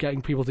of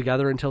getting people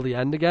together until the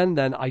end again,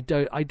 then I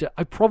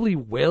probably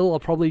will. I'll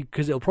probably,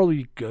 because it'll probably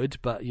be good,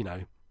 but you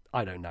know,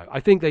 I don't know. I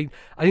think you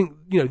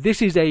know,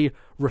 this is a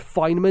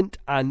refinement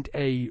and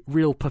a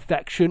real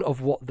perfection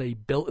of what they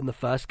built in the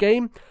first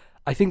game.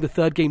 I think the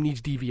third game needs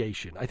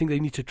deviation. I think they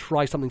need to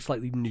try something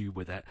slightly new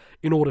with it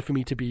in order for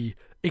me to be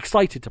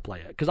excited to play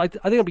it. Because I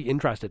think I'll be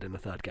interested in the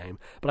third game,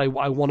 but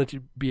I wanted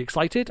to be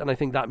excited, and I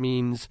think that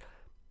means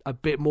a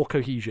bit more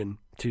cohesion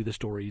to the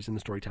stories and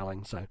the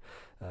storytelling. So,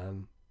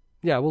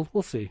 yeah,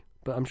 we'll see.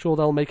 But I'm sure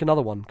they'll make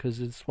another one, because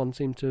this one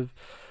seemed to have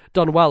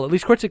done well. At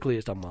least critically,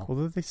 it's done well.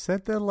 Although they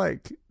said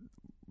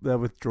they're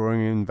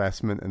withdrawing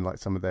investment in like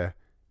some of their games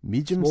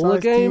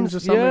medium-sized teams or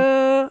something.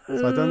 Yeah.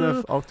 So I don't know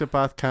if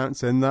Octopath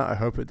counts in that. I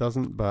hope it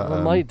doesn't, but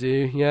it might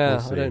do. Yeah,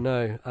 we'll I don't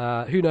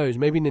know. Who knows?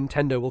 Maybe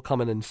Nintendo will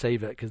come in and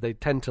save it, because they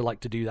tend to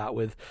like to do that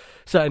with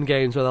certain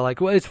games where they're like,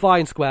 "Well, it's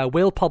fine, Square.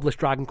 We'll publish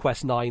Dragon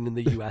Quest 9 in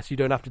the US. You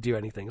don't have to do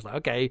anything." It's like,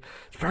 okay,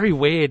 it's very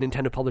weird.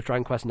 Nintendo published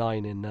Dragon Quest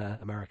 9 in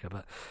America,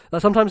 but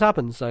that sometimes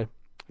happens. So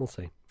we'll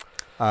see.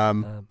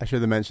 I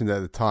should have mentioned it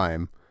at the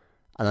time,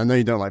 and I know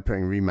you don't like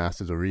putting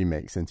remasters or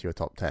remakes into your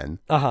top 10.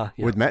 Yeah.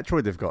 Would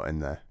Metroid have got in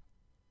there?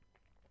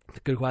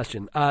 Good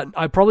question.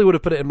 I probably would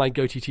have put it in my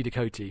Goatee to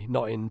Dakoti,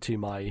 not into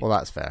my... Well,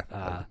 that's fair.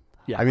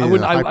 Yeah, I mean,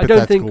 in a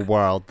hypothetical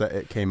world that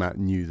it came out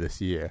new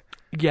this year.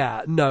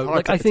 Yeah, no.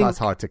 I think that's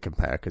hard to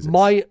compare because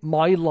my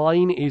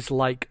line is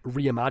like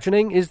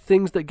reimagining is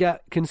things that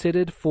get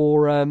considered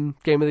for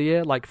Game of the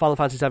Year. Like Final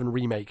Fantasy VII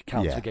Remake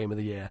counts for Game of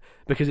the Year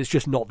because it's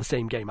just not the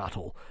same game at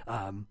all.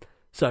 But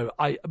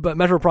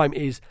Metroid Prime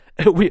is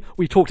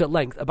we talked at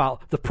length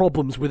about the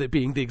problems with it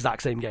being the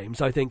exact same game.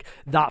 So I think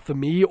that for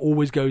me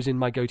always goes in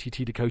my Goatee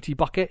to Dakoti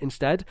bucket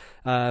instead.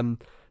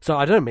 So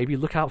I don't know, maybe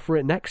look out for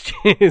it next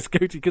year's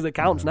Goatee because it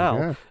counts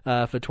now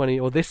for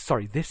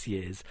this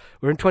year's.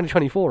 We're in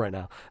 2024 right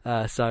now.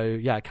 So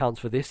yeah, it counts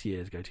for this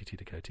year's Goatee to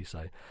Dakoti.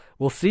 So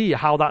we'll see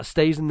how that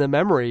stays in the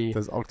memory.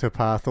 Does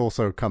Octopath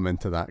also come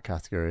into that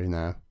category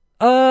now?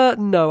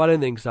 No, I don't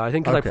think so. I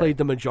think because I played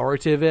the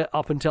majority of it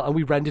up until, and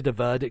we rendered a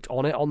verdict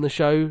on it on the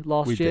show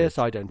last year,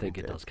 so I don't think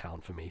it does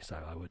count for me. So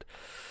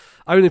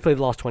I only played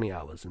the last 20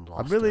 hours.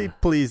 I'm really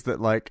pleased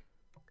that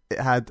it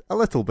had a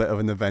little bit of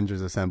an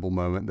Avengers Assemble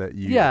moment that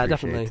you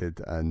appreciated,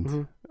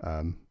 definitely.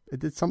 And it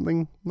did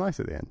something nice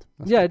at the end.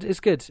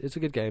 It's good. It's a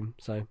good game,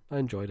 so I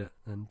enjoyed it,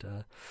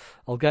 and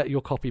I'll get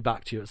your copy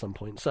back to you at some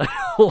point. So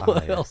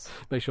I'll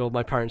make sure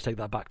my parents take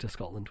that back to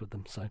Scotland with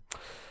them. So,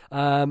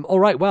 all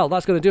right, well,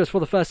 that's going to do us for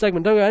the first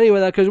segment. Don't go anywhere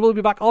there because we'll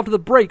be back after the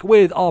break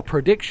with our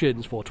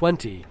predictions for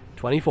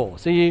 2024.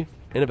 See you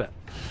in a bit.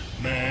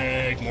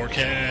 Magmoor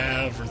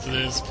Caverns,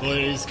 this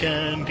place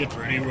can get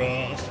pretty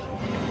rough.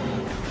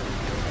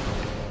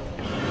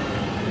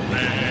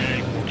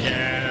 Magmoor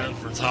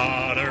Caverns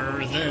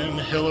hotter than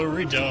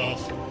Hillary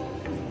Duff.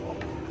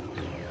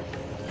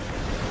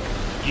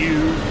 You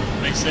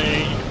may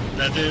say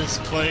that this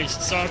place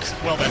sucks.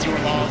 Well, that's your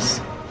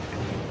loss.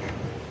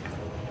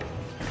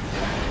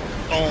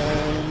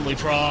 Only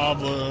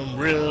problem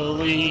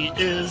really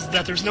is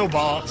that there's no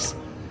boss.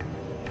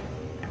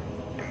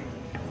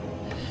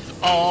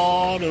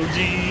 Auto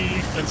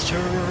defense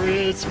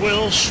turrets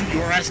will shoot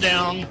your ass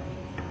down.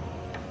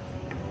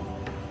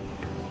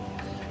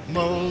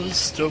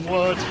 Most of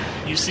what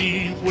you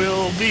see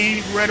will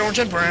be red, orange,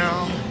 and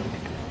brown.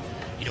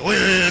 In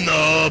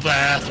the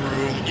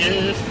bathroom,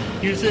 if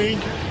you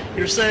think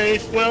you're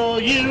safe, well,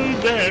 you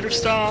better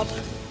stop.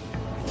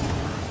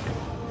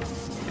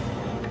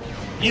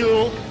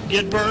 You'll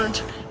get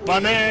burnt by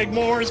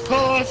Magmoor's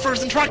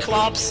puffers and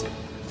Triclops.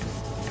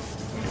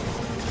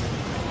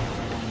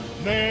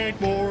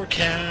 Magmoor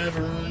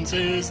Caverns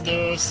is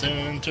the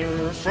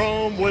center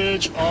from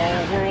which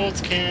all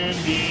worlds can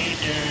be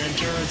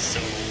entered. So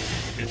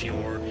if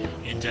you're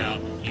in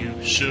doubt, you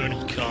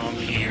should come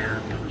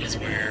here. Is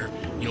where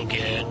you'll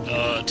get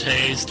a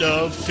taste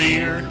of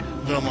fear.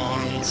 The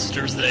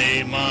monsters,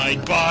 they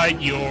might bite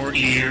your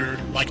ear,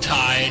 like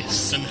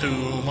Tyson,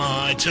 whom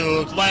I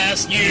took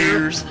last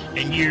years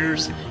and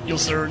years. You'll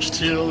search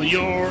till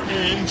you're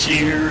in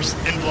tears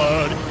and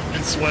blood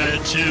and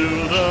sweat to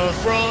the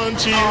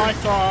frontier. I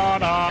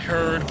thought I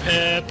heard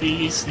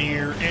Peppy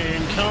sneer,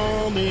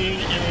 incoming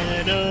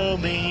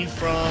enemy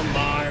from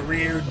my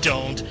rear.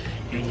 Don't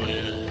you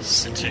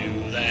listen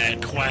to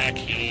that quack,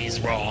 he's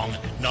wrong,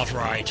 not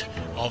right,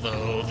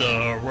 although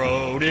the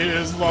road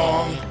is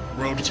long.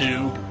 Road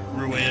to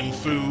ruin,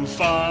 Foo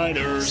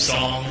Fighters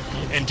song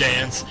and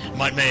dance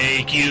might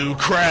make you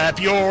crap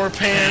your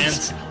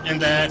pants,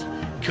 and that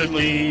could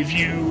leave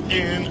you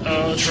in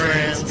a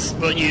trance.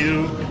 But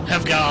you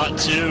have got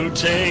to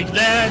take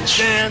that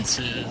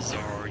chances,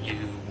 or you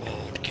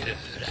won't get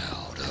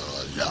out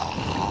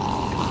alive.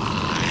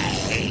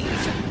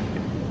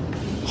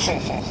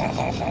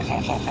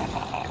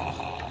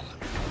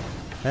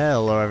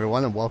 Hello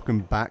everyone and welcome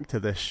back to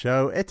the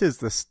show. It is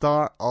the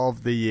start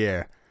of the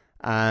year,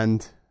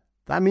 and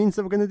that means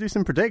that we're going to do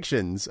some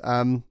predictions.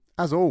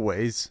 As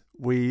always,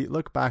 we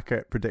look back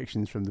at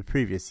predictions from the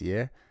previous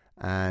year,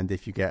 and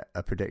if you get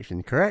a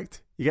prediction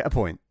correct, you get a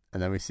point.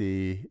 And then we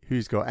see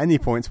who's got any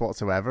points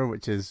whatsoever,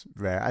 which is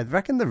rare. I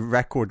reckon the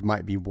record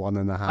might be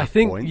 1.5 I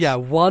think, points.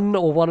 1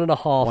 or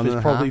 1.5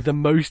 is probably the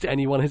most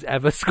anyone has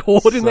ever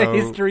scored in the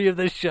history of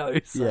this show.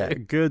 So. Yeah,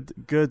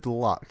 good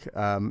luck.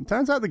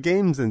 Turns out the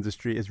games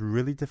industry is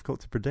really difficult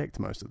to predict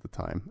most of the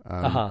time.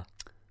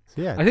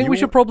 So yeah, I think we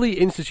should probably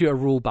institute a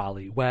rule,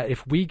 Bally, where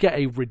if we get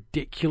a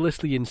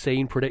ridiculously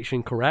insane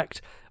prediction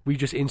correct, we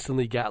just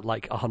instantly get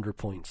like 100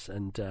 points,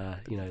 and then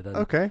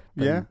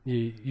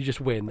you just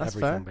win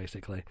everything fair.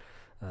 Basically.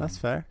 That's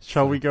fair.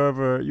 Shall we go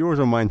over yours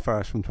or mine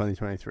first from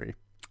 2023?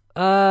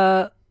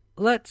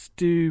 Let's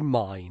do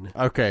mine.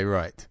 Okay,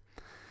 right.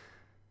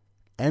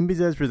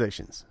 MBZ's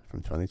predictions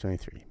from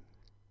 2023.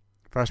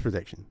 First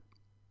prediction: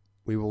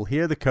 we will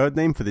hear the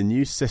codename for the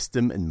new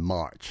system in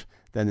March.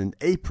 Then in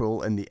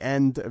April, in the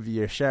end of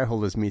year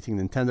shareholders meeting,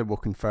 Nintendo will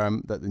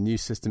confirm that the new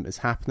system is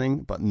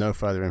happening, but no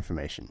further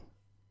information.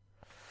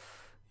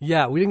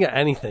 Yeah, we didn't get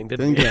anything, did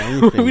we?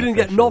 We didn't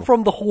get, not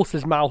from the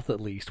horse's mouth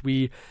at least.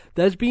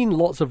 There's been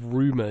lots of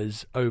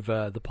rumours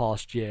over the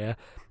past year,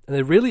 And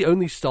they really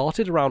only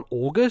started around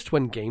August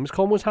when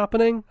Gamescom was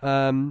happening.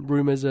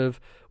 Rumors of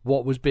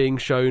what was being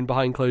shown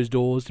behind closed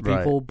doors to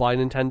people by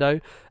Nintendo.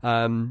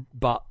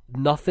 But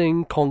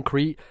nothing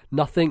concrete,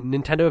 nothing.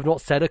 Nintendo have not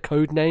said a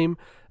code name.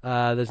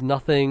 There's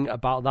nothing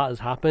about that has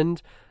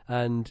happened.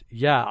 And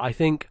yeah, I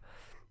think,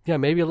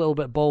 maybe a little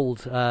bit bold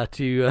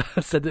to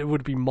said that it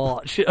would be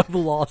March of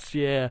last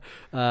year.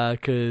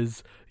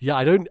 Because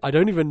I don't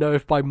even know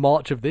if by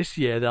March of this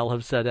year they'll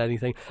have said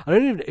anything. I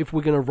don't even know if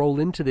we're going to roll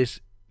into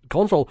this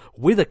console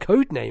with a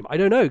code name. I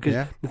don't know,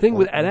 because the thing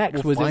with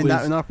NX we'll find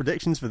out in our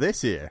predictions for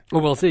this year.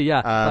 Well, we'll see.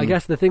 I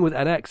guess the thing with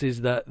NX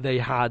is that they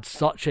had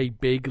such a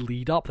big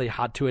lead up. They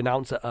had to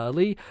announce it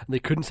early, and they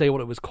couldn't say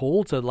what it was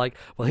called. So,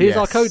 here's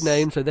our code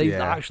name. So they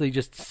actually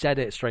just said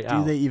it straight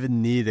out. Do they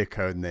even need a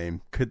code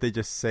name? Could they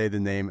just say the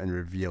name and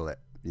reveal it?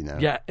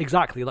 Yeah,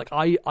 exactly.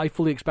 I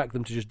fully expect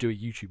them to just do a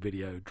YouTube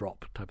video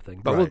drop type of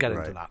thing, but we'll get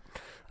into that.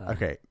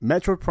 Okay,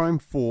 Metroid Prime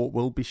 4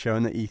 will be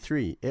shown at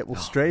E3. It will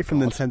stray from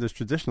Nintendo's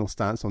traditional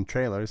stance on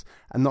trailers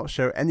and not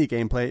show any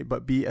gameplay,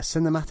 but be a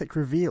cinematic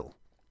reveal.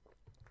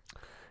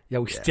 Yeah,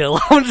 we still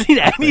haven't seen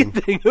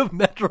anything of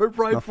Metroid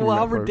Prime 4.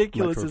 How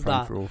ridiculous is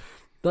that? 4.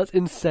 That's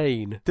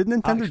insane. Did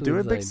Nintendo do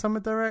a big Summer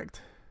Direct?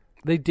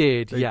 They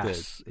did,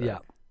 yes. Yeah.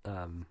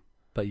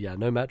 But yeah,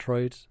 no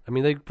Metroid. I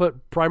mean, they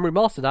put Prime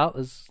Remastered out,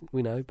 as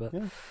we know, but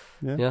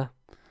yeah.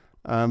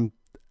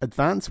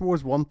 Advance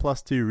Wars 1+2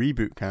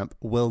 Reboot Camp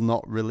will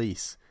not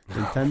release.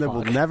 Nintendo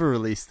will never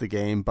release the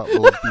game, but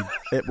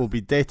it will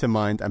be data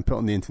mined and put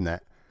on the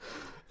internet.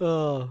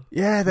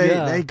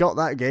 They got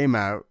that game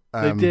out.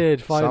 They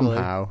did, finally.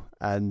 Somehow,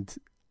 and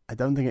I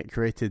don't think it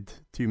created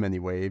too many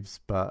waves,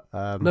 but...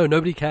 no,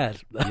 nobody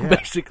cared.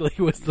 Basically,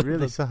 was the... It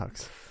really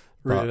sucks.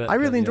 But I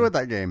really enjoyed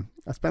that game.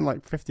 I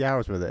spent 50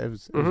 hours with it. It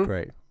was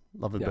great.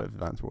 Love a bit of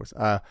Advance Wars.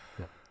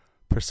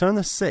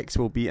 Persona 6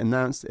 will be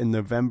announced in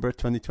November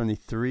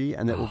 2023,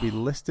 and it will be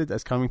listed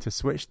as coming to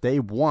Switch Day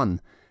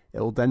 1. It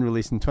will then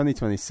release in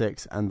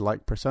 2026, and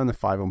like Persona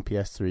 5 on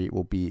PS3,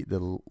 will be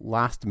the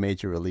last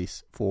major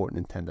release for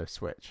Nintendo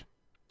Switch.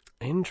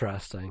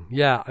 Interesting.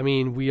 Yeah, I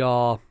mean,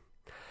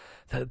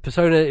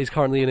 Persona is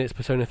currently in its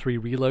Persona 3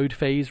 Reload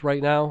phase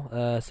right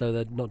now, so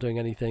they're not doing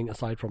anything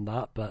aside from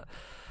that, but...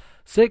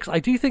 6, I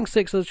do think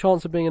 6 has a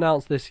chance of being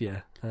announced this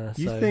year.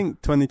 You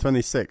think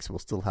 2026 will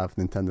still have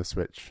Nintendo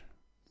Switch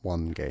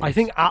 1 games? I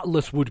think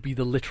Atlus would be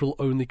the literal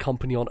only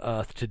company on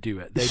Earth to do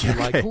it. They'd be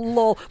like,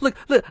 lol. Look,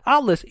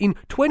 Atlus in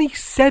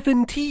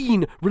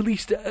 2017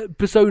 released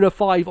Persona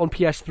 5 on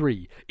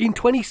PS3. In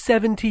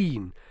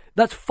 2017.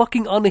 That's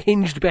fucking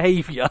unhinged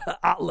behavior,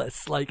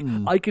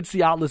 Atlus. I could see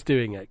Atlus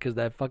doing it because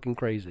they're fucking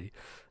crazy.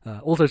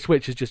 Also,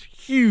 Switch is just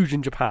huge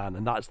in Japan,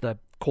 and that's their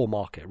core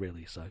market,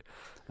 really. So...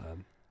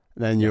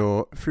 Then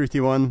your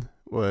fruity one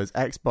was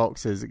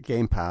Xbox's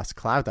Game Pass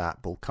Cloud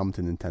app will come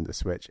to Nintendo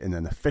Switch in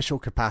an official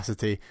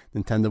capacity.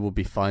 Nintendo will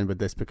be fine with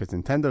this because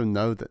Nintendo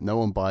know that no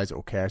one buys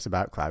or cares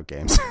about cloud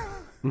games.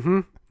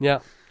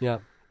 Yeah.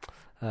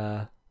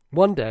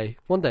 One day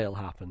it'll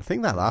happen. I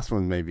think that last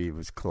one maybe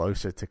was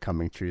closer to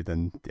coming true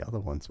than the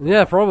other ones.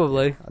 Yeah,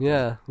 probably.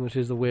 Yeah, which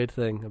is the weird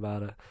thing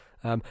about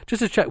it.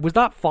 Just to check, was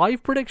that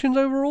 5 predictions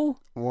overall?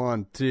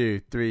 1,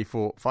 2, 3,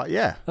 4, 5.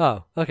 Yeah.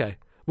 Oh, okay.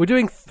 We're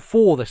doing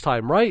 4 this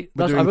time, right?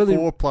 We're doing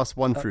 4 plus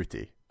 1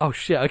 fruity. Oh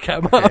shit!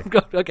 Okay,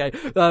 okay.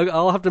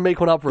 I'll have to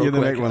make one up real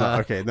quick. Make one up.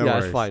 Okay, no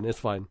worries. It's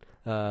fine.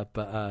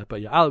 But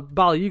yeah,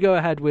 Bally, you go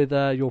ahead with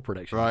your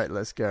prediction. Right,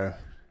 let's go.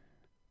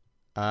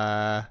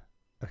 Okay,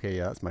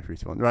 yeah, that's my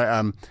fruity one.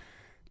 Right,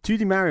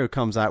 2D Mario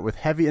comes out with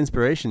heavy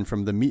inspiration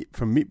from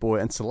Meat Boy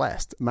and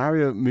Celeste.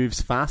 Mario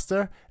moves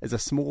faster, is a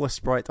smaller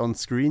sprite on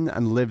screen,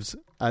 and lives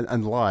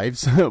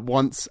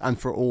once and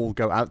for all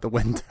go out the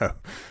window.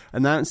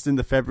 Announced in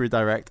the February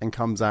Direct and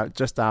comes out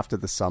just after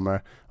the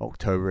summer,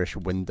 October-ish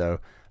window.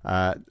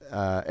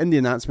 In the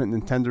announcement,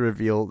 Nintendo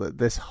revealed that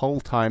this whole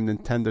time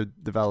Nintendo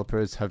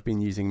developers have been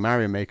using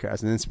Mario Maker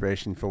as an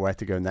inspiration for where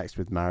to go next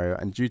with Mario,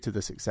 and due to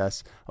the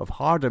success of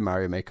harder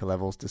Mario Maker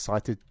levels,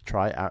 decided to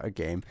try out a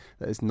game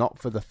that is not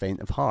for the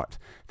faint of heart.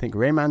 Think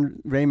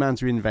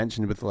Rayman's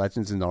reinvention with the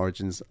Legends and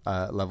Origins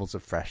levels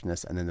of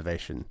freshness and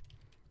innovation.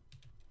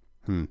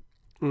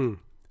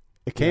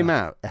 It came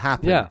out. It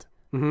happened. Yeah.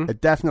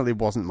 It definitely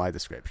wasn't my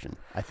description.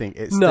 I think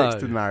it sticks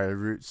to the Mario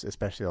roots,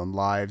 especially on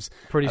lives.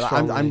 Pretty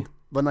strongly.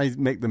 When I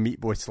make the Meat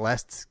Boy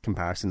Celeste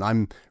comparison,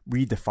 I'm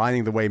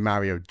redefining the way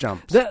Mario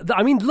jumps.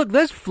 I mean, look,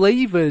 there's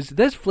flavors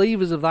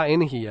of that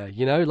in here,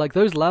 you know? Like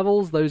those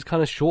levels, those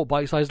kind of short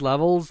bite-sized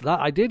levels, that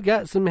I did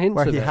get some hints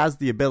where of he it. has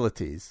the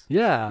abilities.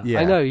 Yeah,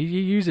 I know, he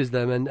uses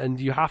them, and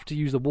you have to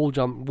use the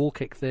wall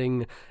kick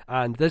thing,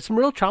 and there's some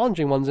real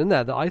challenging ones in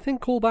there that I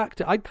think call back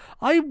to...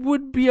 I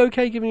would be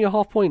okay giving you a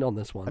half point on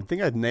this one. I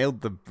think I'd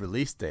nailed the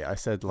release date. I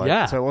said,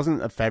 so it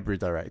wasn't a February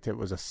Direct, it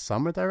was a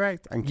Summer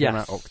Direct, and came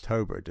out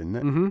October, didn't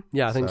it?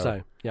 Yeah, I think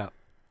so. Yeah.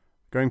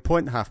 Going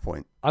point, half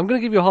point. I'm going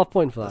to give you a half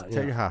point for that. Let's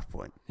take a half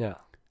point. Yeah.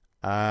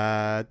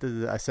 I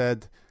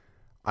said,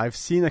 I've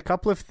seen a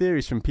couple of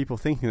theories from people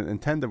thinking that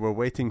Nintendo were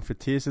waiting for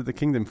Tears of the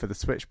Kingdom for the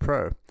Switch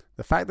Pro.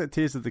 The fact that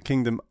Tears of the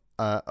Kingdom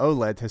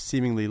OLED has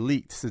seemingly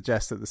leaked to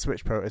suggest that the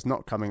Switch Pro is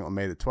not coming on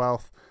May the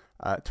 12th.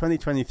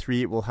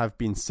 2023 will have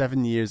been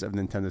 7 years of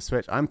Nintendo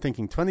Switch. I'm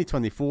thinking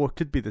 2024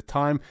 could be the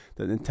time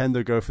that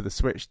Nintendo go for the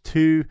Switch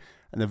 2.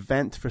 An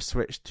event for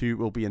Switch 2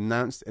 will be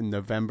announced in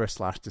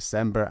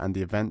November/December, and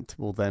the event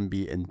will then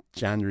be in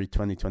January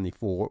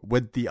 2024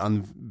 with the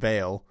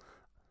unveil.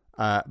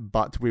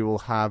 But we will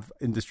have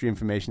industry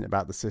information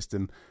about the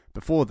system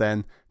before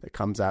then that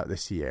comes out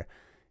this year.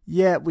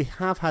 Yeah, we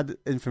have had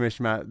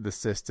information about the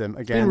system.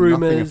 Again,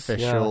 nothing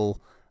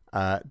official.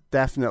 Yeah.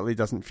 Definitely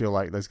doesn't feel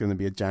like there's going to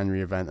be a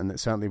January event, and it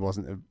certainly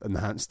wasn't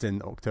announced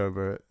in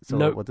October. So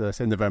nope. What did I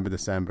say? November,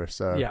 December.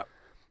 So yeah.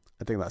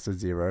 I think that's a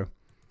 0.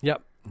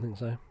 Yep, I think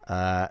so.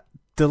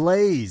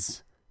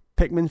 Delays.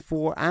 Pikmin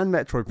 4 and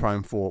Metroid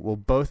Prime 4 will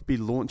both be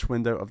launch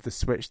window of the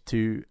Switch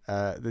to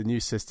the new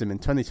system in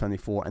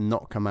 2024 and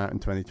not come out in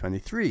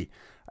 2023.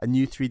 A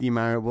new 3D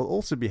Mario will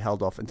also be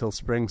held off until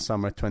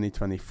spring-summer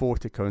 2024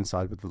 to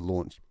coincide with the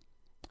launch.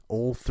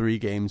 All 3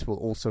 games will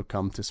also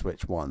come to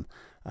Switch 1.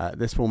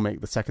 This will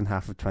make the second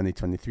half of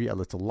 2023 a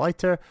little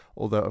lighter,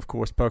 although of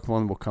course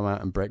Pokemon will come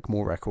out and break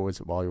more records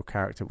while your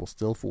character will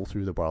still fall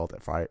through the world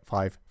at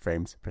 5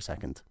 frames per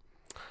second.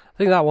 I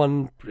think that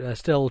one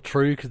still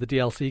true because the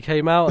DLC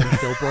came out and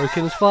still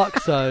broken as fuck.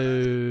 So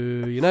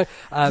yeah,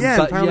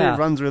 but apparently it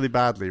runs really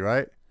badly,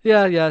 right?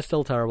 Yeah, it's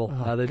still terrible.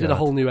 Oh, they did a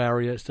whole new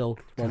area. It still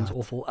runs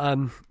awful.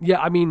 Yeah,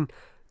 I mean,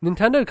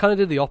 Nintendo kind of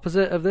did the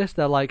opposite of this.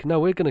 They're like, no,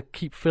 we're going to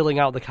keep filling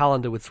out the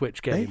calendar with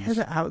Switch games. They hit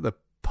it out the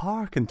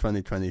park in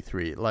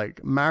 2023.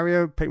 Like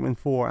Mario, Pikmin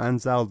 4,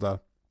 and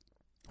Zelda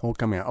all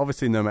coming out.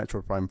 Obviously, no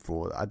Metroid Prime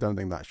 4. I don't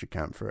think that should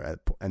count for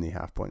any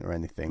half point or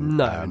anything.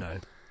 No.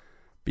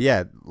 But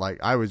yeah, like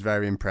I was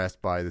very impressed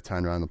by the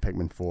turnaround on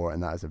Pikmin 4,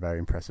 and that is a very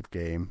impressive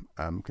game,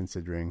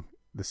 considering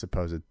the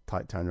supposed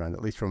tight turnaround,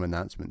 at least from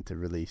announcement to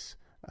release.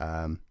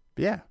 But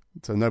yeah,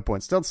 so no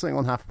point. Still sitting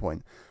on half a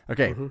point.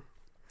 Okay. Mm-hmm.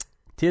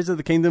 Tears of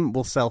the Kingdom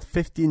will sell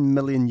 15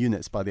 million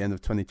units by the end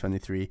of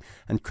 2023,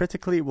 and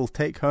critically will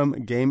take home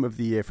Game of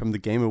the Year from the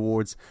Game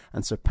Awards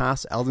and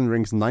surpass Elden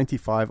Ring's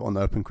 95 on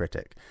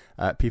OpenCritic.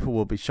 People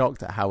will be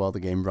shocked at how well the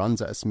game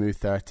runs at a smooth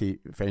 30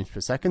 frames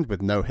per second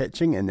with no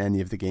hitching in any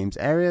of the game's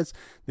areas.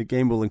 The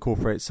game will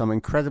incorporate some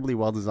incredibly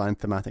well-designed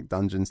thematic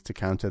dungeons to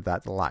counter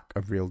that lack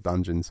of real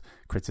dungeons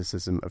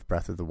criticism of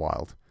Breath of the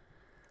Wild.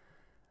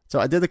 So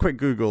I did a quick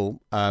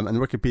Google, and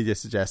Wikipedia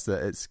suggests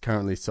that it's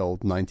currently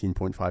sold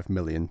 19.5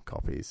 million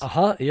copies.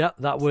 Yeah,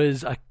 that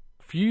was like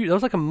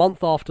a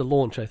month after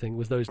launch, I think,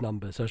 was those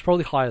numbers. So it's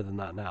probably higher than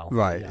that now.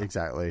 Right, yeah.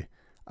 Exactly.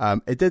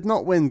 It did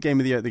not win Game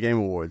of the Year at the Game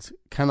Awards.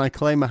 Can I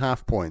claim a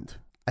half point?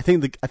 I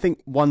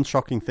think one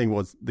shocking thing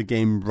was the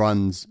game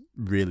runs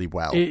really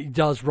well. It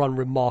does run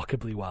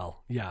remarkably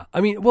well. Yeah.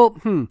 I mean, well,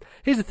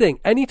 here's the thing.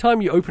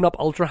 Anytime you open up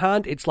Ultra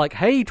Hand, it's like,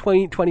 hey,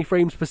 20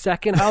 frames per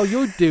second, how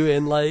you're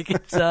doing? Like,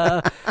 it's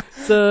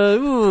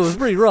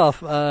pretty rough.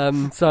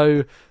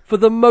 So for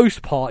the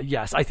most part,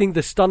 yes. I think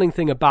the stunning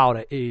thing about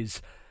it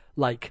is,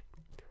 like,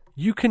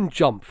 you can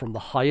jump from the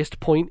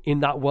highest point in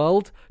that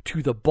world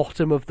to the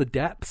bottom of the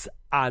depths,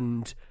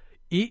 and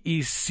it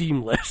is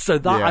seamless. So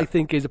that, I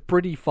think, is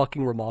pretty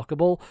fucking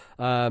remarkable.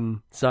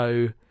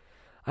 So,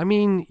 I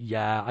mean,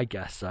 yeah, I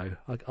guess so.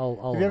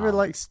 I'll Have you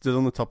ever, stood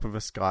on the top of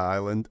a sky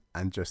island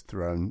and just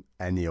thrown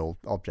any old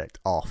object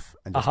off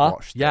and just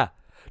watched it?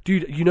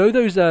 Dude, you know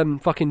those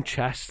fucking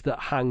chests that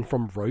hang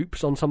from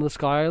ropes on some of the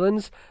sky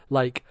islands?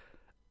 Like,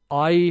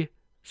 I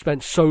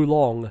spent so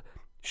long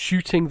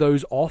shooting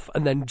those off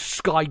and then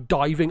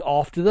skydiving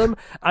after them,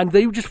 and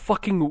they would just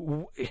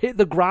fucking hit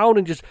the ground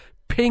and just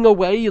ping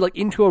away like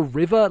into a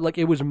river. Like,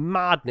 it was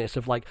madness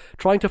of like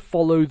trying to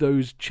follow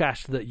those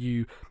chests that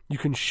you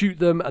can shoot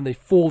them and they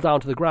fall down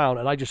to the ground,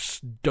 and I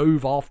just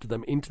dove after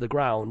them into the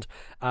ground,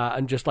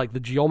 and just like the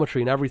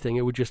geometry and everything,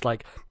 it would just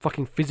like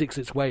fucking physics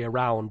its way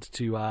around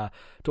to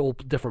all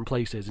different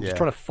places, and just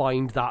trying to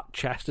find that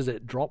chest as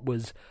it dropped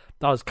was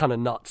kind of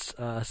nuts.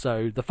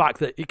 So the fact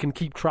that it can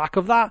keep track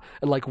of that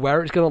and like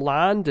where it's going to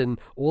land and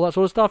all that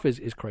sort of stuff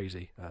is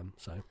crazy.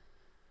 So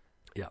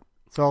yeah.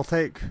 So I'll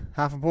take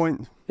half a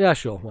point. Yeah,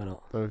 sure. Why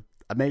not? So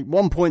I made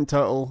 1 point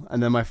total,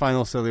 and then my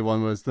final silly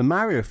one was the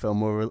Mario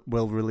film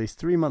will release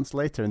 3 months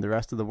later in the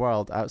rest of the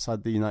world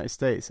outside the United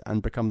States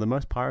and become the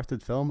most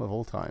pirated film of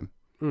all time.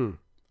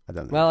 I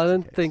don't know.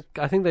 Well,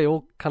 I think they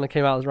all kind of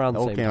came out around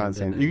the same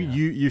time.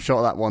 You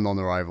shot that one on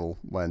arrival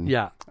when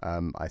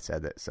I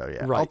said it. So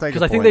yeah, right. I'll take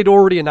because I think they'd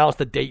already announced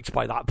the dates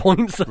by that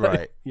point. So,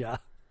 right. Yeah.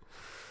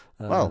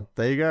 Well,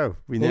 there you go.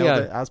 We nailed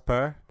it as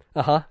per.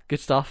 Good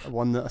stuff.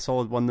 A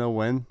solid 1-0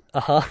 win.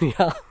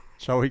 Yeah.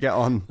 Shall we get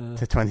on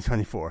to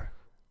 2024?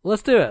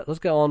 Let's do it. Let's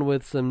get on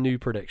with some new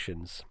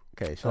predictions.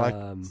 Okay, shall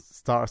I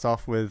start us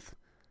off with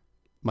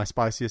my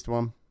spiciest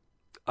one?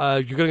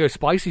 You're going to go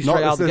spicy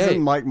straight out the gate? This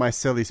isn't like my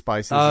silly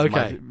spicy.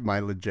 This is my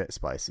legit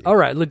spicy. All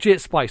right, legit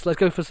spice. Let's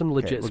go for some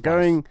legit spice.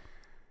 I'm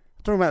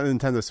talking about the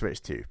Nintendo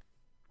Switch 2.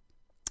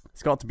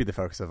 It's got to be the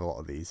focus of a lot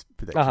of these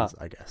predictions,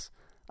 I guess.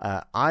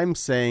 I'm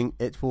saying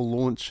it will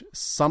launch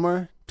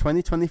summer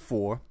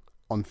 2024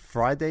 on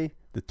Friday,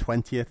 the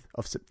 20th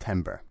of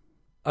September.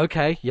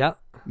 Okay, yeah.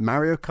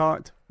 Mario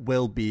Kart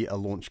will be a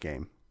launch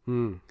game.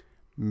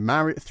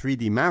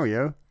 3D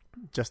Mario,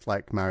 just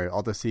like Mario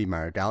Odyssey,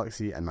 Mario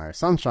Galaxy, and Mario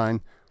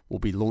Sunshine, will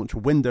be launch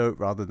window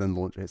rather than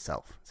launch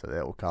itself. So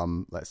it will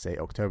come, let's say,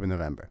 October,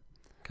 November.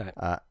 Okay.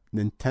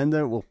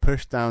 Nintendo will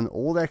push down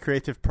all their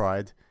creative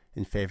pride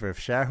in favor of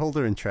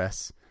shareholder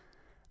interests,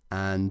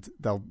 and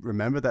they'll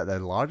remember that their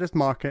largest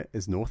market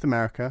is North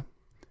America,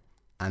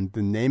 and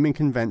the naming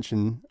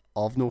convention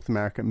of North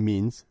America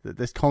means that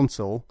this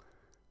console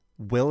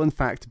will in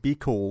fact be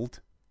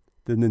called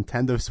the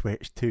Nintendo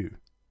Switch 2.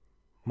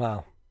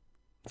 Wow.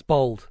 It's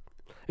bold.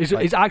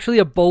 It's actually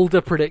a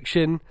bolder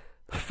prediction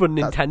for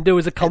Nintendo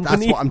as a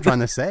company. That's what I'm trying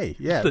to say.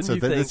 Yeah. So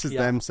this is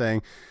yeah. them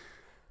saying,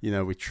 you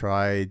know, we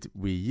tried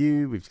Wii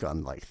U, we've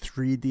done like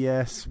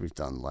 3DS, we've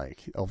done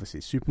like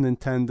obviously Super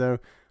Nintendo.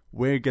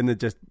 We're going to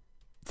just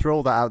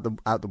throw that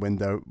out the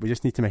window. We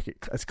just need to make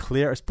it as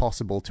clear as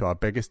possible to our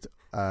biggest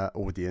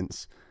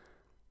audience.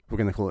 We're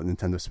going to call it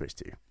Nintendo Switch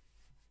 2.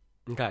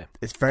 Okay.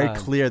 It's very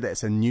clear that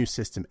it's a new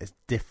system. It's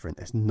different.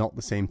 It's not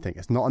the same thing.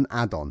 It's not an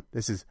add-on.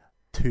 This is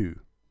 2.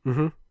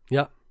 Mm-hmm.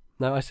 Yeah.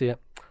 No, I see it.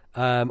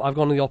 I've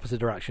gone in the opposite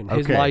direction.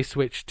 Here's my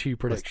Switch 2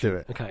 prediction.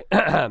 Let's do it.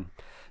 Okay.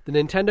 The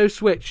Nintendo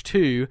Switch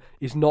 2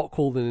 is not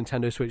called the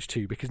Nintendo Switch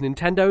 2 because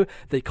Nintendo,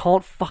 they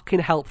can't fucking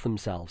help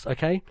themselves,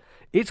 okay?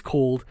 It's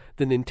called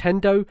the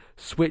Nintendo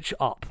Switch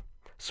Up.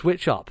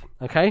 Switch Up,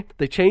 okay?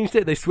 They changed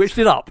it, they switched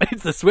it up.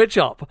 It's the Switch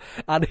Up.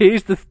 And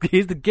here's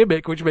the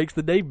gimmick which makes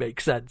the name make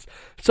sense.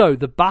 So,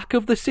 the back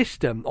of the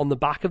system, on the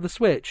back of the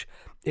Switch,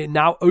 it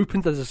now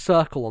opens as a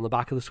circle on the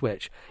back of the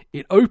Switch.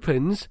 It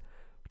opens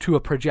to a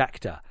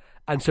projector.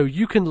 And so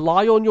you can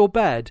lie on your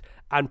bed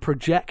and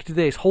project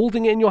this,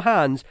 holding it in your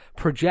hands,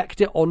 project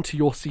it onto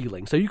your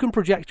ceiling. So you can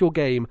project your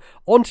game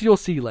onto your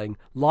ceiling,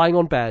 lying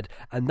on bed,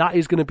 and that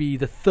is going to be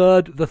the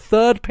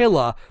third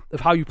pillar of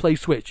how you play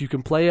Switch. You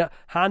can play it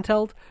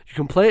handheld, you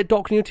can play it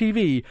docked on your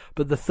TV,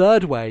 but the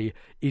third way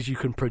is you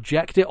can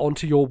project it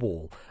onto your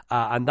wall.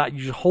 And that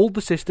you just hold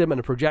the system and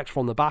it projects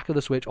from the back of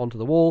the Switch onto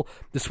the wall.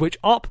 The Switch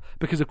Up,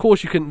 because of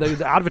course you can,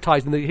 the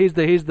advertising, here's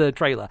the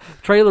trailer.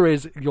 The trailer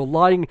is you're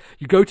lying,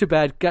 you go to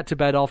bed, get to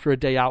bed after a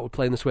day out with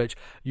playing the Switch,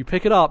 you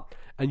pick it up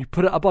and you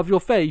put it above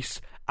your face,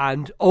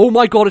 and oh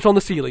my god, it's on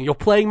the ceiling. You're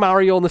playing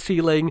Mario on the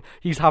ceiling.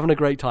 He's having a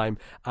great time.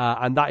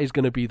 And that is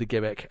going to be the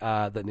gimmick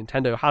that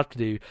Nintendo has to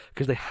do,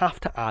 because they have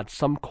to add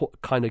some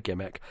kind of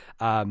gimmick.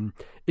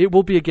 It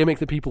will be a gimmick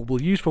that people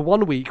will use for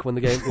 1 week when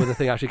the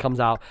thing actually comes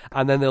out,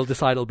 and then they'll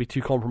decide it'll be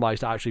too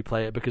compromised to actually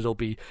play it because it'll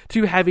be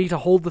too heavy to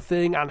hold the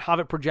thing and have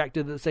it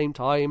projected at the same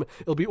time.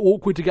 It'll be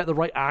awkward to get the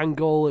right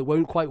angle. It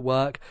won't quite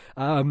work.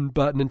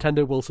 But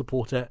Nintendo will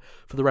support it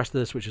for the rest of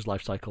the Switch's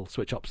life cycle,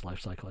 Switch Up's life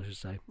cycle, I should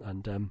say.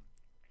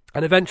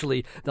 And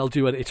eventually they'll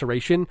do an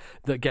iteration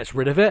that gets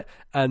rid of it,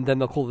 and then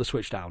they'll call it the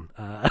Switch Down.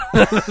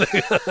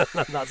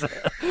 That's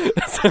it.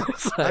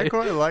 So, I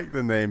quite like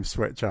the name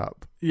Switch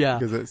Up. Yeah.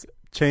 Because it's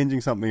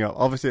changing something up.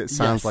 Obviously it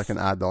sounds like an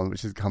add-on,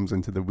 which comes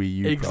into the Wii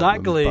U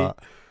exactly. problem,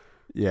 but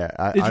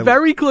yeah. It's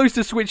very close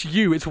to Switch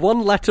U. It's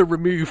one letter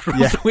removed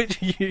from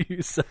Switch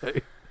U. So,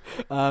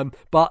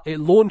 but it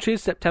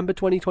launches September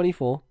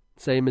 2024,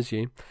 same as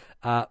you,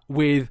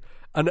 with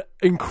an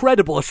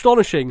incredible,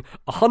 astonishing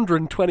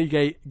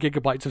 128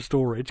 gigabytes of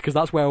storage, because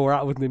that's where we're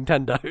at with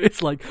Nintendo.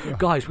 It's like,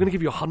 guys, we're going to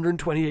give you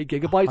 128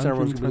 gigabytes, and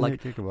everyone's going to be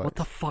like, gigabytes. What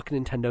the fuck,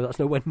 Nintendo? That's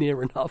nowhere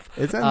near enough.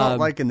 Is there not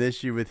like an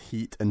issue with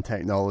heat and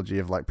technology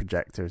of like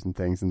projectors and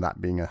things, and that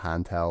being a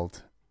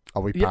handheld?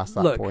 Are we past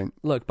that point?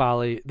 Look,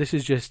 Bally, this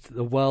is just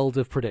the world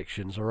of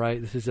predictions, all right?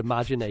 This is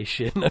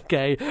imagination,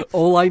 okay?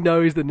 All I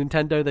know is that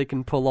Nintendo, they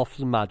can pull off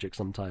some magic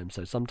sometimes,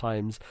 so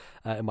sometimes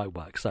it might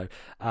work. So,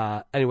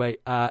 anyway,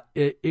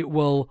 it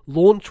will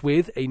launch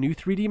with a new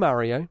 3D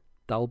Mario.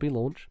 That will be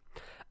launched.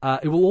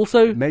 It will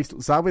also... So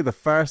that'll be the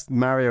first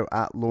Mario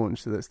at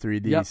launch that's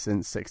 3D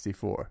since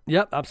 64.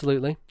 Yep,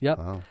 absolutely. Yep.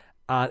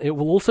 Wow. It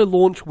will also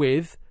launch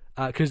with...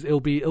 because it'll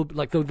be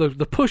like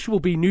the push will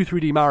be new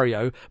 3D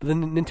Mario, but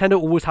then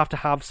Nintendo always have to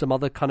have some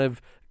other kind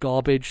of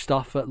garbage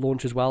stuff at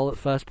launch as well at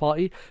first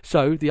party.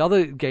 So the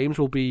other games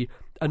will be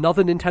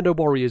another Nintendo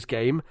Warriors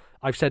game.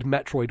 I've said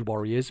Metroid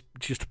Warriors,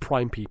 just to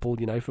prime people,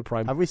 for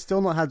prime. Have we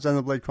still not had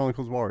Xenoblade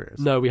Chronicles Warriors?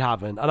 No, we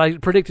haven't. And I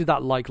predicted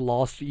that like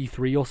last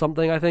E3 or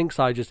something, I think.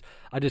 So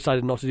I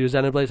decided not to do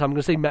Xenoblade. So I'm going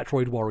to say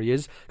Metroid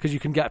Warriors, because you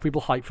can get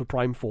people hyped for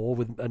Prime 4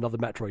 with another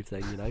Metroid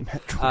thing,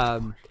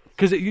 Metroid.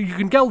 Because you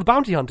can get all the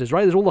bounty hunters,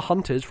 right? There's all the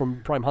hunters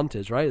from Prime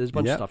Hunters, right? There's a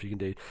bunch of stuff you can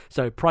do.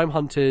 So Prime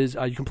Hunters,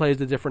 you can play as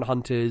the different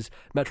hunters.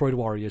 Metroid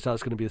Warriors,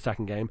 that's going to be the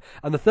second game.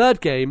 And the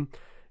third game,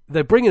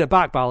 they're bringing it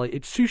back, Bally.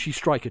 It's Sushi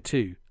Striker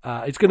 2.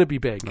 It's going to be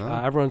big.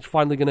 Everyone's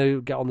finally going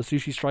to get on the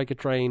Sushi Striker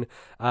train.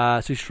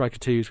 Sushi Striker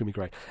 2 is going to be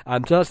great.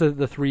 So that's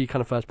the three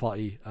kind of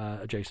first-party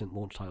adjacent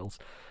launch titles.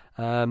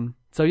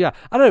 So yeah,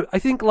 I don't know. I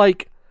think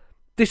like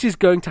this is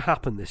going to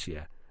happen this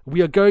year.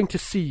 We are going to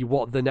see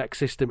what the next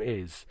system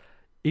is.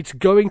 It's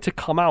going to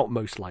come out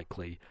most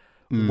likely.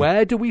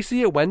 Where do we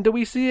see it? When do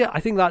we see it?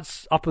 I think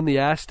that's up in the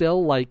air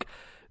still. Like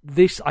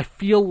this, I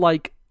feel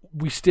like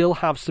we still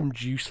have some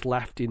juice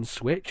left in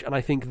Switch, and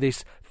I think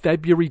this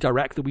February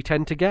Direct that we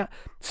tend to get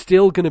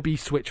still going to be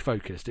Switch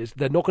focused.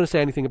 They're not going to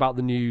say anything about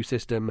the new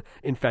system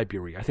in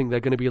February. I think they're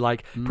going to be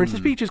like Princess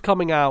Peach is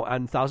coming out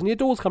and Thousand Year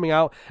Door's coming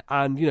out,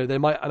 and they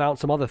might announce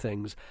some other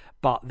things,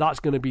 but that's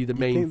going to be the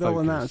main think they'll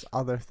focus. Announce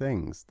other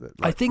things that,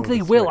 I think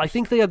they will. I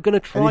think they are going to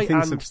try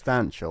anything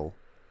substantial.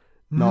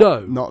 Not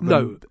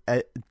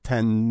the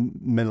 10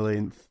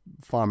 million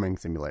farming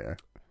simulator.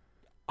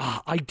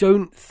 I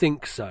don't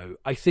think so.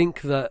 I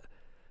think that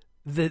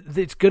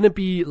it's going to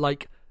be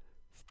like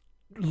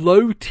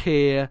low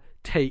tier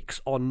takes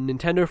on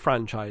Nintendo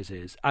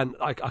franchises, and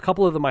a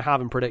couple of them I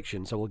have in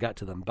prediction, so we'll get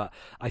to them. But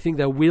I think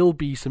there will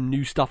be some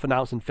new stuff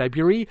announced in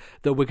February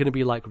that we're going to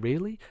be like,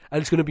 really?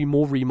 And it's going to be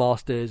more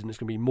remasters, and it's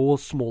going to be more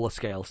smaller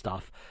scale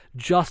stuff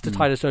just to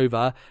tide us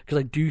over, because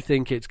I do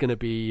think it's going to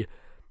be,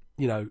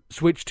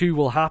 Switch 2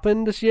 will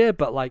happen this year,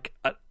 but like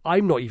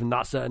I'm not even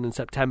that certain in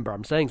September.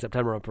 I'm saying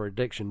September on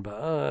prediction,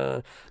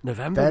 but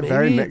November. They're maybe,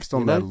 very mixed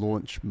on their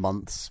launch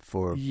months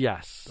for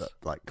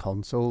like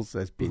consoles.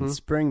 There's been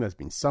spring, there's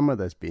been summer,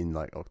 there's been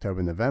like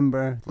October,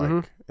 November.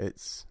 Like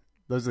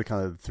those are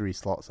kind of the 3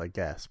 slots, I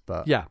guess.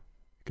 But yeah,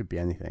 it could be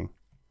anything.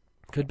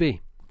 Could be.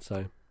 So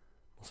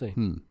we'll see.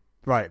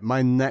 Right,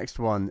 my next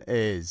one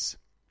is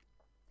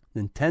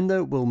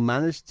Nintendo will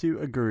manage to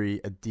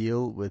agree a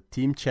deal with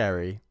Team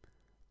Cherry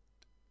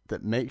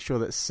that makes sure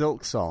that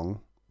Silk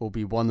Song will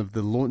be one of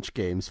the launch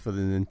games for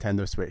the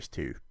Nintendo Switch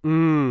 2.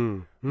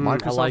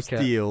 Microsoft's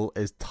deal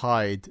is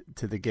tied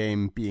to the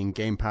game being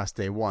Game Pass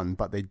Day 1,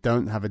 but they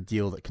don't have a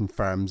deal that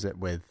confirms it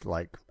with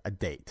like a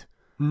date.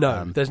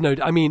 No, there's no...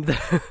 I mean,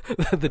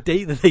 the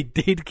date that they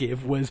did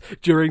give was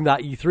during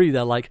that E3.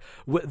 They're like,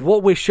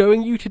 what we're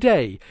showing you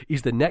today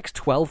is the next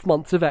 12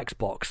 months of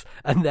Xbox.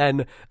 And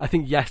then, I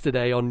think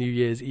yesterday on New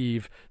Year's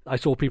Eve, I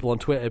saw people on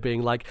Twitter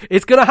being like,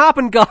 it's going to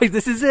happen, guys!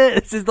 This is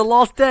it! This is the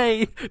last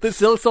day that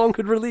Silk Song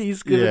could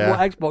release, given what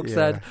Xbox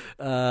said.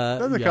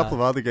 There's a couple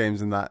of other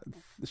games in that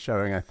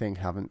showing I think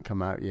haven't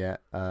come out yet.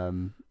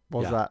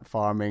 That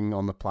Farming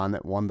on the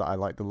Planet one that I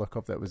like the look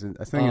of that was I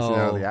think it's in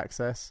early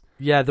access.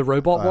 Yeah, the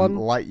robot one.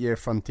 Lightyear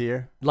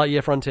Frontier.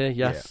 Lightyear Frontier,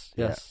 yes.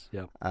 Yeah.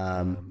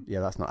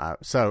 That's not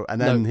out. So, and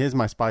then here's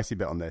my spicy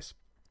bit on this.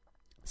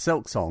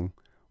 Silk Song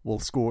will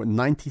score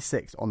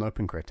 96 on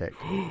OpenCritic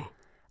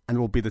and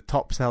will be the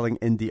top selling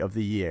indie of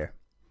the year.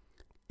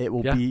 It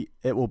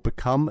will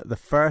become the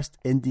first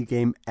indie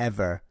game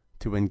ever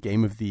to win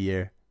Game of the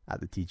Year at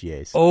the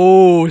TGAs.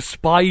 Oh,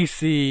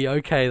 spicy.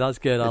 Okay, that's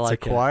good. I like it.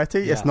 It's a quality.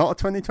 Yeah. It's not a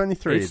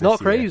 2023. It's not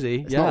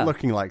crazy. It's not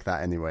looking like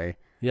that anyway.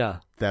 Yeah.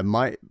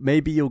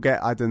 Maybe you'll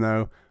get, I don't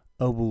know,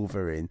 a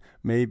Wolverine.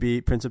 Maybe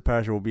Prince of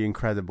Persia will be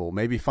incredible.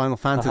 Maybe Final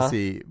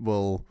Fantasy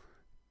will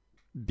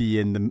be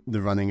in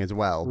the running as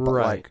well. But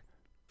like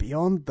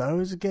beyond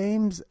those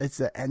games, is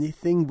there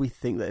anything we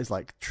think that is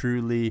like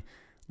truly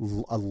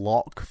a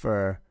lock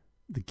for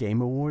the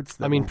Game Awards?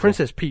 I mean,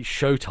 Princess Peach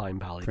Showtime,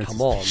 Pally.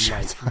 Come on.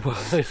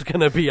 It's going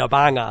to be a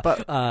banger.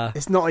 But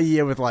it's not a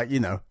year with, like,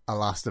 a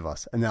Last of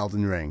Us, an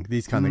Elden Ring,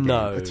 these kind of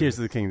games. A Tears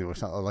of the Kingdom or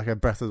something, like a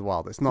Breath of the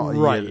Wild. It's not a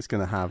year that's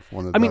going to have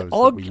one of those. I mean,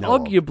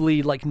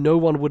 arguably, like, no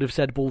one would have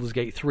said Baldur's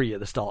Gate 3 at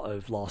the start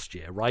of last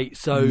year, right?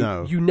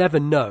 So you never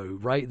know,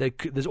 right?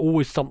 There's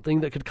always something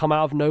that could come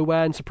out of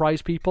nowhere and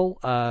surprise people.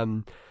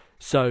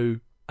 So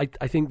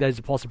I think there's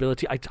a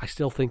possibility. I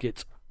still think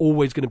it's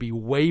always going to be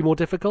way more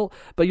difficult,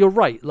 but you're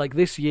right, like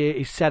this year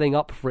is setting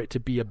up for it to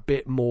be a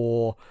bit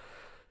more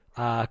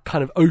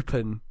kind of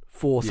open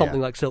for something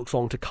like Silk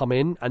Song to come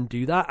in and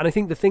do that. And I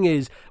think the thing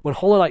is, when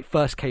Hollow Knight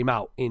first came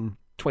out in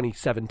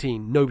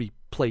 2017, nobody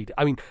played it.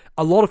 I mean,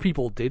 a lot of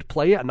people did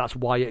play it, and that's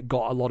why it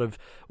got a lot of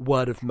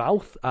word of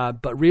mouth,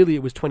 but really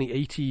it was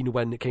 2018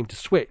 when it came to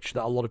Switch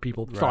that a lot of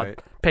people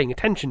started paying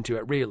attention to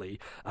it, really.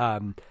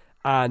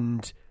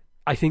 And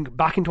I think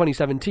back in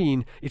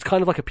 2017, it's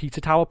kind of like a Pizza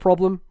Tower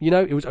problem,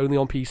 It was only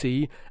on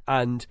PC,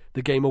 and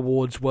the Game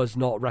Awards was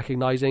not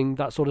recognizing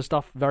that sort of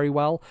stuff very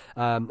well,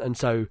 and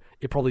so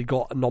it probably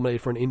got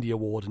nominated for an Indie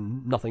Award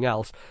and nothing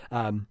else.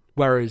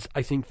 Whereas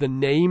I think the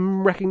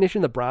name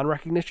recognition, the brand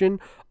recognition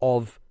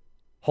of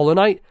Hollow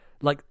Knight,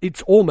 like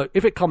it's almost,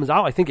 if it comes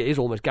out, I think it is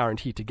almost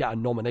guaranteed to get a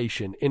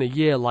nomination in a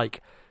year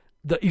like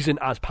that isn't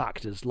as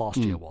packed as last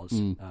year was.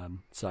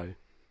 So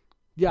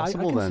yeah, I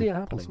can see it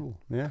happening. Possible.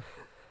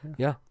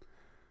 Yeah.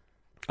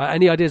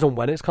 Any ideas on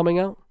when it's coming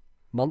out?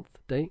 Month,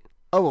 date?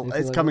 Oh, well,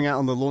 it's coming out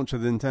on the launch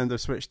of the Nintendo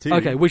Switch 2.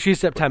 Okay, which is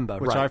September,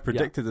 which I've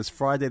predicted as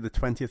Friday the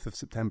 20th of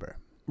September.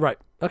 Right,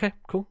 okay,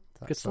 cool.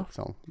 That's good stuff.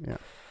 Song. Yeah.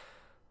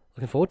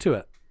 Looking forward to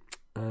it.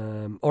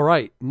 All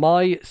right,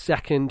 my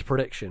second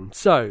prediction.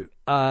 So,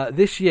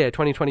 this year,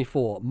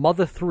 2024,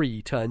 Mother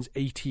 3 turns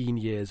 18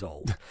 years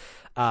old.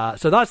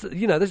 So that's,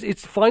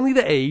 it's finally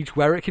the age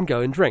where it can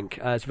go and drink.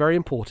 It's very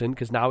important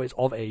because now it's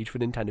of age for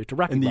Nintendo to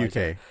recognize it.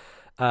 In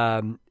the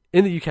UK.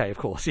 In the UK, of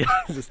course, yeah,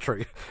 this is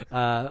true.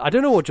 I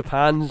don't know what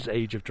Japan's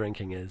age of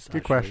drinking is.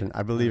 Good question.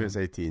 I believe it's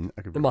 18.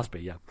 It must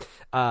be, yeah.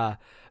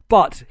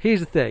 But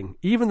here's the thing.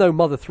 Even though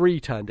Mother 3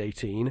 turned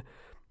 18,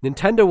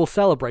 Nintendo will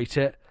celebrate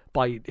it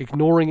by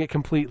ignoring it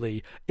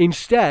completely.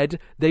 Instead,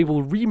 they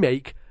will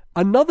remake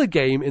another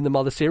game in the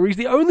Mother series,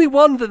 the only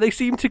one that they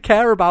seem to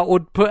care about or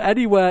put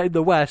anywhere in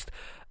the West,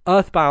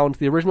 Earthbound,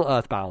 the original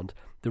Earthbound.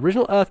 The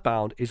original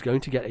Earthbound is going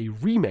to get a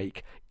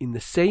remake in the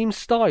same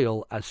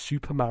style as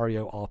Super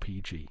Mario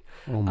RPG.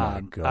 Oh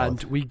my God.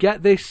 And we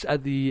get this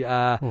at the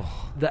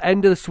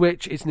end of the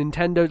Switch. It's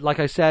Nintendo, like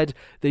I said,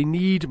 they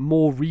need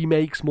more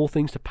remakes, more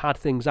things to pad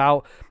things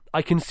out.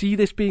 I can see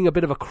this being a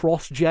bit of a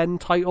cross-gen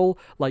title,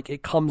 like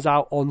it comes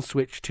out on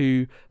Switch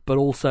 2, but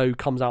also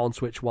comes out on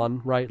Switch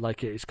 1, right?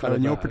 Like it's kind of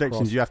in your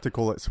predictions, you have to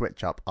call it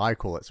Switch Up. I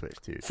call it Switch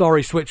 2.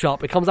 Sorry, Switch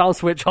Up. It comes out on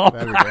Switch Up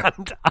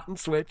and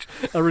Switch,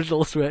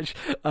 original Switch.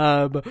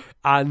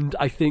 And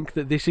I think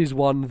that this is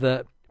one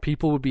that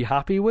people would be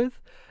happy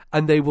with,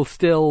 and they will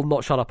still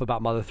not shut up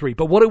about Mother 3.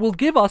 But what it will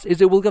give us is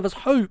it will give us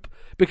hope,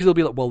 because it'll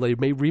be like, well, they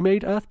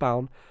remade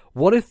Earthbound.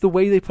 What if the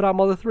way they put out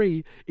Mother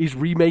 3 is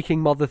remaking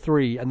Mother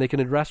 3, and they can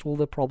address all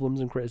the problems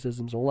and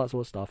criticisms and all that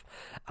sort of stuff,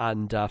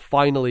 and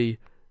finally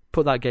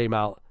put that game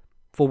out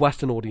for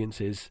Western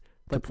audiences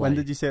to play. When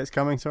did you say it's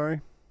coming, sorry?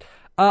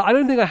 I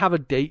don't think I have a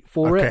date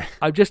for it.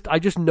 I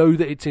just know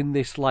that it's in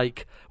this,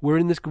 like, we're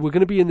going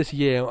to be in this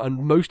year, and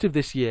most of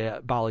this year,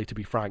 Bally, to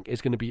be frank,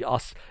 is going to be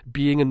us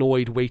being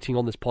annoyed waiting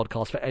on this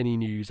podcast for any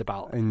news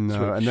about Switch.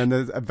 And then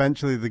there's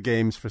eventually the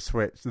games for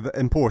Switch, the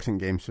important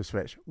games for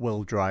Switch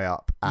will dry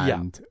up,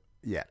 and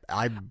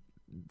I'm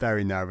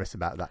very nervous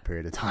about that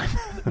period of time.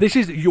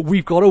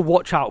 We've got to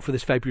watch out for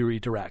this February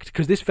Direct,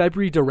 because this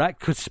February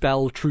Direct could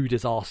spell true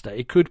disaster.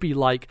 It could be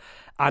like,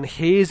 and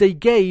here's a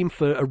game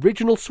for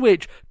original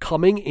Switch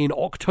coming in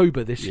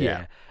October this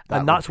year.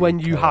 And that's when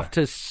you have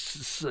to,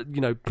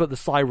 put the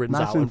sirens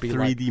out and be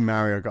 3D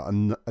Mario got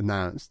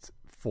announced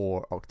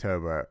for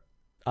October.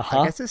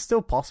 I guess it's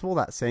still possible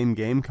that same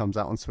game comes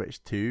out on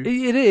Switch 2.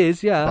 It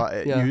is, yeah.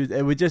 But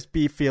it would just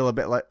feel a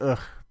bit like, ugh.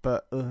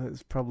 But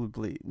it's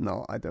probably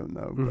not. I don't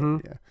know.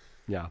 But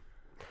yeah.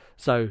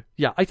 So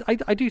yeah,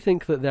 I do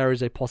think that there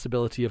is a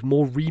possibility of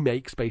more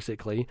remakes,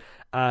 basically.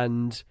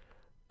 And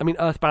I mean,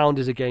 Earthbound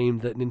is a game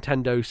that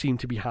Nintendo seem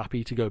to be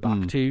happy to go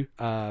back to,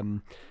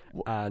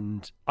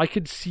 and I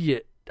could see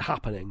it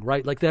happening.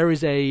 Right, like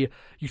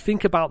you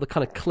think about the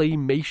kind of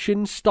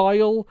claymation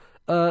style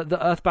that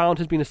Earthbound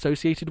has been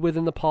associated with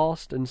in the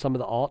past, and some of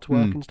the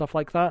artwork and stuff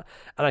like that.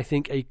 And I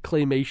think a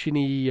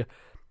claymation-y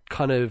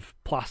kind of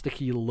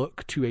plasticky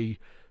look to a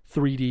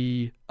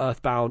 3D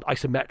Earthbound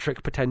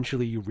isometric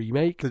potentially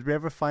remake. Did we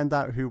ever find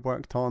out who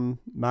worked on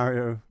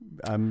Mario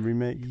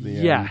remake?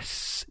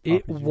 Yes,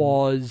 it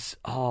was.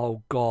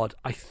 Oh God,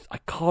 I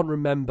can't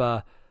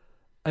remember.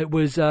 It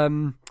was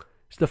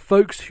it's the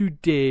folks who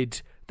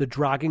did the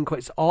Dragon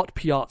Quest, Art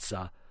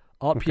Piazza,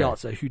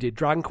 who did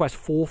Dragon Quest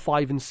 4,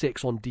 5, and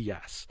 6 on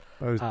DS.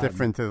 It was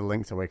different to the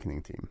Link's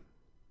Awakening team.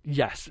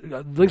 Yes,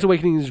 Link's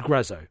Awakening is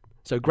Grezzo.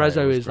 So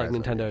Grezzo is like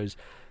Nintendo's.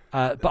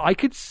 But I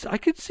could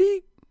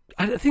see.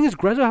 The thing is,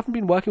 Grezzo haven't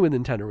been working with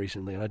Nintendo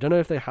recently, and I don't know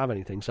if they have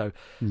anything. So,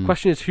 the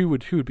question is, who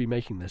would be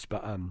making this?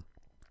 But I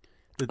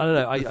don't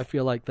know. I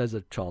feel like there's a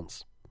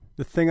chance.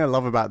 The thing I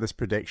love about this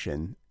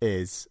prediction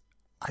is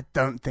I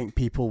don't think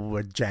people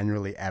were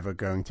generally ever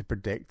going to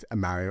predict a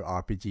Mario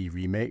RPG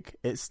remake.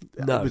 It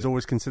was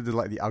always considered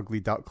like the ugly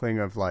duckling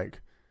of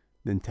like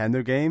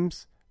Nintendo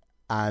games,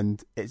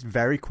 and it's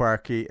very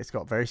quirky. It's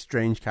got very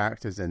strange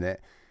characters in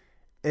it.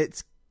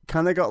 It's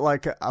kind of got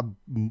like a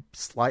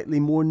slightly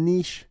more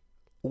niche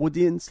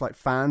audience, like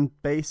fan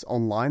base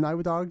online, I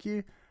would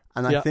argue.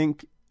 And I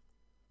think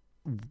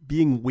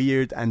being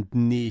weird and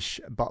niche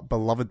but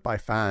beloved by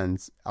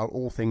fans are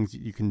all things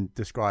you can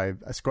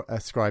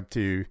ascribe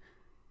to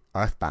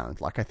Earthbound.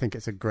 Like, I think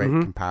it's a great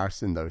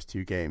comparison, those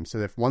two games. So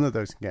if one of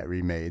those can get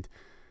remade,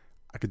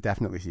 I could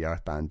definitely see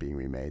Earthbound being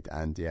remade.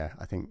 And yeah,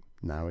 I think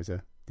now is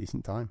a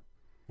decent time.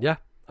 Yeah,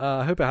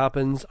 I hope it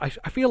happens. I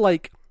feel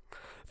like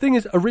thing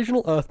is,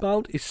 original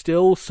Earthbound is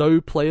still so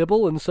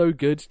playable and so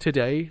good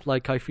today.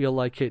 Like, I feel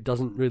like it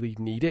doesn't really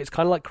need it. It's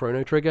kind of like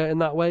Chrono Trigger in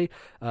that way.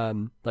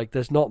 Like,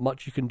 there's not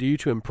much you can do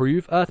to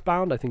improve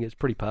Earthbound. I think it's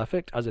pretty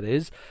perfect as it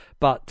is.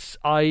 But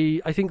I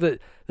think that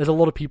there's a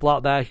lot of people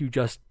out there who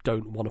just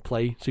don't want to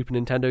play Super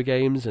Nintendo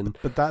games.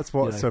 But that's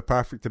what's so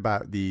perfect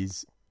about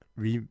these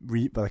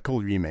they're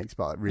called remakes,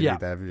 but really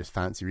they're just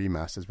fancy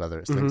remasters, whether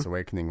it's Link's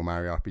Awakening or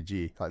Mario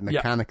RPG. Like,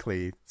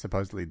 mechanically,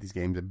 supposedly these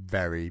games are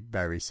very,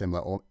 very similar,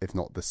 or if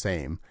not the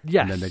same.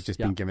 Yes. And then they've just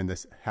been given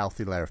this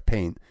healthy layer of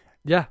paint.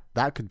 Yeah.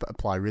 That could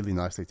apply really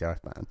nicely to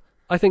Earthbound.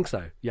 I think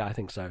so. Yeah, I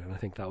think so. And I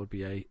think that would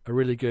be a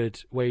really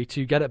good way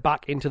to get it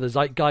back into the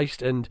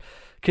zeitgeist and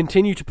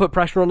continue to put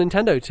pressure on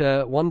Nintendo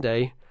to one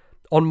day,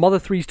 on Mother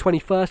 3's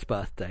 21st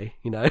birthday,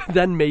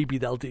 then maybe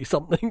they'll do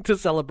something to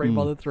celebrate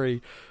Mother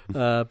 3.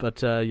 But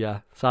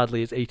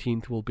sadly, its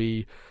 18th will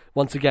be,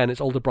 once again, its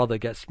older brother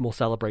gets more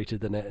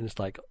celebrated than it, and it's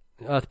like,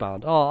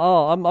 Earthbound,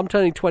 I'm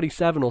turning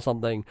 27 or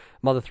something.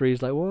 Mother 3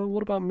 is like, well,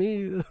 what about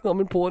me? I'm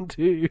important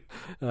too.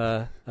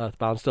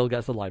 Earthbound still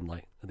gets the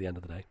limelight at the end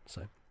of the day.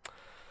 So,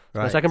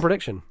 my second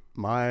prediction.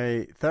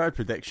 My third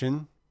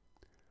prediction,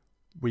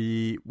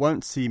 we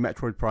won't see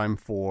Metroid Prime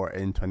 4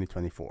 in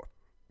 2024.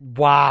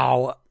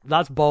 Wow,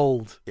 that's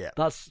bold. Yeah.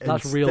 That's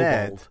real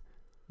bold.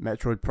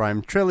 Metroid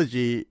Prime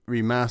Trilogy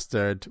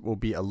Remastered will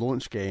be a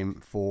launch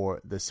game for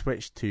the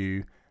Switch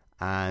 2,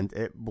 and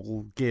it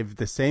will give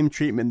the same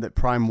treatment that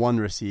Prime 1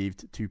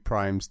 received to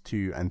Primes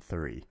 2 and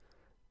 3.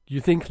 You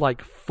think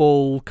like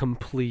full,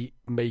 complete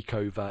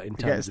makeover in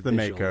terms of the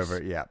visuals.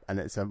 makeover, yeah, and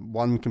it's a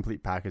one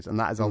complete package, and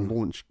that is a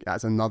launch.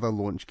 That's another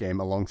launch game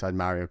alongside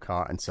Mario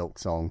Kart and Silk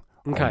Song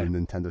on the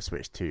Nintendo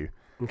Switch 2.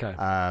 Okay.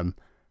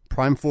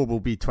 Prime 4 will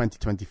be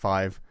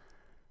 2025,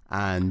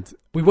 and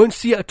we won't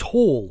see it at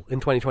all in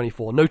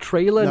 2024. No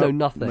trailer, no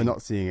nothing. We're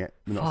not seeing it.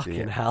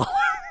 Fucking hell.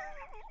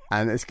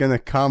 And it's going to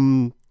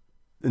come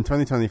in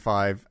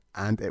 2025,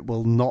 and it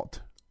will not.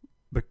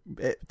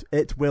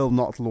 It will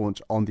not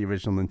launch on the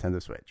original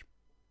Nintendo Switch.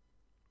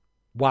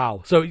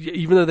 Wow. So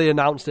even though they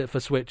announced it for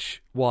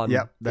Switch 1,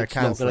 they're it's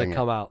not going to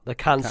come out. They're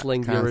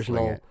cancelling the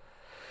original. It.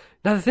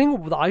 Now, the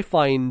thing that I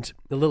find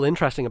a little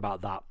interesting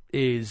about that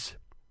is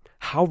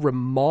how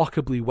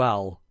remarkably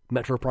well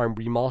Metroid Prime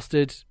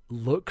Remastered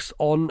looks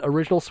on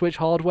original Switch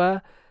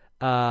hardware.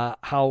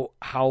 How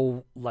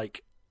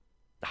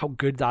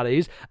good that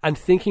is. And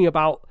thinking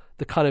about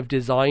the kind of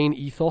design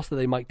ethos that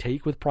they might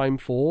take with Prime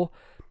 4,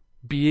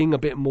 being a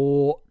bit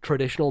more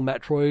traditional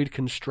Metroid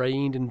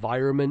constrained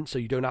environment, so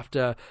you don't have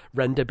to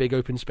render big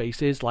open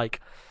spaces. Like,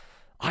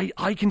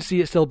 I can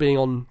see it still being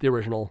on the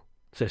original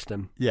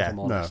system. Yeah,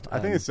 no, I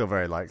think it's still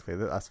very likely.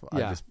 That's what I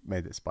just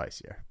made it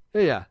spicier.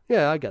 Yeah,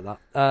 I get that.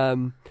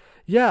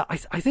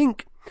 I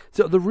think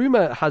so. The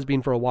rumor has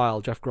been for a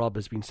while. Jeff Grubb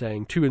has been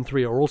saying 2 and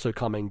 3 are also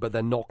coming, but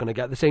they're not going to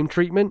get the same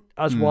treatment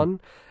as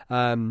 1.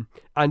 And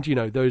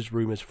those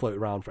rumors float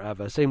around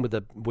forever. Same with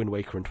the Wind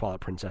Waker and Twilight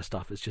Princess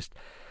stuff. It's just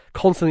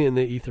constantly in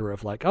the ether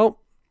of like, oh,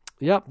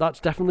 yeah, that's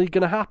definitely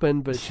going to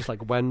happen, but it's just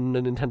like, when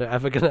are Nintendo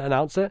ever going to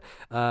announce it?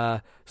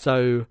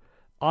 So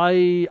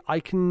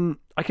I can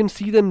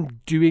see them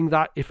doing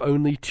that, if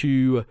only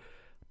to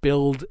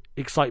build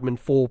excitement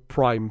for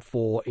Prime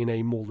 4 in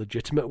a more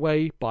legitimate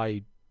way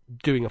by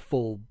doing a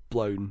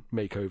full-blown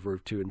makeover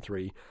of 2 and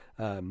 3.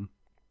 And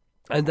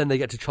then they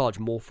get to charge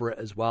more for it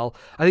as well.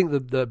 I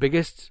think the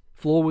biggest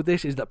flaw with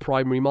this is that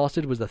Prime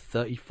Remastered was a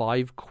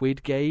 35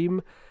 quid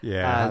game.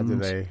 Yeah, and how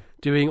do they...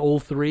 doing all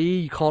 3,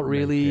 you can't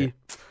really,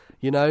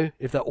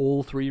 if they're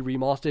all 3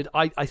 remastered.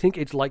 I think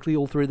it's likely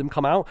all 3 of them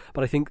come out,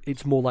 but I think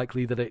it's more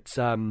likely that it's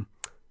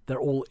they're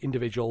all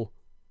individual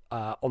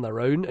on their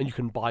own, and you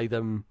can buy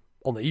them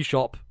on the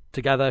eShop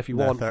together if you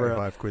want.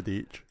 35 quid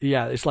each.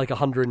 Yeah, it's like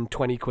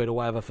 120 quid or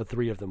whatever for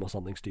 3 of them or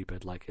something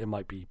stupid. Like, it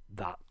might be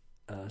that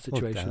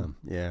situation.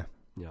 Oh, damn.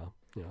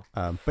 Yeah.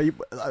 But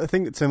I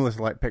think it's similar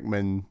to like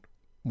Pikmin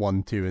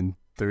 1, 2, and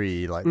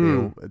 3. Like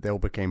they all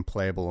became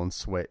playable on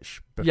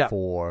Switch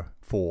before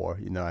 4.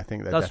 I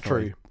think that's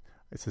true.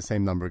 It's the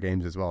same number of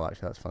games as well.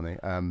 Actually, that's funny.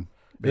 Trying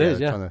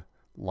to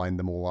line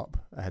them all up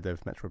ahead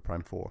of Metroid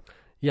Prime 4.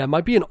 Yeah, it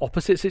might be an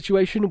opposite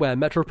situation where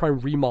Metroid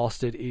Prime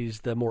Remastered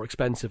is the more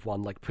expensive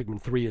one, like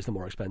Pikmin 3 is the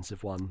more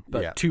expensive one,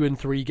 but 2 and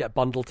 3 get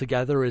bundled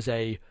together as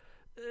a...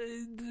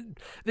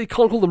 they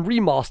can't call them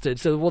remastered,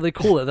 so what they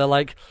call it, they're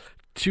like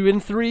 2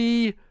 and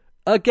 3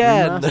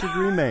 again. Remastered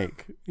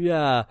remake.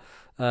 Yeah.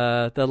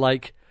 They're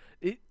like...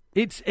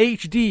 It's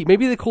HD.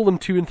 Maybe they call them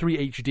 2 and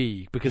 3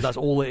 HD, because that's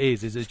all it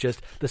is it's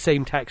just the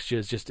same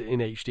textures, just in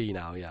HD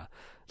now, yeah.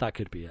 That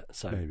could be it.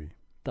 So maybe.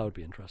 That would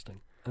be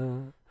interesting.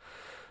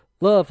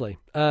 Lovely.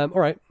 All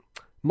right.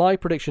 My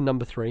prediction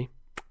number 3.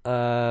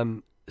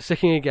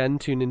 Sticking again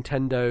to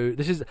Nintendo.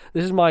 This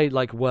is my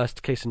like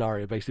worst case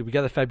scenario. Basically, we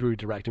get the February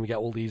Direct and we get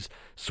all these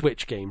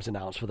Switch games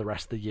announced for the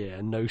rest of the year,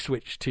 and no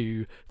Switch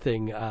 2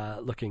 thing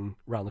looking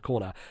around the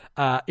corner.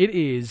 It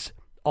is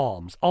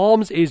ARMS.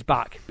 ARMS is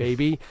back,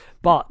 baby.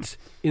 But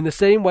in the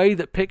same way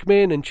that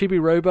Pikmin and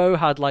Chibi Robo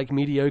had like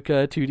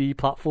mediocre 2D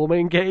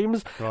platforming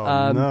games,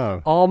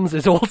 no. ARMS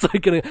is also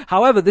going to...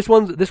 However, this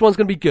one's going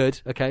to be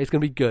good, okay? It's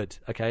going to be good,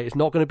 okay? It's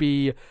not going to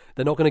be...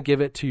 They're not going to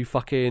give it to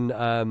fucking...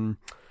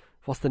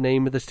 what's the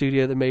name of the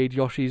studio that made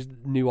Yoshi's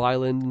New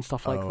Island and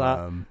stuff like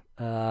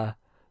that?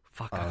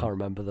 I can't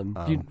remember them.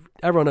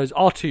 Everyone knows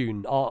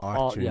Artoon.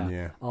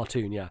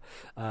 Artoon, yeah.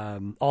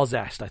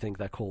 Arzest, I think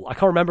they're called. I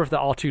can't remember if they're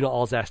Artoon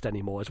or Arzest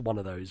anymore. It's one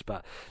of those.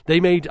 But I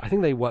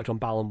think they worked on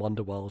Balan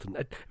Wonderworld,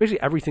 and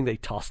basically everything they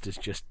tossed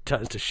just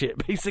turns to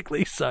shit,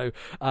 basically. So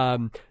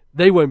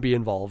they won't be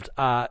involved.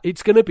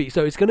 It's going to be a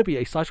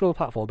side-scrolling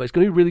platform, but it's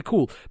going to be really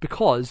cool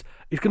because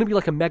it's going to be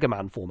like a Mega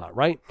Man format,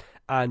 right?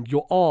 And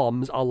your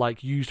arms are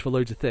like used for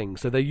loads of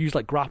things. So they use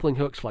like grappling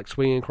hooks for like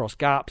swinging across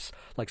gaps,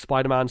 like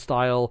Spider-Man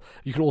style.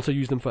 You can also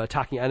use them for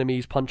attacking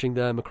enemies, punching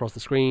them across the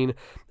screen.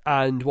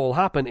 And what will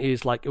happen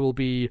is like it will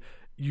be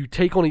you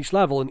take on each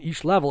level, and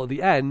each level at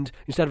the end,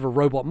 instead of a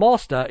robot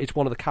master, it's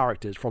one of the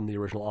characters from the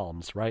original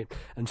ARMS, right?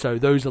 And so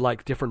those are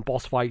like different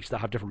boss fights that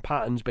have different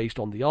patterns based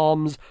on the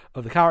arms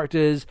of the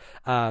characters.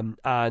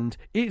 And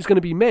it's going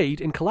to be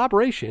made in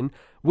collaboration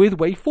with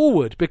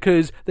WayForward,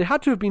 because they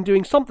had to have been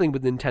doing something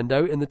with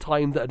Nintendo in the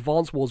time that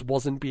Advance Wars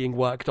wasn't being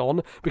worked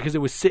on, because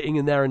it was sitting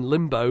in there in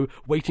limbo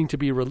waiting to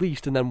be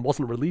released and then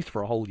wasn't released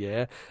for a whole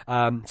year.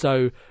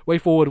 So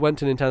WayForward went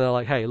to Nintendo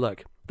like, hey,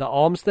 look, The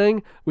ARMS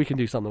thing, we can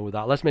do something with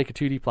that. Let's make a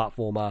 2D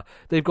platformer.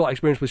 They've got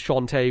experience with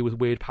Shantae, with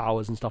weird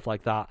powers and stuff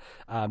like that.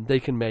 They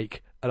can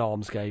make an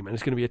ARMS game, and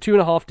it's going to be a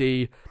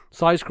 2.5D,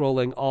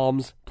 side-scrolling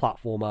ARMS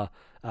platformer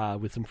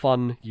with some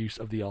fun use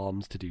of the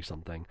arms to do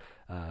something.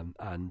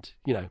 And,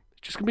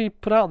 just going to be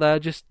put out there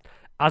just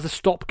as a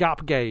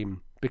stopgap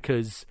game,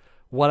 because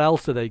what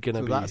else are they going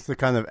to be? So that's the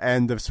kind of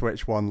end of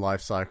Switch 1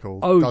 life cycle.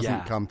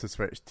 Doesn't come to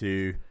Switch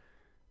 2.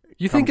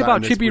 You think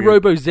about Chibi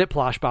Robo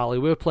Ziplash, Bally.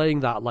 We were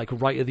playing that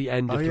right at the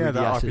end of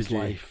 3DS's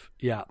life.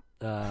 Yeah,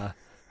 that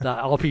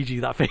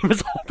RPG, that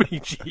famous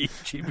RPG,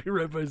 Chibi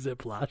Robo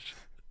Ziplash.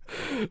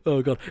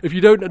 Oh god! If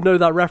you don't know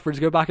that reference,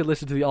 go back and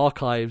listen to the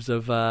archives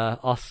of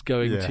us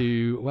going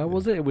to where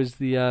was it? It was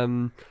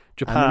the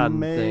Japan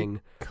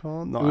thing.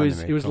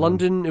 It was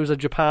London. It was a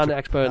Japan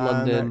Expo in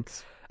London.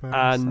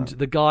 And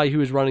the guy who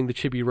was running the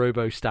Chibi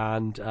Robo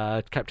stand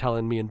kept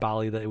telling me and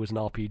Bally that it was an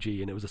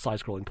RPG and it was a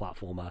side-scrolling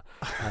platformer.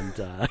 And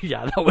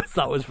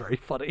that was very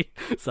funny.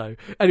 So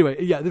anyway,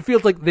 it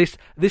feels like this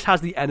has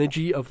the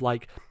energy of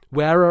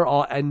where are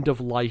our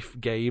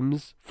end-of-life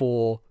games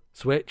for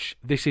Switch?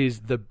 This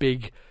is the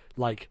big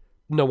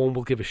no one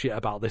will give a shit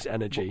about this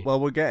energy. Well,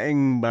 we're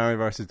getting Mario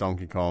vs.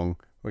 Donkey Kong.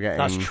 We're getting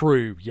that's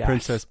true. Yes,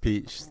 Princess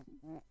Peach.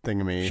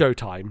 Thingammy.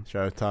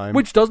 Showtime.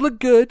 Which does look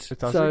good. It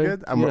does look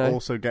good. And we're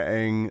also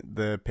getting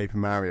the Paper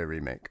Mario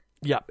remake.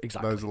 Yeah,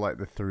 exactly. Those are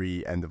the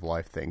 3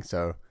 end-of-life things.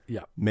 So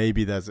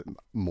maybe there's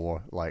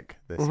more like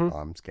this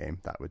ARMS game.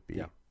 That would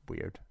be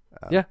weird.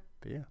 But yeah.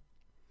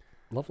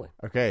 Lovely.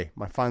 Okay,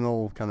 my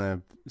final kind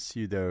of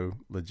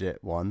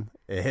pseudo-legit one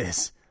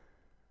is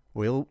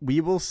we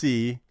will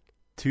see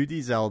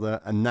 2D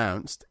Zelda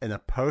announced in a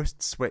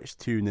post-Switch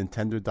 2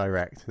 Nintendo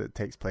Direct that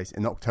takes place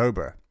in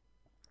October.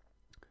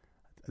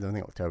 I don't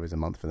think October is a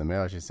month for them. Maybe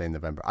I should say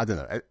November. I don't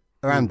know.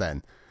 Around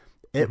then.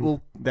 It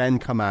will then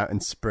come out in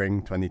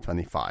spring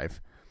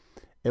 2025.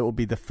 It will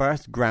be the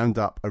first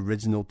ground-up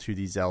original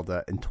 2D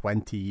Zelda in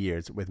 20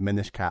 years, with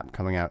Minish Cap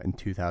coming out in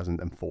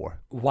 2004.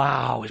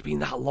 Wow, it's been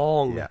that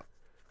long. Yeah.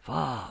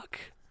 Fuck.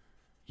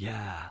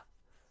 Yeah.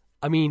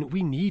 I mean,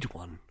 we need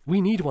one.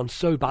 We need one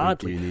so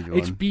badly. We do need one.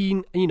 It's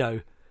been,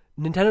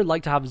 Nintendo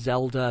like to have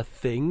Zelda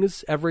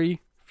things every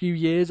few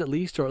years at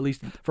least, or at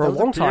least for a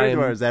long time.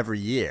 Where it was every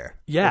year.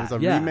 Yeah, it was a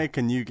remake,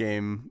 a new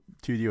game,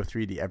 2D or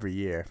 3D every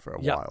year for a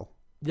while.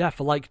 Yeah,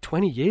 for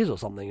 20 years or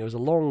something. It was a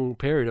long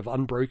period of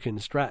unbroken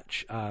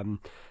stretch.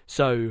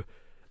 So,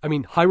 I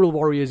mean, Hyrule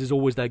Warriors is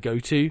always their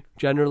go-to,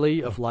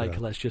 generally, of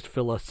let's just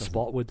fill a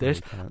spot with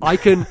this. I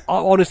can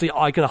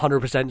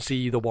 100%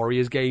 see the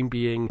Warriors game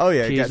being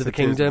Tears of the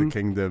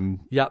Kingdom.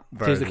 Yep,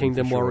 Tears of the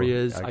Kingdom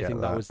Warriors. I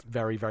think that was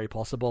very, very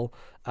possible.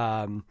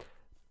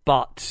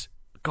 But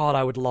God,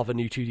 I would love a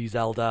new 2D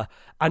Zelda.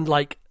 And,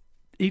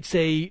 it's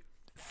a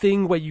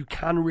thing where you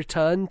can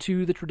return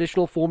to the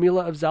traditional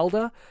formula of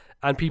Zelda,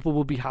 and people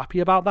will be happy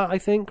about that, I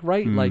think,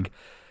 right?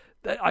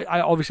 I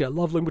obviously I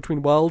love Link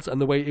Between Worlds,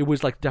 and the way it was,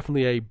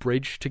 definitely a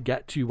bridge to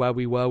get to where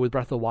we were with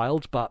Breath of the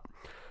Wild, but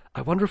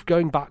I wonder if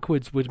going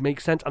backwards would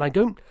make sense. And I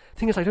don't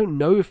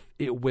know if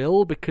it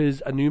will,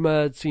 because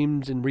Aonuma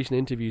seems in recent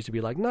interviews to be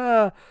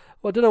nah,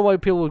 well, I don't know why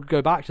people would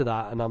go back to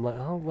that. And I'm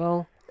oh,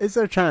 well... Is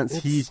there a chance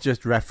he's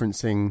just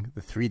referencing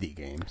the 3D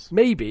games?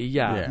 Maybe,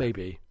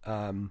 maybe.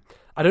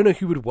 I don't know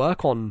who would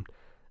work on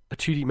a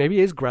 2D. Maybe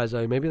it is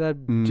Grezzo. Maybe they're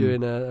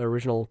doing an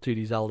original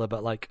 2D Zelda.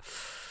 But Link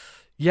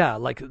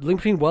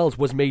Between Worlds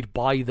was made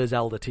by the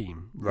Zelda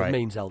team, the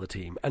main Zelda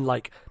team, and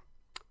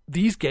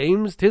these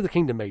games, Tears of the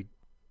Kingdom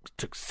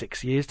took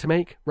 6 years to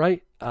make,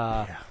 right?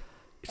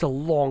 It's a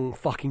long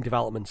fucking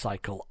development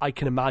cycle. I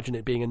can imagine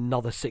it being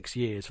another 6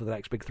 years for the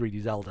next big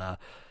 3D Zelda.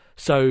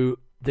 So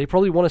they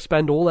probably want to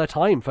spend all their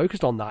time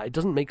focused on that. It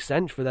doesn't make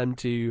sense for them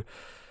to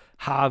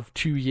have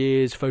 2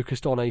 years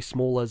focused on a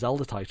smaller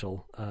Zelda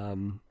title.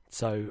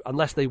 So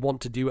unless they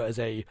want to do it as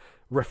a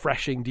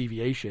refreshing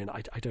deviation,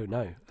 I don't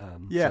know.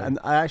 And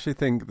I actually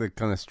think the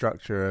kind of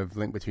structure of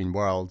Link Between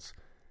Worlds,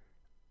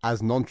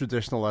 as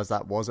non-traditional as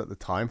that was at the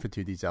time for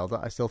 2D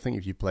Zelda, I still think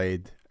if you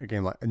played a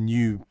game a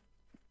new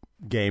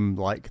game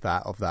like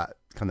that, of that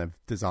kind of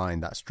design,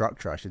 that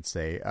structure, I should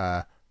say,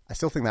 I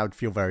still think that would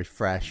feel very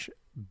fresh,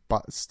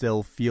 but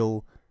still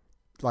feel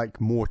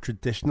more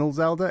traditional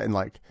Zelda, and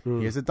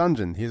here's a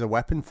dungeon, here's a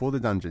weapon for the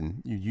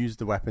dungeon, you use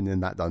the weapon in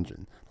that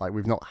dungeon.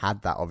 We've not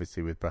had that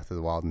obviously with Breath of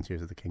the Wild and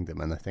Tears of the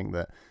Kingdom, and I think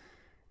that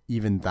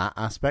even that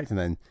aspect, and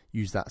then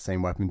use that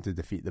same weapon to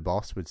defeat the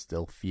boss, would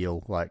still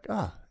feel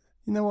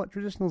you know what,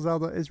 traditional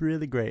Zelda is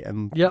really great,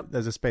 and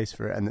there's a space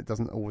for it, and it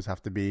doesn't always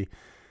have to be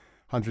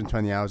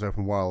 120 hours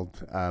open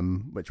world,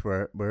 which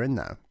we're in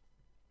now.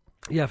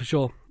 Yeah, for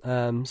sure.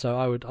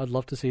 So I'd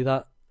love to see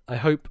that. I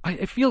hope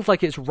it feels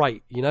like it's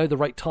right, the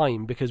right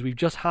time, because we've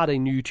just had a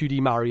new 2D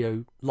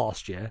Mario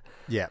last year.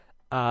 Yeah.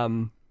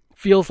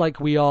 Feels like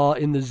we are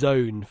in the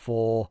zone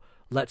for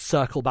let's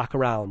circle back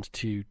around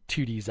to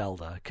 2D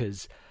Zelda,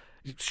 because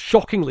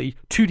shockingly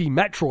 2D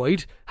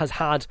Metroid has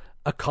had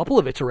a couple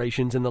of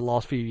iterations in the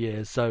last few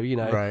years. So,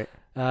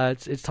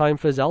 it's time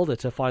for Zelda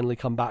to finally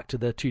come back to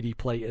the 2D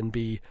plate and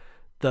be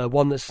the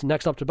one that's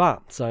next up to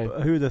bat. So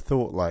who would have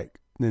thought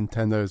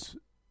Nintendo's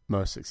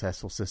most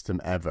successful system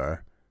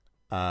ever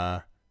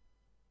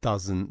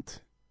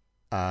doesn't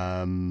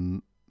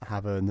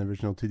have an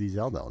original 2D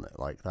Zelda on it.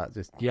 Like, that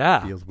just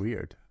feels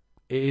weird.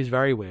 It is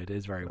very weird. It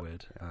is very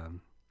weird.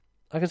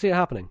 I can see it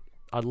happening.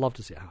 I'd love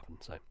to see it happen.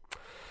 So,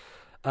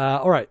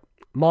 all right,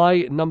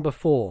 my number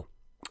 4.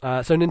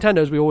 So Nintendo,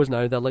 as we always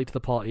know, they're late to the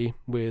party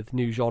with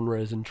new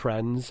genres and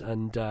trends,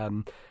 and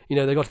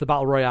they got to the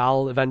Battle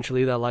Royale.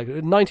 Eventually, they're like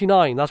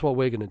 99. That's what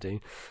we're going to do.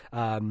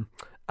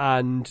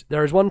 And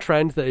there is one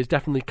trend that has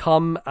definitely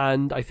come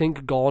and I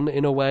think gone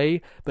in a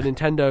way, but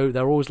Nintendo,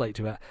 they're always late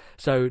to it.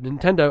 So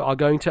Nintendo are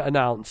going to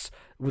announce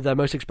with their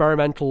most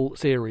experimental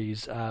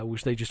series,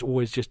 which they just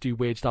always just do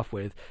weird stuff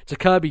with. It's a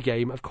Kirby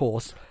game, of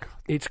course.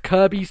 It's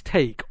Kirby's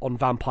take on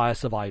Vampire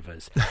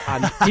Survivors,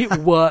 and it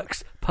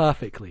works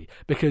perfectly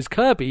because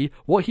Kirby,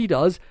 what he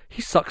does,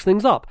 he sucks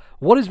things up.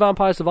 What is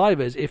Vampire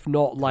Survivors if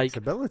not like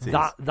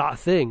that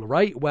thing,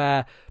 right?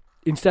 Where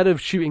instead of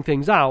shooting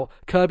things out,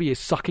 Kirby is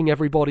sucking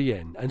everybody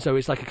in. And so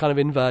it's like a kind of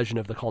inversion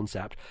of the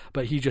concept.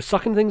 But he's just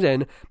sucking things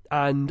in,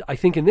 and I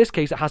think in this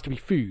case it has to be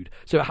food.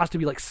 So it has to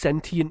be like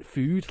sentient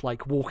food,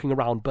 like walking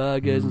around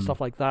burgers and stuff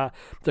like that.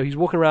 So he's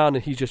walking around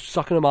and he's just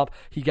sucking them up.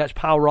 He gets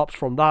power-ups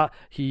from that.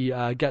 He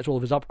gets all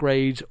of his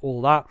upgrades,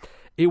 all that.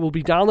 It will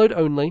be download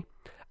only,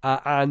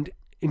 and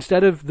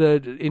instead of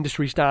the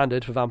industry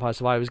standard for Vampire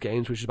Survivors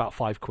games, which is about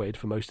 £5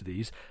 for most of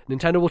these,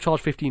 Nintendo will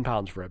charge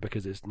 £15 for it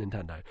because it's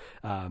Nintendo.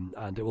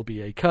 And it will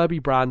be a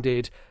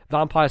Kirby-branded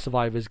Vampire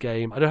Survivors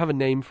game. I don't have a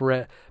name for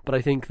it, but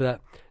I think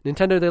that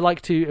Nintendo, they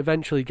like to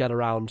eventually get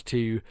around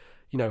to,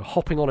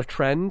 hopping on a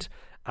trend,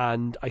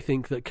 and I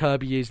think that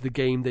Kirby is the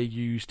game they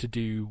use to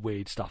do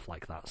weird stuff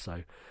like that.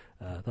 So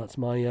that's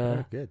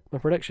my my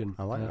prediction.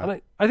 I like that.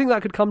 And I think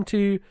that could come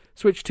to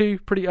Switch 2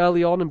 pretty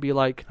early on and be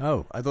like...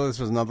 Oh, I thought this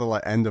was another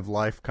like end of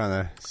life kind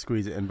of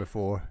squeeze it in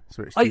before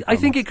Switch 2 I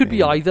think it could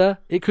be either.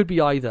 It could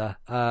be either.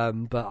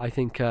 But I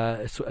think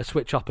a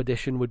Switch Up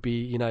edition would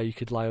be, you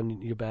could lie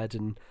on your bed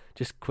and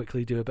just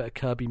quickly do a bit of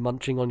Kirby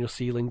munching on your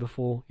ceiling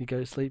before you go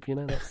to sleep.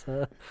 That's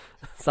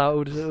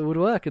how it would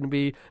work, and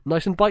be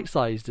nice and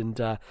bite-sized. And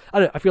I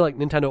don't know, I feel like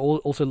Nintendo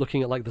also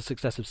looking at like the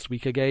success of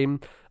Suika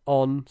game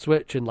on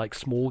Switch and like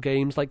small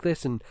games like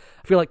this, and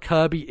I feel like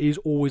Kirby is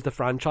always the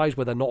franchise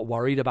where they're not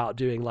worried about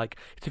doing like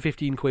it's a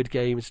 £15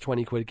 game, it's a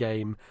 £20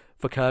 game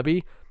for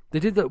Kirby. They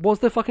did that. Was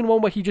the fucking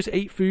one where he just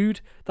ate food?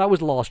 That was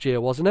last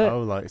year, wasn't it?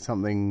 Oh, like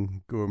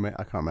something gourmet.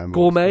 I can't remember.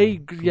 Gourmet,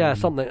 yeah,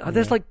 something. Yeah.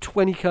 There's like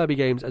 20 Kirby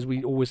games, as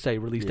we always say,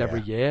 released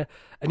every year,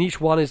 and each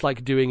one is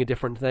like doing a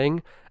different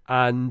thing.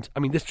 And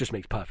I mean, this just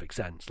makes perfect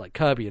sense. Like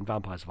Kirby and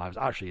Vampire Survivors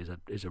actually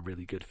is a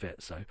really good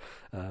fit. So,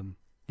 I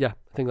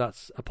think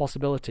that's a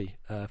possibility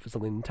for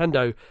something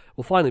Nintendo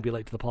will finally be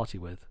late to the party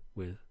with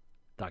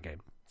that game.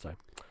 So,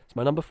 it's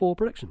my number 4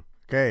 prediction.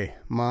 Okay,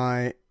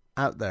 my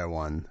out there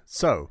one.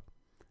 So,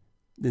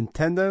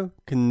 Nintendo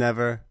can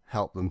never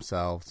help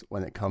themselves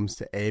when it comes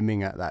to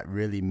aiming at that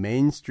really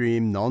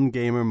mainstream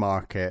non-gamer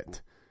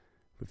market.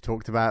 We've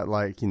talked about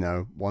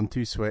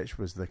 1-2 Switch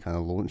was the kind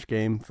of launch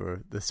game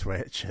for the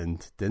Switch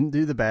and didn't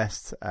do the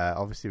best.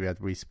 Obviously we had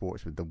Wii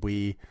Sports with the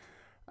Wii.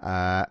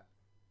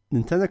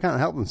 Nintendo can't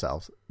help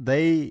themselves.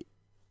 They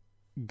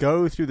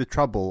go through the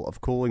trouble of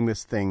calling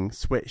this thing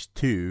Switch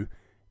 2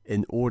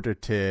 in order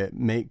to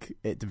make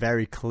it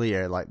very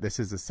clear, like, this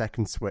is the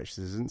second Switch.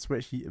 This isn't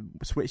Switch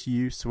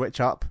U, Switch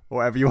Up, or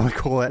whatever you want to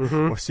call it,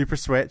 or Super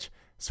Switch.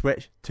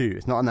 Switch 2.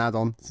 It's not an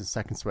add-on, it's a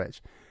second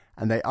Switch.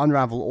 And they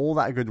unravel all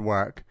that good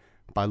work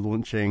by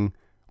launching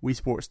Wii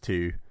Sports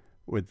 2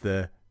 with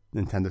the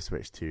Nintendo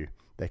Switch 2.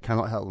 They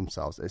cannot help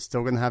themselves. It's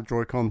still going to have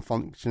Joy-Con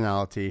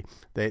functionality.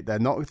 They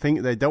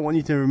don't want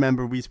you to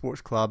remember Wii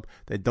Sports Club.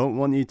 They don't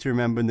want you to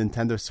remember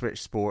Nintendo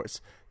Switch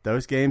Sports.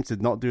 Those games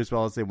did not do as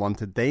well as they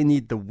wanted. They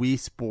need the Wii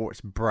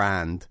Sports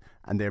brand,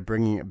 and they're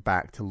bringing it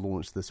back to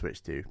launch the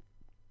Switch 2.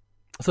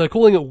 So they're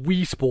calling it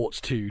Wii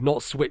Sports 2,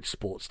 not Switch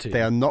Sports 2.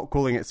 They are not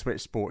calling it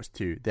Switch Sports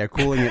 2. They're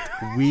calling it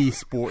Wii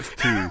Sports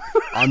 2,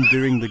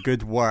 undoing the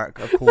good work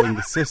of calling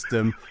the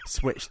system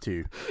Switch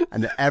 2.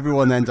 And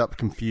everyone ends up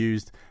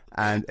confused,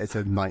 and it's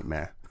a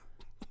nightmare.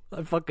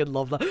 I fucking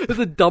love that. It's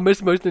the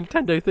dumbest, most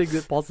Nintendo thing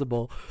that's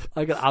possible.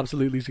 I can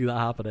absolutely see that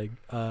happening.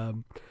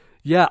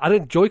 Yeah, I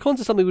don't. Joy-Cons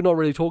is something we've not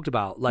really talked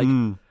about. Like,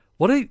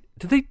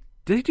 did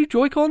they do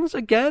Joy-Cons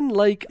again?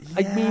 Like, yeah,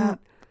 I mean,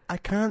 I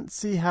can't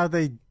see how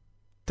they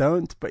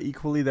don't. But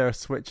equally, there are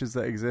Switches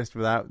that exist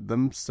without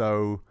them.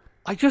 So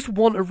I just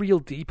want a real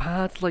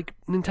D-pad, like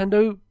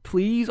Nintendo,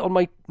 please, on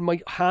my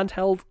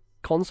handheld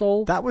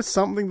console. That was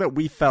something that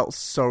we felt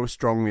so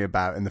strongly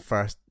about in the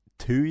first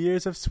 2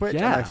 years of Switch,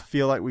 and I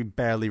feel like we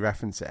barely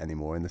reference it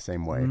anymore in the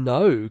same way.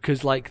 No,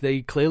 because like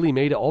they clearly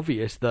made it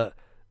obvious that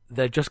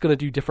they're just going to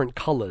do different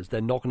colors.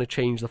 They're not going to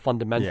change the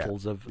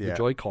fundamentals of the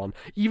Joy-Con,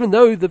 even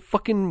though the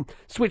fucking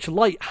Switch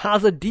Lite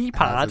has a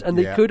D-pad, and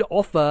they could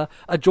offer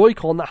a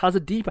Joy-Con that has a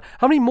D-pad.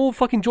 How many more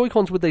fucking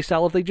Joy-Cons would they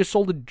sell if they just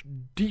sold a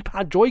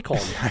D-pad Joy-Con?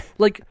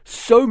 Like,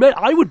 so many.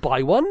 I would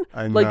buy one.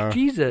 I know. Like,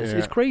 Jesus,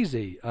 it's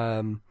crazy.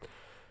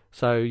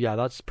 So, yeah,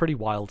 that's pretty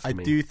wild to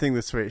me. I do think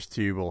the Switch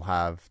 2 will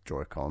have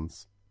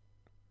Joy-Cons.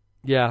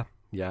 Yeah,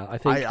 Yeah,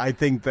 I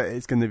think that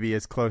it's going to be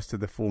as close to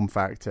the form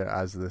factor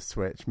as the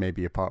Switch,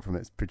 maybe apart from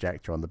its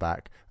projector on the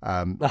back.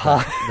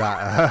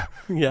 That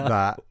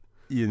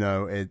you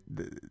know,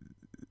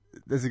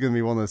 this is going to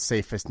be one of the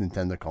safest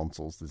Nintendo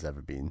consoles there's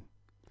ever been.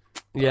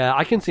 Yeah,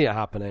 I can see it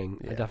happening.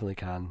 Yeah. I definitely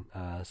can.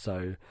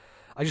 So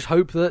I just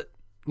hope that,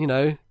 you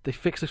know, they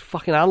fix the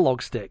fucking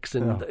analog sticks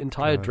and the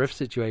entire drift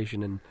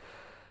situation, and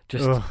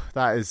just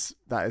that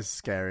is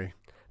scary.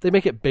 They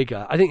make it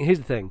bigger. I think here's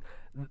the thing.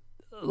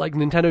 Like,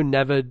 Nintendo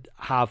never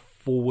have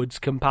forwards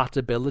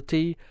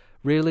compatibility,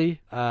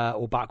 really,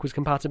 or backwards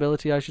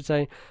compatibility, I should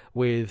say,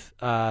 with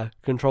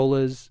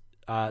controllers.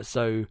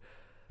 So,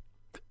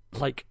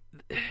 like,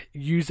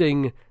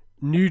 using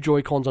new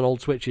Joy-Cons on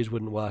old Switches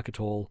wouldn't work at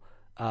all.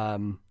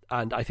 And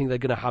I think they're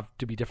going to have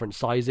to be different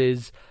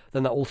sizes.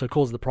 Then that also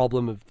causes the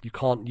problem of you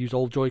can't use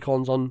old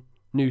Joy-Cons on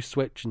new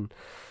Switch. And,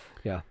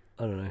 yeah,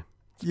 I don't know.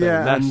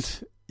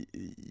 And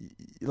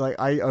like,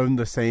 I own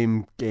the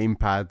same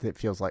gamepad, it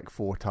feels like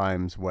 4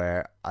 times,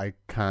 where I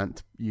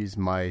can't use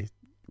my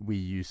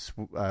Wii U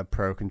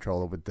Pro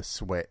controller with the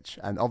Switch,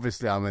 and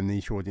obviously I'm a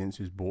niche audience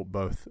who's bought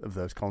both of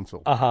those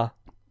consoles,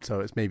 so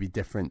it's maybe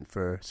different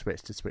for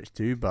Switch to Switch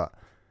 2, but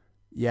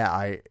yeah,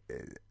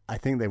 I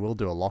think they will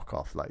do a lock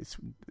off. Like,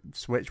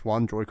 Switch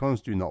 1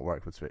 Joy-Cons do not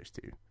work with Switch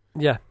 2.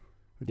 Yeah,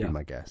 would be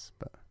my guess,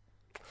 but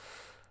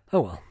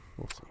oh well,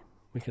 we'll see.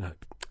 We can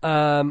hope.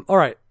 All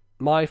right.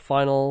 My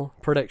final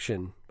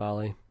prediction,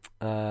 Bali.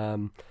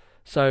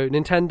 So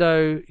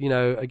Nintendo, you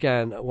know,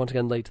 once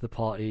again, late to the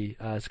party.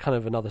 It's kind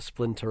of another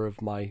splinter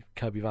of my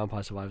Kirby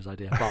Vampire Survivors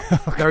idea,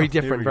 but very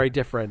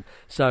different.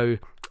 So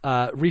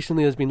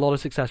recently there's been a lot of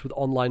success with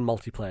online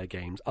multiplayer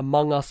games.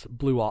 Among Us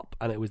blew up,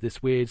 and it was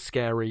this weird,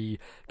 scary,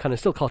 kind of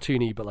still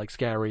cartoony, but like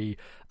scary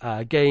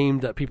game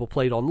that people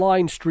played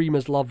online.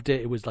 Streamers loved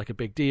it. It was like a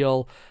big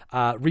deal.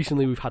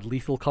 Recently we've had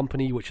Lethal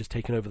Company, which has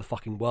taken over the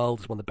fucking world.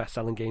 It's one of the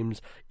best-selling games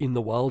in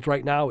the world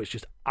right now. It's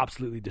just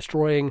absolutely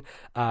destroying.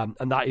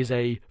 And that is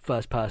a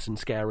first-person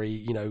scary,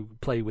 you know,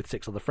 play with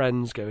 6 other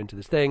friends, go into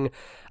this thing.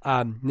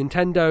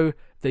 Nintendo,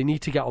 they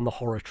need to get on the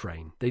horror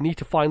train. They need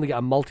to finally get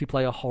a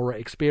multiplayer horror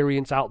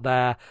experience out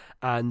there,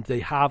 and they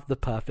have the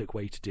perfect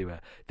way to do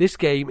it. This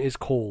game is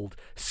called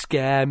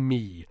Scare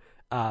Me.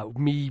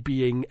 Me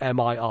being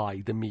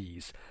MII, the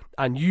Miis.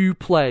 And you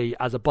play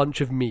as a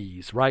bunch of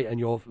Miis, right? And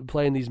you're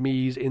playing these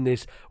Miis in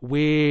this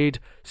weird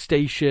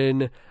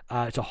station.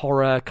 It's a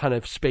horror kind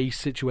of space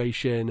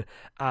situation.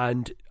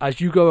 And as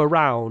you go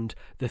around,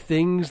 the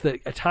things that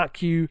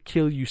attack you,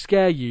 kill you,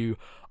 scare you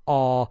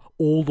are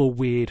all the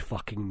weird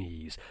fucking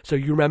Miis. So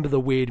you remember the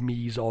weird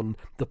Miis on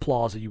the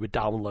plaza you would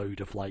download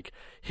of like,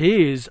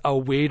 here's a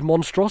weird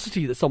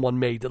monstrosity that someone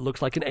made that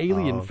looks like an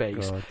alien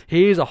face. God.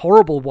 Here's a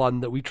horrible one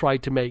that we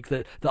tried to make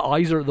that the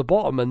eyes are at the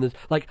bottom, and there's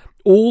like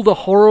all the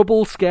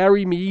horrible,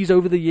 scary Miis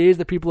over the years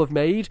that people have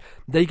made,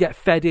 they get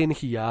fed in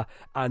here,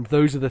 and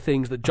those are the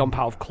things that jump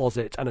out of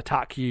closets and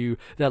attack you.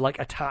 They're like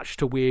attached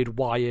to weird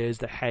wires,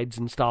 their heads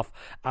and stuff,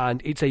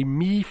 and it's a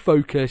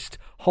Mii-focused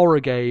horror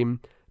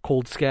game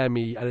called Scare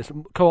Me, and it's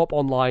co-op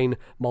online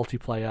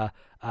multiplayer,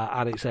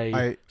 and it's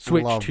a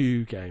Switch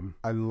 2 game.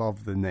 I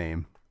love the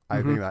name.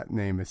 I think that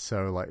name is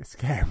so like,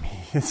 Scare Me.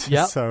 It's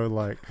just so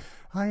like,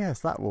 oh yes,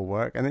 that will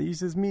work, and it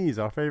uses Mii's,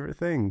 our favorite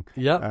thing.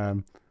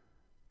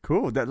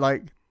 Cool. That,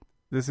 like,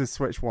 this is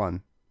Switch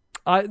 1.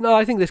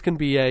 I think this can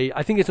be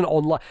I think it's an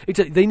online.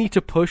 They need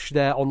to push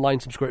their online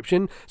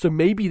subscription, so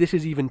maybe this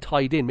is even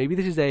tied in. Maybe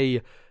this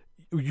is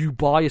you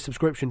buy a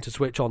subscription to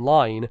Switch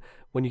Online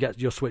when you get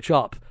your Switch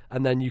up,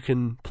 and then you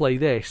can play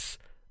this,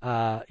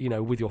 you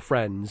know, with your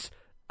friends,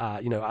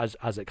 you know,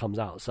 as it comes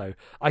out. So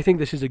I think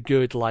this is a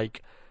good,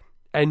 like,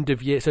 end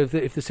of year. So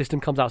if the system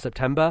comes out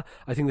September,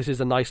 I think this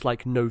is a nice,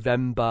 like,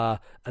 November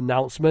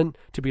announcement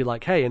to be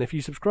like, hey, and if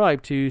you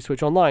subscribe to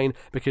Switch Online,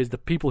 because the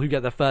people who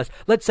get their first,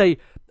 let's say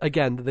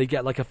again that they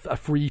get like a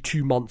free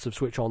 2 months of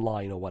Switch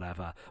Online or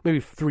whatever, maybe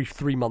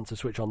three months of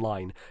Switch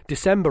Online.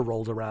 December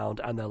rolls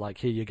around and they're like,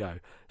 here you go,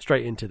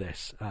 straight into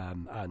this,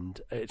 and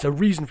it's a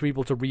reason for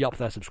people to re-up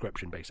their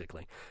subscription,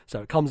 basically.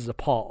 So it comes as a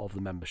part of the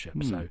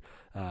membership. So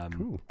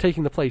cool.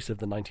 Taking the place of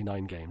the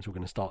 99 games, we're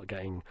going to start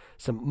getting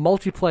some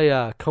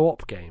multiplayer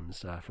co-op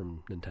games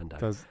from Nintendo.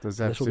 Does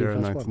F-Zero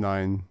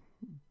 99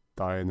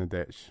 die in the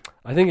ditch?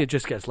 I think it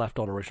just gets left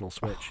on original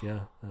Switch.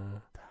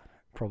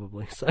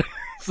 Probably.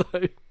 So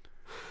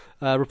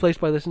replaced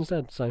by this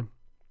instead. So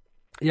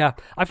yeah,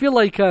 I feel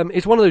like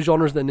it's one of those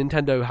genres that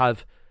Nintendo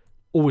have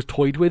always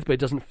toyed with, but it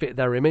doesn't fit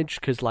their image,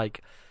 because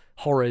like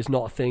horror is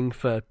not a thing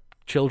for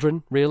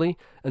children, really,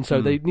 and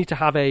so they need to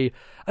have I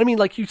mean,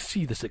 like, you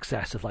see the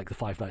success of like the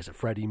Five Nights at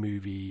Freddy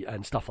movie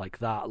and stuff like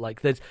that.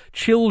 Like, there's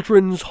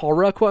children's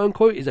horror, quote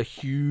unquote, is a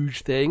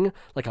huge thing,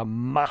 like a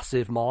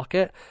massive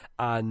market,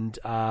 and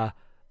I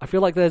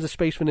feel like there's a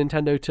space for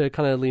Nintendo to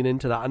kind of lean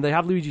into that. And they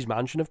have Luigi's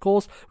Mansion, of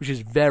course, which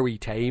is very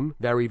tame,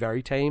 very,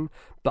 very tame,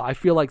 but I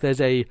feel like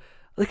they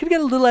could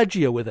get a little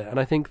edgier with it, and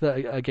I think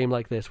that a game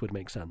like this would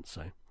make sense.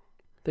 So I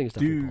think it's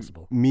definitely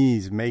possible.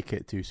 Mii's make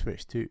it to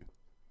Switch 2?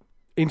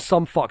 In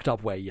some fucked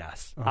up way,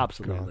 yes.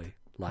 Absolutely. God.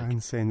 Like, how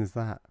insane is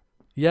that?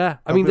 Yeah,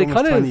 I mean, they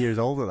kind of 20 years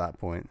old at that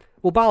point.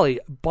 Well, Bally,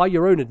 by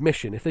your own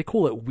admission, if they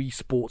call it Wii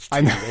Sports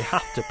 2, they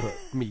have to put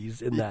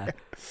Mii's in there.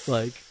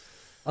 Like,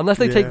 unless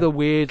they take the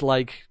weird,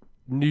 like,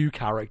 new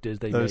characters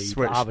they Those made,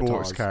 Switch avatars.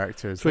 Sports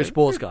characters. Switch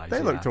Sports guys.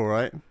 They looked all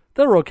right.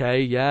 They're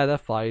okay. Yeah, they're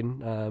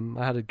fine.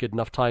 I had a good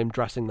enough time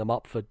dressing them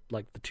up for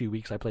like the 2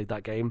 weeks I played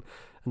that game,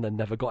 and then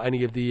never got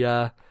any of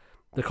the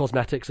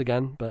cosmetics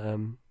again.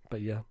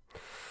 But yeah,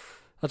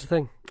 that's the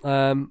thing.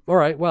 All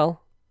right.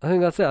 Well, I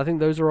think that's it. I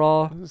think those are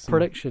our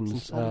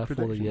predictions for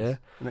the year.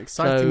 An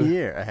exciting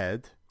year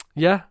ahead.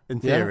 Yeah, in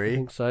theory. I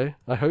think so.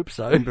 I hope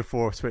so. And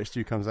before Switch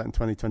 2 comes out in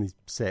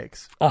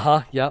 2026.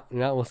 Yeah.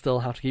 We'll still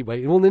have to keep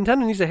waiting. Well,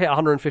 Nintendo needs to hit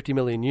 150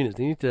 million units.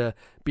 They need to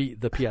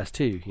beat the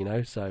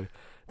PS2. So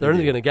they're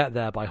only going to get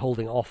there by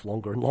holding off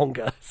longer and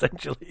longer,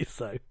 essentially.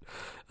 So,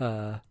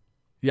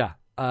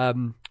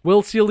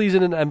 we'll seal these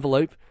in an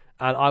envelope,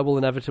 and I will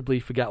inevitably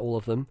forget all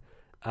of them,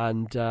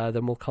 and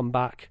then we'll come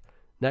back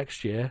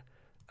next year.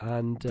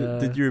 And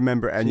did you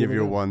remember any of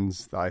your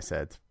ones that I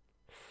said?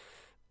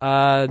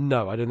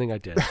 No, I don't think I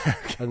did. I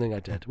don't think I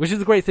did. Which is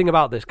the great thing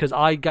about this, because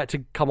I get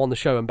to come on the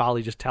show and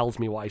Bally just tells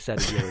me what I said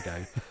a year ago.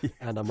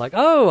 And I'm like,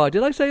 oh,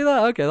 did I say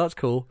that? Okay, that's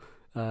cool.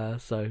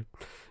 So,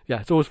 yeah,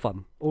 it's always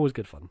fun. Always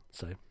good fun.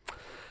 So,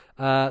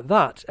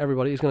 that,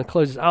 everybody, is going to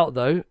close us out,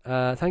 though.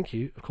 Thank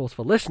you, of course,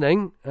 for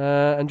listening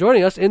and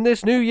joining us in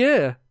this new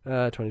year,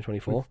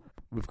 2024.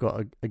 We've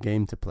got a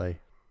game to play.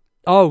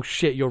 Oh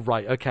shit, you're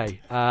right.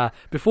 Okay.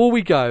 Before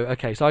we go,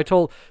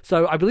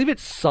 so I believe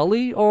it's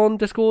Sully on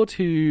Discord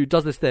who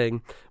does this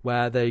thing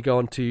where they go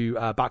onto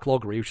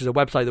Backloggery, which is a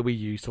website that we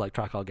use to like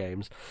track our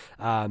games.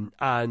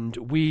 And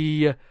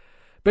we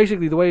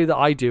basically, the way that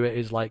I do it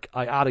is like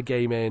I add a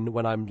game in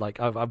when I'm like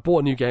I've bought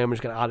a new game, I'm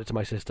just going to add it to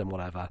my system,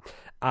 whatever.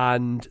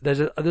 And there's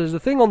a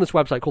thing on this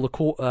website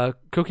called a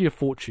Cookie of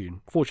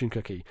Fortune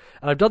cookie.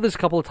 And I've done this a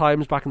couple of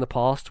times back in the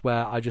past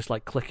where I just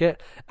like click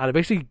it and it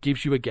basically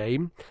gives you a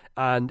game.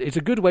 And it's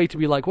a good way to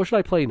be like, what should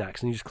I play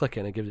next? And you just click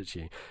it and it gives it to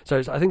you.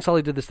 So I think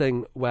Sully did this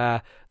thing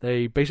where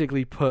they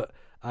basically put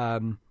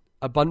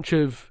a bunch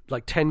of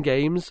like 10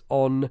 games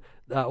on,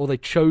 or they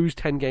chose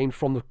 10 games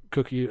from the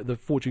Cookie, the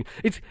Fortune.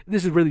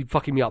 This is really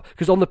fucking me up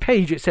because on the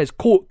page it says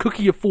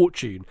Cookie of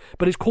Fortune,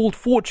 but it's called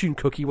Fortune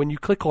Cookie when you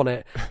click on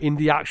it in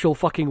the actual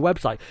fucking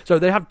website. So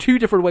they have two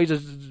different ways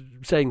of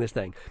saying this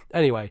thing.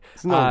 Anyway,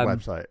 it's an old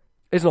website.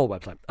 It's an old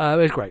website.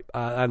 It's great,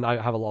 and I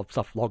have a lot of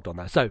stuff logged on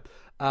there. So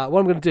what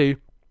I'm going to do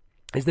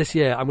is this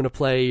year I'm going to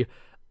play.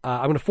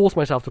 I'm going to force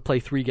myself to play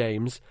 3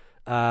 games: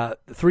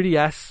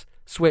 3DS,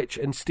 Switch,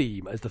 and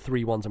Steam as the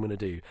 3 ones I'm going to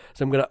do.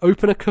 So I'm going to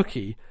open a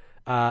cookie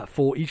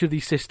for each of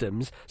these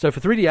systems. So for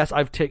 3DS,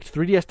 I've ticked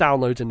 3DS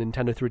downloads and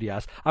Nintendo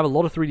 3DS. I have a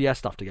lot of 3DS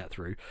stuff to get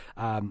through.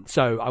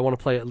 So I want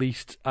to play at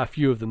least a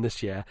few of them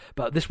this year.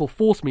 But this will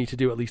force me to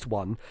do at least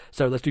one.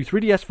 So let's do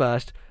 3DS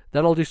first,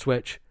 then I'll do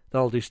Switch,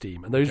 then I'll do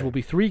Steam. And those will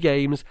be 3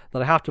 games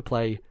that I have to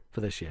play for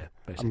this year,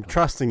 basically. I'm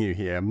trusting you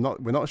here.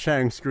 We're not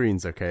sharing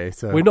screens, okay?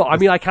 So we're not. I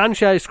mean, I can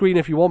share a screen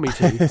if you want me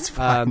to. It's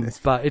fine.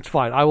 But it's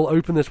fine. I will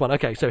open this one.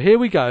 Okay, so here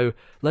we go.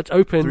 Let's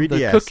open 3DS,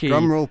 the cookie.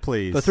 Drum roll,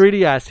 please. For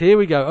 3DS, here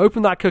we go.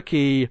 Open that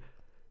cookie.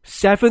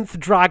 7th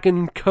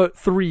Dragon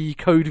 3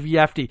 Code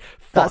VFD.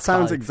 That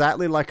sounds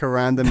exactly like a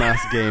random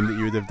ass game that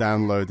you would have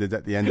downloaded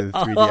at the end of the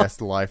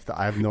 3DS life that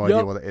I have no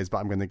idea what it is, but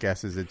I'm going to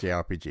guess is a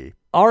JRPG.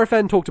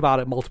 RFN talked about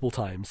it multiple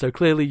times, so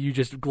clearly you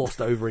just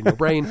glossed over in your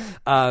brain.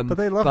 But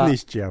they love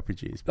niche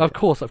JRPGs. Of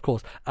course.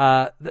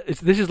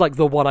 This is like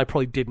the one I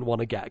probably didn't want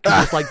to get,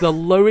 because it's like the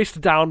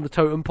lowest down the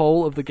totem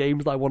pole of the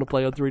games that I want to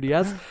play on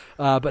 3DS.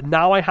 But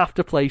now I have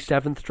to play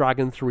 7th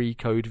Dragon 3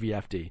 Code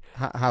VFD.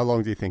 How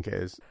long do you think it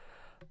is?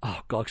 Oh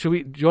god, do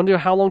you want to do a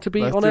how long to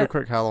beat on it? Let's do a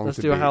quick how long Let's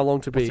to do beat. a how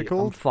long to beat. What's it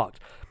called? I'm fucked.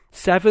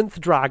 7th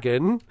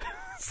Dragon,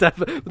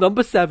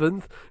 number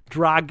 7th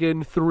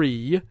Dragon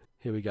 3.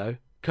 Here we go.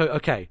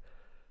 Okay,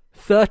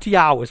 30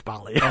 hours,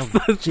 Bally.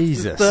 Oh,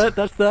 Jesus,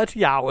 that's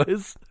 30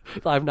 hours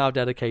that I've now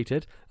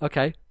dedicated.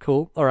 Okay,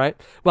 cool. All right.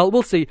 Well,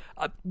 we'll see.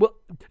 I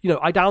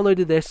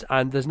downloaded this,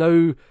 and there's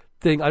no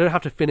thing. I don't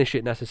have to finish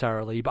it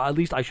necessarily, but at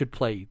least I should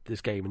play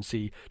this game and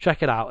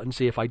check it out and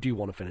see if I do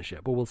want to finish it.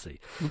 But we'll see.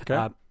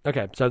 Okay.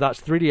 Okay, so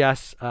that's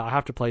 3DS. I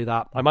have to play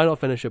that. I might not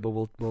finish it, but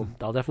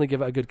I'll definitely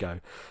give it a good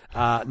go.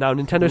 Now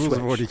Nintendo Switch. The rules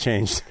have already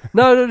changed.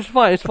 No, it's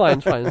fine. It's fine.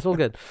 It's all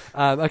good.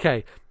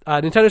 Okay.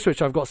 Nintendo Switch.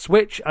 So I've got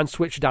Switch and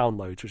Switch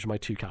downloads, which are my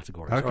 2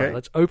 categories. Okay. All right,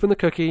 let's open the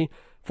cookie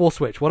for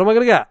Switch. What am I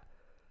going to get?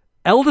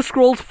 Elder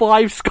Scrolls V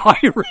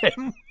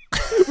Skyrim,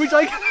 which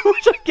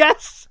I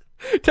guess.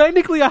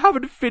 Technically, I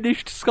haven't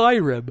finished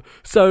Skyrim,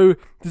 so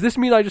does this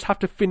mean I just have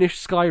to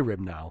finish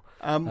Skyrim now?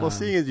 Well,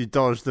 seeing as you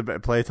dodged a bit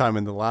of playtime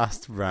in the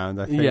last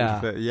round, I think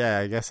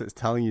I guess it's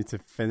telling you to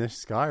finish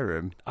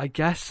Skyrim. I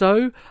guess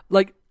so.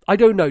 Like, I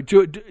don't know.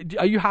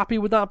 Are you happy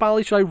with that,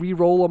 Bally? Should I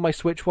re-roll on my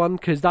Switch one?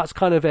 Because that's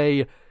kind of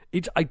I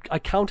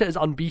count it as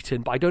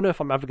unbeaten, but I don't know if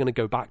I'm ever going to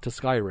go back to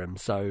Skyrim,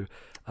 so...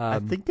 I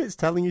think it's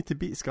telling you to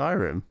beat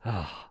Skyrim.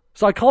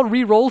 So I can't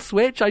re-roll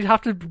Switch? I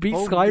have to beat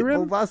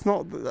Skyrim? Well, that's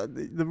not...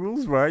 The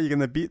rules were you're going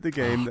to beat the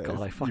game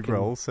you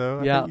roll, so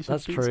I think you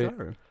should beat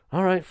Skyrim.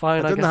 All right,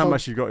 fine. I don't know how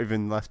much you've got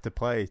even left to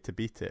play to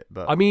beat it,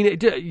 but I mean,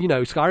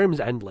 Skyrim's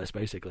endless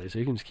basically, so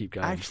you can just keep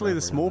going. Actually,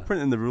 the small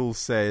print in the rules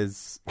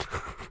says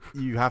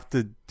you have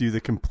to do the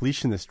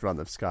completionist run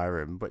of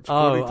Skyrim, which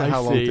according to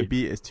how long to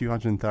beat is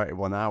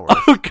 231 hours.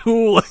 Oh,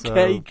 cool.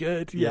 Okay, so,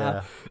 good.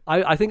 Yeah.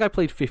 I think I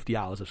played 50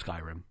 hours of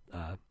Skyrim.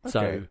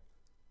 So,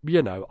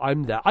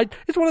 I'm there.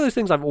 It's one of those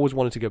things I've always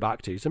wanted to go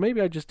back to, so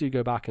maybe I just do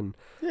go back and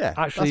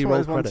actually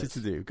roll credits. That's what I wanted to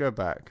do. Go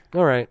back.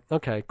 All right.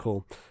 Okay,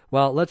 cool.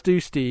 Well, let's do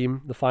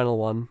Steam, the final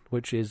one,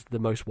 which is the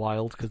most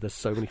wild because there's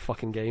so many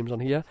fucking games on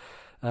here.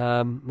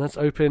 Let's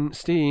open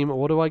Steam.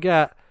 What do I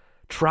get?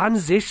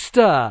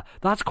 Transistor.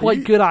 That's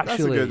quite good, actually.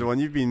 That's a good one.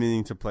 You've been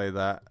meaning to play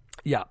that.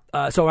 Yeah.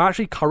 So I'm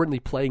actually currently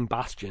playing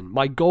Bastion.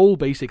 My goal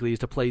basically is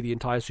to play the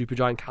entire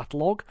Supergiant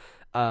catalog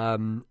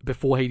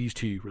before Hades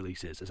 2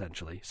 releases,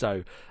 essentially.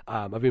 So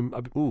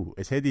Ooh,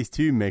 is Hades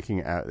 2 making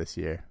it out this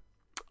year?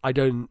 I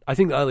think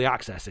the early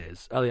access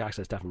is. Early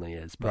access definitely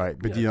is. But, right,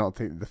 but do you not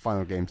think the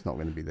final game's not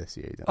going to be this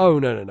year? Oh,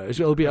 no.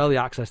 It'll be early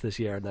access this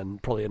year and then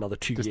probably another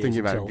 2 years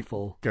thinking until about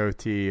full.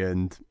 Goatee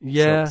and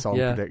song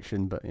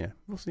prediction, but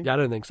we'll see. Yeah, I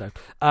don't think so.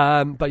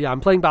 But yeah,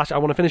 I'm playing Bastion. I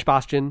want to finish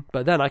Bastion,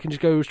 but then I can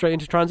just go straight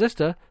into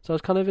Transistor. So I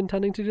was kind of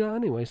intending to do that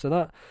anyway, so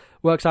that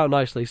works out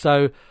nicely.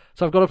 So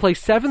I've got to play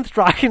 7th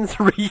Dragon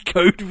 3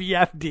 Code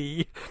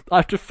VFD. I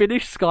have to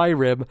finish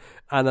Skyrim,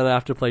 and then I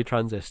have to play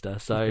Transistor.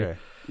 So okay.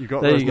 You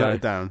got those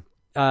noted down.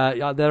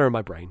 Yeah, they're in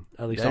my brain.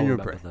 At least I'll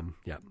remember them.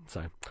 Yeah.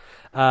 So,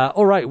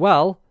 all right.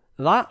 Well,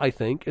 that I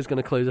think is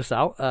going to close us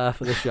out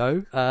for the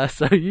show.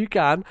 So you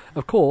can,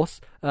 of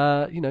course,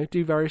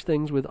 do various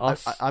things with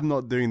us. I'm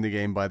not doing the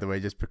game, by the way,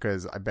 just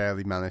because I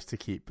barely managed to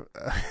keep.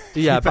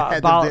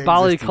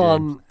 Bally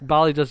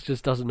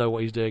just doesn't know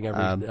what he's doing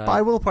every. But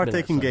I will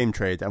partake in Game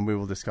Trade, and we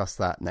will discuss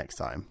that next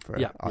time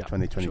for our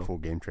 2024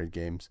 Game Trade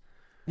games.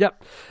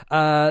 Yep.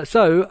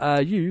 So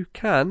you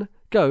can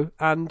go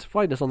and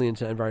find us on the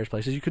internet in various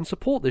places. You can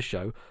support this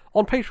show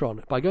on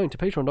Patreon by going to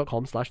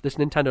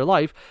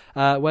patreon.com/thisnintendolive,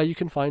 where you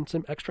can find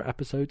some extra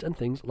episodes and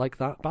things like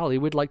that. Bally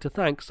would like to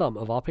thank some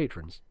of our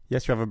patrons.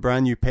 Yes, we have a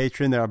brand new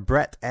patron. There are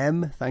Brett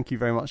M. Thank you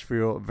very much for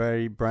your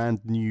very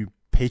brand new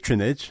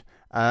patronage.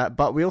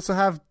 But we also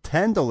have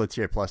 $10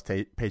 tier plus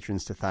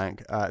patrons to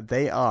thank.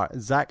 They are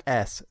Zach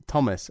S,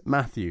 Thomas,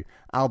 Matthew,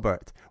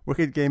 Albert,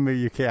 Wicked Gamer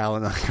UK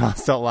Alan. I can't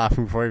stop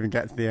laughing before I even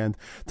get to the end.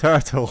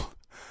 Turtle.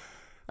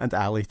 And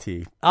Ali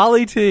T.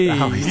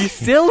 He's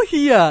still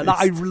here.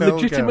 I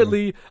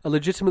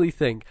legitimately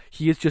think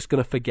he is just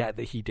going to forget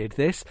that he did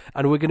this,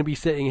 and we're going to be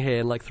sitting here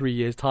in like 3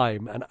 years'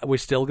 time, and we're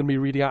still going to be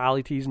reading out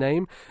Ali T's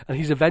name, and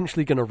he's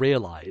eventually going to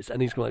realize,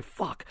 and he's going to be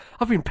like, "Fuck,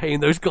 I've been paying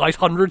those guys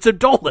hundreds of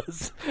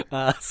dollars."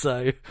 That's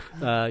good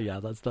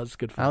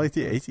for Ali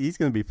T. He's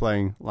going to be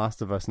playing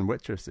Last of Us and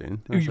Witcher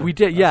soon. We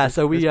did, yeah.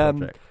 So we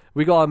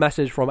got a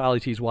message from Ali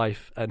T's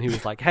wife, and he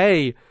was like,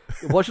 "Hey,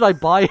 what should I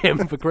buy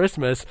him for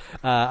Christmas?"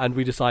 And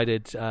we decided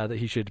that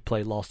he should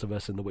play Last of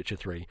Us and The Witcher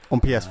 3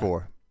 on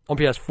PS4. On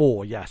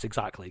PS4, yes,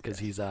 exactly, because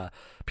he's a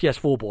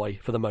PS4 boy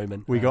for the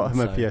moment. We got him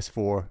a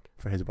PS4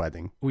 for his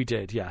wedding. We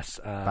did, yes.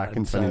 Back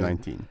in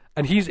 2019.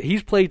 And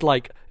he's played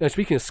like,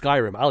 speaking of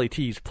Skyrim, Ali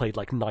T's played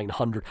like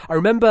 900. I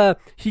remember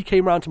he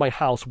came around to my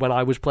house when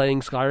I was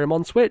playing Skyrim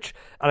on Switch,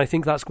 and I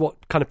think that's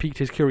what kind of piqued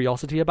his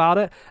curiosity about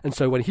it. And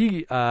so when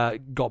he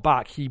got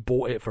back, he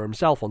bought it for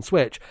himself on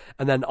Switch.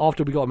 And then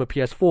after we got him a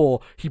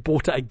PS4, he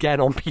bought it again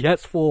on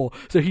PS4.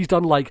 So he's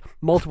done like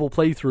multiple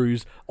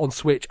playthroughs on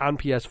Switch and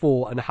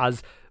PS4 and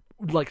has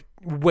like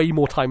way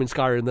more time in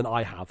Skyrim than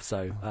I have,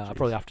 so I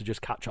probably have to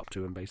just catch up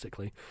to him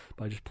basically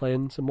by just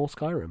playing some more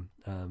Skyrim.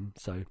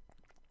 So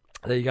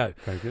there you go.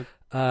 Very good.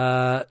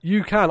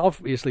 You can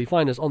obviously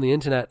find us on the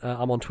internet.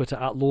 I'm on Twitter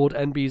at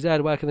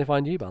LordNBZ. Where can they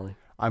find you, Bally?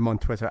 I'm on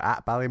Twitter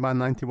at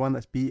Ballyman91.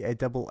 That's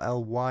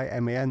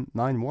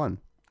BALLYMAN91.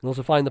 You can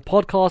also find the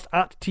podcast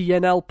at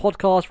TNL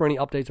Podcast for any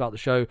updates about the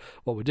show,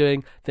 what we're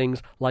doing,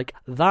 things like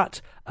that.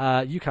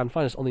 You can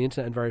find us on the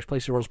internet in various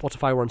places. We're on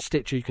Spotify, we're on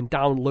Stitcher. You can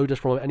download us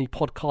from any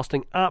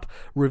podcasting app.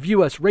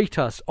 Review us, rate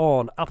us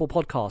on Apple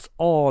Podcasts,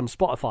 on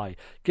Spotify.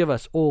 Give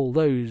us all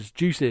those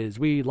juices.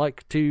 We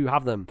like to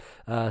have them.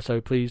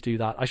 So please do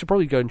that. I should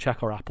probably go and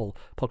check our Apple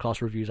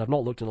Podcast reviews. I've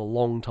not looked in a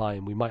long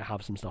time. We might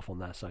have some stuff on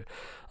there. So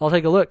I'll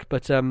take a look.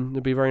 But it'll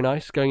be very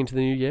nice going into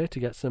the new year to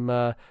get some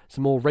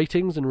more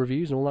ratings and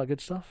reviews and all that good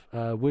stuff.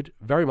 Would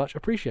very much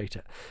appreciate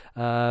it.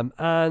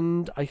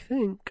 And I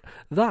think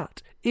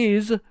that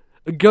is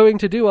going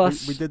to do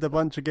us. We did a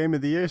bunch of Game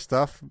of the Year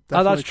stuff.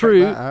 That's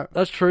true.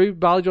 That's true.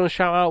 Bally, do you want to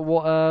shout out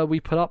what we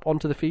put up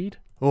onto the feed?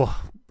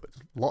 Oh,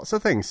 lots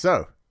of things.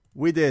 So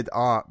we did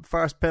our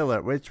first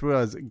pillar, which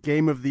was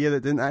Game of the Year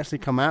that didn't actually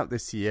come out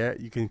this year.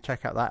 You can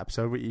check out that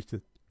episode. We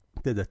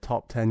did the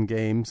top 10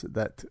 games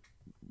that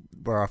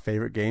were our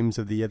favorite games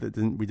of the year that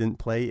didn't come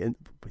out.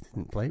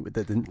 But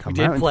they didn't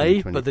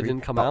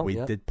come out. We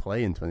did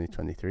play in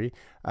 2023,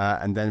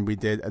 and then we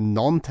did a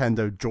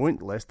Nintendo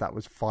joint list that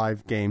was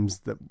 5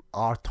 games that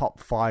are top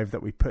 5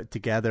 that we put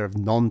together of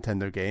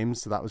Nintendo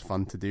games. So that was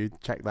fun to do.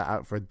 Check that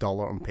out for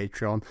 $1 on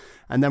Patreon.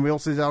 And then we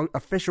also did our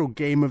official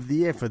Game of the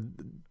Year for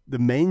the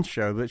main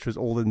show, which was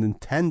all the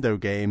Nintendo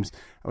games,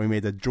 and we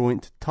made a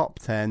joint top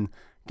 10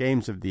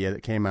 games of the year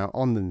that came out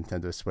on the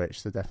Nintendo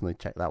Switch, so definitely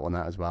check that one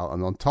out as well.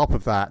 And on top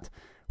of that,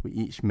 we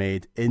each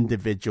made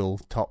individual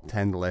top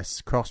 10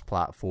 lists,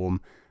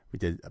 cross-platform. We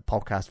did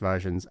podcast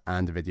versions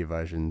and video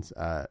versions.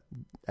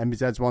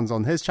 MBZ's one's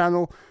on his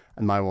channel,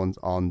 and my one's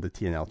on the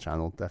TNL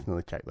channel.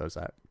 Definitely check those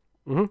out.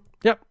 Mm-hmm.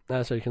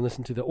 Yep. So you can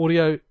listen to the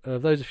audio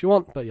of those if you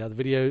want, but yeah, the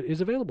video is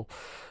available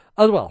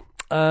as well.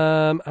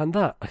 And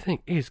that, I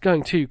think, is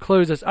going to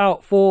close us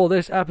out for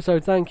this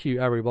episode. Thank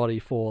you, everybody,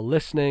 for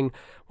listening.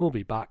 We'll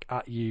be back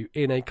at you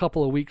in a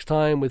couple of weeks'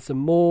 time with some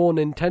more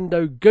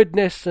Nintendo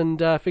goodness,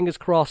 and fingers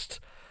crossed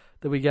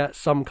that we get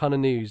some kind of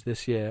news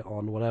this year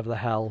on whatever the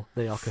hell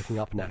they are cooking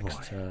up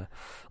next.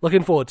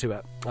 Looking forward to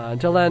it.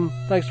 Until then,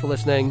 thanks for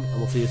listening, and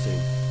we'll see you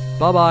soon.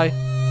 Bye-bye.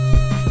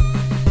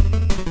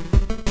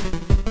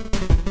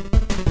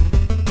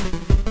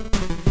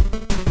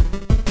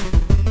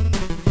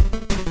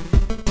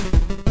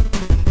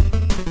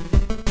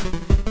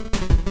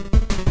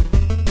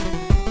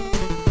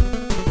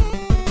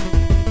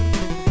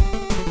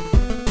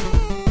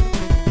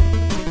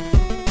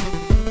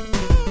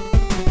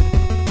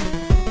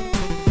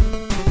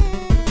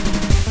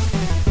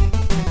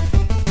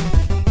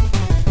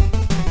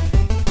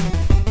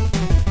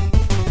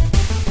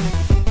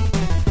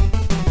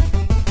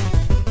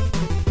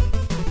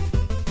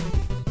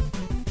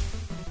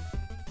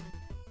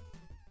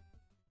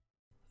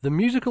 The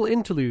musical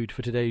interlude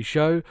for today's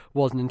show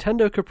was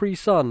Nintendo Capri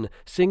Sun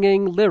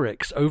singing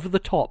lyrics over the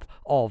top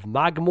of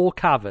Magmoor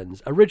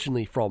Caverns,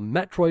 originally from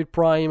Metroid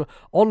Prime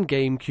on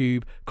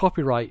GameCube,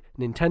 copyright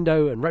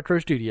Nintendo and Retro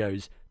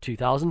Studios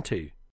 2002.